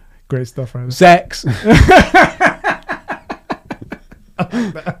 Great stuff, right? Sex.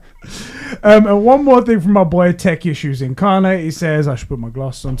 And one more thing from my boy Tech Issues Incarnate. He says I should put my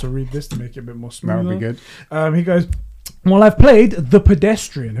glasses on to read this to make it a bit more smooth. That would be good. He goes, well, I've played The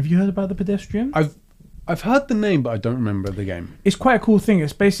Pedestrian. Have you heard about The Pedestrian? I've I've heard the name, but I don't remember the game. It's quite a cool thing.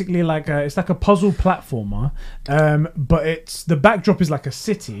 It's basically like a puzzle platformer, but it's the backdrop is like a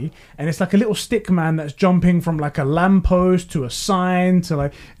city, and it's like a little stick man that's jumping from like a lamppost to a sign to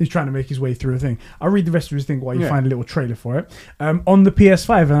like he's trying to make his way through a thing. I'll read the rest of his thing while you find a little trailer for it. On the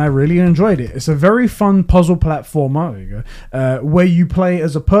PS5, and I really enjoyed it. It's a very fun puzzle platformer. There you go. Where you play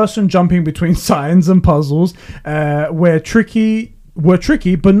as a person jumping between signs and puzzles. Were tricky,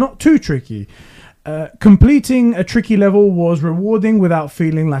 but not too tricky. Completing a tricky level was rewarding without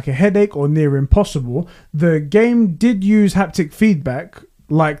feeling like a headache or near impossible. The game did use haptic feedback,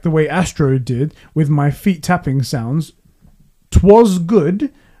 like the way Astro did, with my feet tapping sounds. 'Twas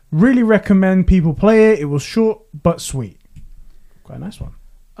good. Really recommend people play it. It was short but sweet. Quite a nice one.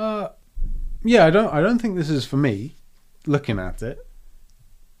 Yeah, I don't think this is for me. Looking at it,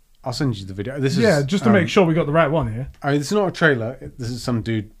 I'll send you the video. This is just to make sure we got the right one here. I mean, this is not a trailer. This is some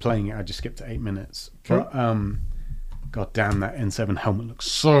dude playing it. I just skipped to 8 minutes. Sure. But god damn, that N7 helmet looks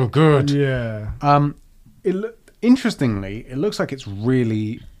so good. Yeah. Interestingly, it looks like it's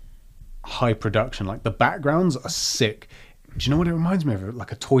really high production. Like the backgrounds are sick. Do you know what it reminds me of?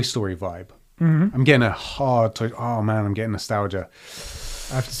 Like a Toy Story vibe. Mm-hmm. I'm getting a hard toy. Oh man, I'm getting nostalgia.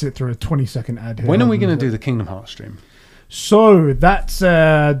 I have to sit through a 20-second ad here. When are we going to do the Kingdom Hearts stream? So that's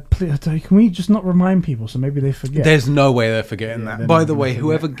can we just not remind people so maybe they forget? There's no way they're forgetting that. By the way,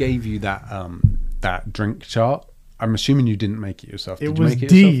 whoever gave you that that drink chart, I'm assuming you didn't make it yourself. Did you make it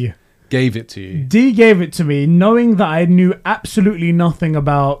D. yourself? Gave it to you. D gave it to me, knowing that I knew absolutely nothing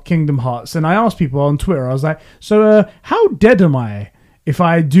about Kingdom Hearts. And I asked people on Twitter, I was like, "So how dead am I if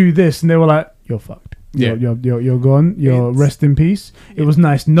I do this?" And they were like, "You're fucked. You're gone. Rest in peace." It was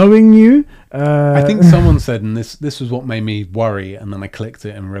nice knowing you. I think someone said, and this was what made me worry, and then I clicked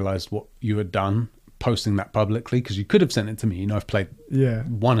it and realized what you had done, posting that publicly, because you could have sent it to me. You know, I've played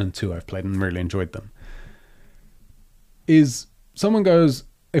 1 and 2. I've played and really enjoyed them. Is someone goes,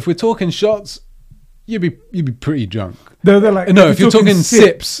 if we're talking shots, you'd be pretty drunk. They're like, no, if you're talking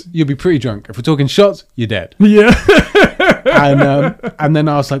sips, you'll be pretty drunk. If we're talking shots, you're dead. Yeah. And then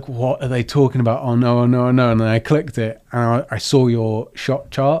I was like, what are they talking about? Oh no. And then I clicked it and I saw your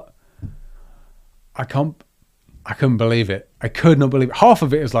shot chart. I couldn't believe it. I could not believe it. Half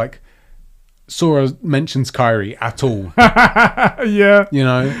of it is like, Sora mentions Kairi at all. Yeah. You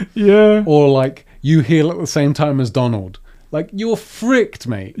know? Yeah. Or like, you heal at the same time as Donald. Like, you're fricked,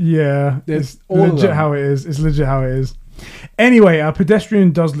 mate. Yeah. It's legit how it is. It's legit how it is. Anyway,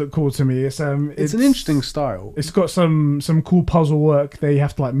 Pedestrian does look cool to me. It's an interesting style. It's got some cool puzzle work. They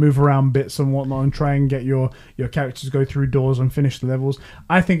have to like move around bits and whatnot and try and get your characters go through doors and finish the levels.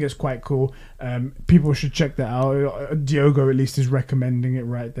 I think it's quite cool. People should check that out. Diogo at least is recommending it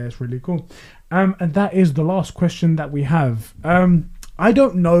right there. It's really cool. And that is the last question that we have. I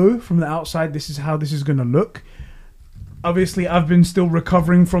don't know from the outside this is how this is going to look. Obviously, I've been still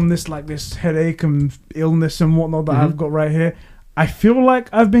recovering from this headache and illness and whatnot that I've got right here. I feel like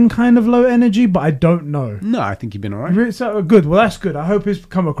I've been kind of low energy, but I don't know. No, I think you've been all right. So, good. Well, that's good. I hope it's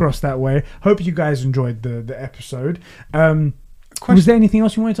come across that way. Hope you guys enjoyed the episode. Was there anything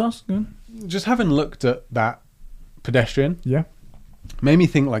else you wanted to ask? Go on. Just having looked at that Pedestrian, made me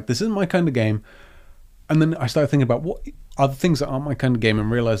think like, this isn't my kind of game. And then I started thinking about what other things that aren't my kind of game, and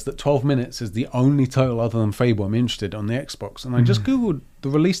realised that 12 minutes is the only title other than Fable I'm interested on the Xbox. And I just Googled the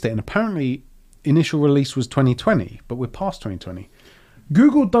release date, and apparently initial release was 2020, but we're past 2020.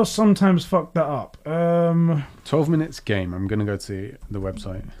 Google does sometimes fuck that up. 12 minutes game. I'm going to go to the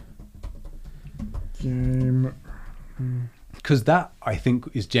website. Game. Because that, I think,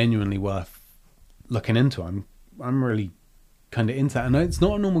 is genuinely worth looking into. I'm really kind of into that. And it's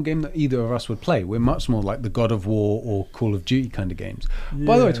not a normal game that either of us would play. We're much more like the God of War or Call of Duty kind of games.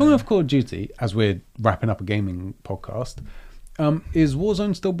 By the way, talking of Call of Duty, as we're wrapping up a gaming podcast, is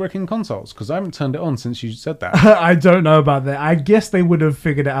Warzone still bricking consoles? Because I haven't turned it on since you said that. I don't know about that. I guess they would have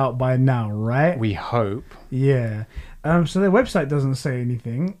figured it out by now, right? We hope. Yeah. So their website doesn't say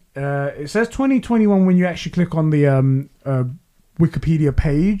anything. It says 2021 when you actually click on the Wikipedia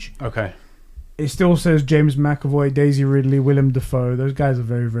page. Okay. It still says James McAvoy, Daisy Ridley, Willem Dafoe. Those guys are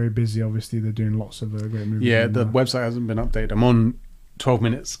very, very busy. Obviously, they're doing lots of great movies. Yeah, the website hasn't been updated. I'm on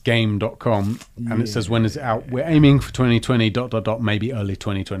 12minutesgame.com and it says when is it out. We're aiming for 2020 ... maybe early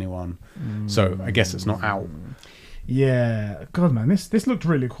 2021. So I guess it's not out. Yeah, God, man, this looked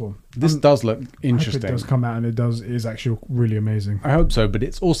really cool. This does look interesting. I hope it does come out, and it is actually really amazing. I hope so, but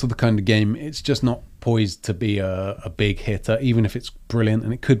it's also the kind of game, it's just not poised to be a big hitter, even if it's brilliant,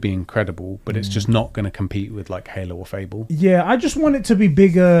 and it could be incredible, but it's just not going to compete with like Halo or Fable. Yeah, I just want it to be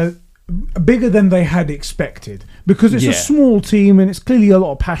bigger bigger than they had expected, because it's Yeah. a small team and it's clearly a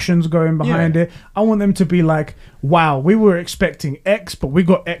lot of passions going behind Yeah. it. I want them to be like, wow, we were expecting X, but we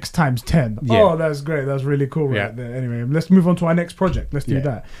got X times 10. Yeah. Oh, that's great. That's really cool right Yeah. there. Anyway, let's move on to our next project. Let's do Yeah.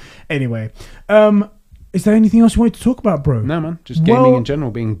 that. Anyway, is there anything else you wanted to talk about, bro? No, man. Just gaming Well- in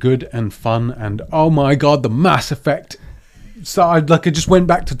general being good and fun. And oh my God, the Mass Effect. So I just went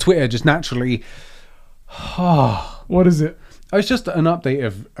back to Twitter just naturally. What is it? It's just an update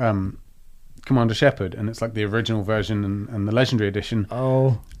of Commander Shepard, and it's like the original version and the Legendary Edition,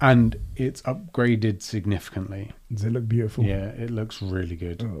 Oh, and it's upgraded significantly. does it look beautiful? Yeah, it looks really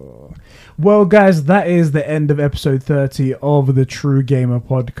good. Well, guys, that is the end of episode 30 of the True Gamer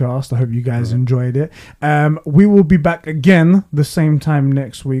podcast. I hope you guys enjoyed it. We will be back again the same time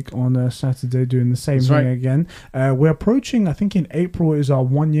next week on Saturday doing the same That's thing right. again. We're approaching, I think in April is our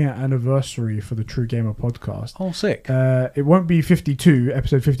 1 year anniversary for the True Gamer podcast. Oh, sick. It won't be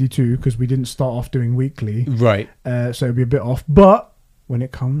episode 52, because we didn't start off doing weekly. Right. So it'll be a bit off. But when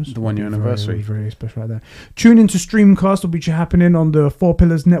it comes, The 1 year it'll be anniversary. very, very special right there. Tune into Streamcast, which is happening on the Four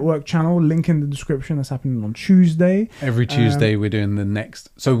Pillars Network channel. Link in the description. That's happening on Tuesday. Every Tuesday we're doing the next.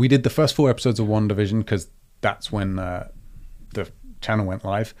 So we did the first 4 episodes of WandaVision because that's when the channel went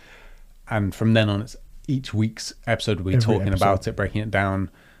live, and from then on, it's each week's episode we'll be Every talking episode. about it, breaking it down.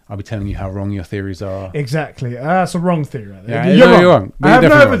 I'll be telling you how wrong your theories are. Exactly. That's a wrong theory right there. Yeah, You're no, wrong. you're wrong. I have no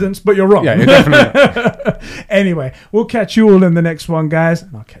Definitely wrong. evidence, but you're wrong. Yeah, you're definitely. Anyway, we'll catch you all in the next one, guys.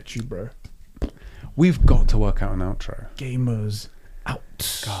 And I'll catch you, bro. We've got to work out an outro. Gamers out.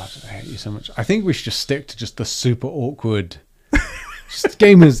 God, I hate you so much. I think we should just stick to just the super awkward. Just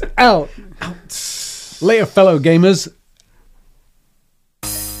gamers out. Later, fellow gamers.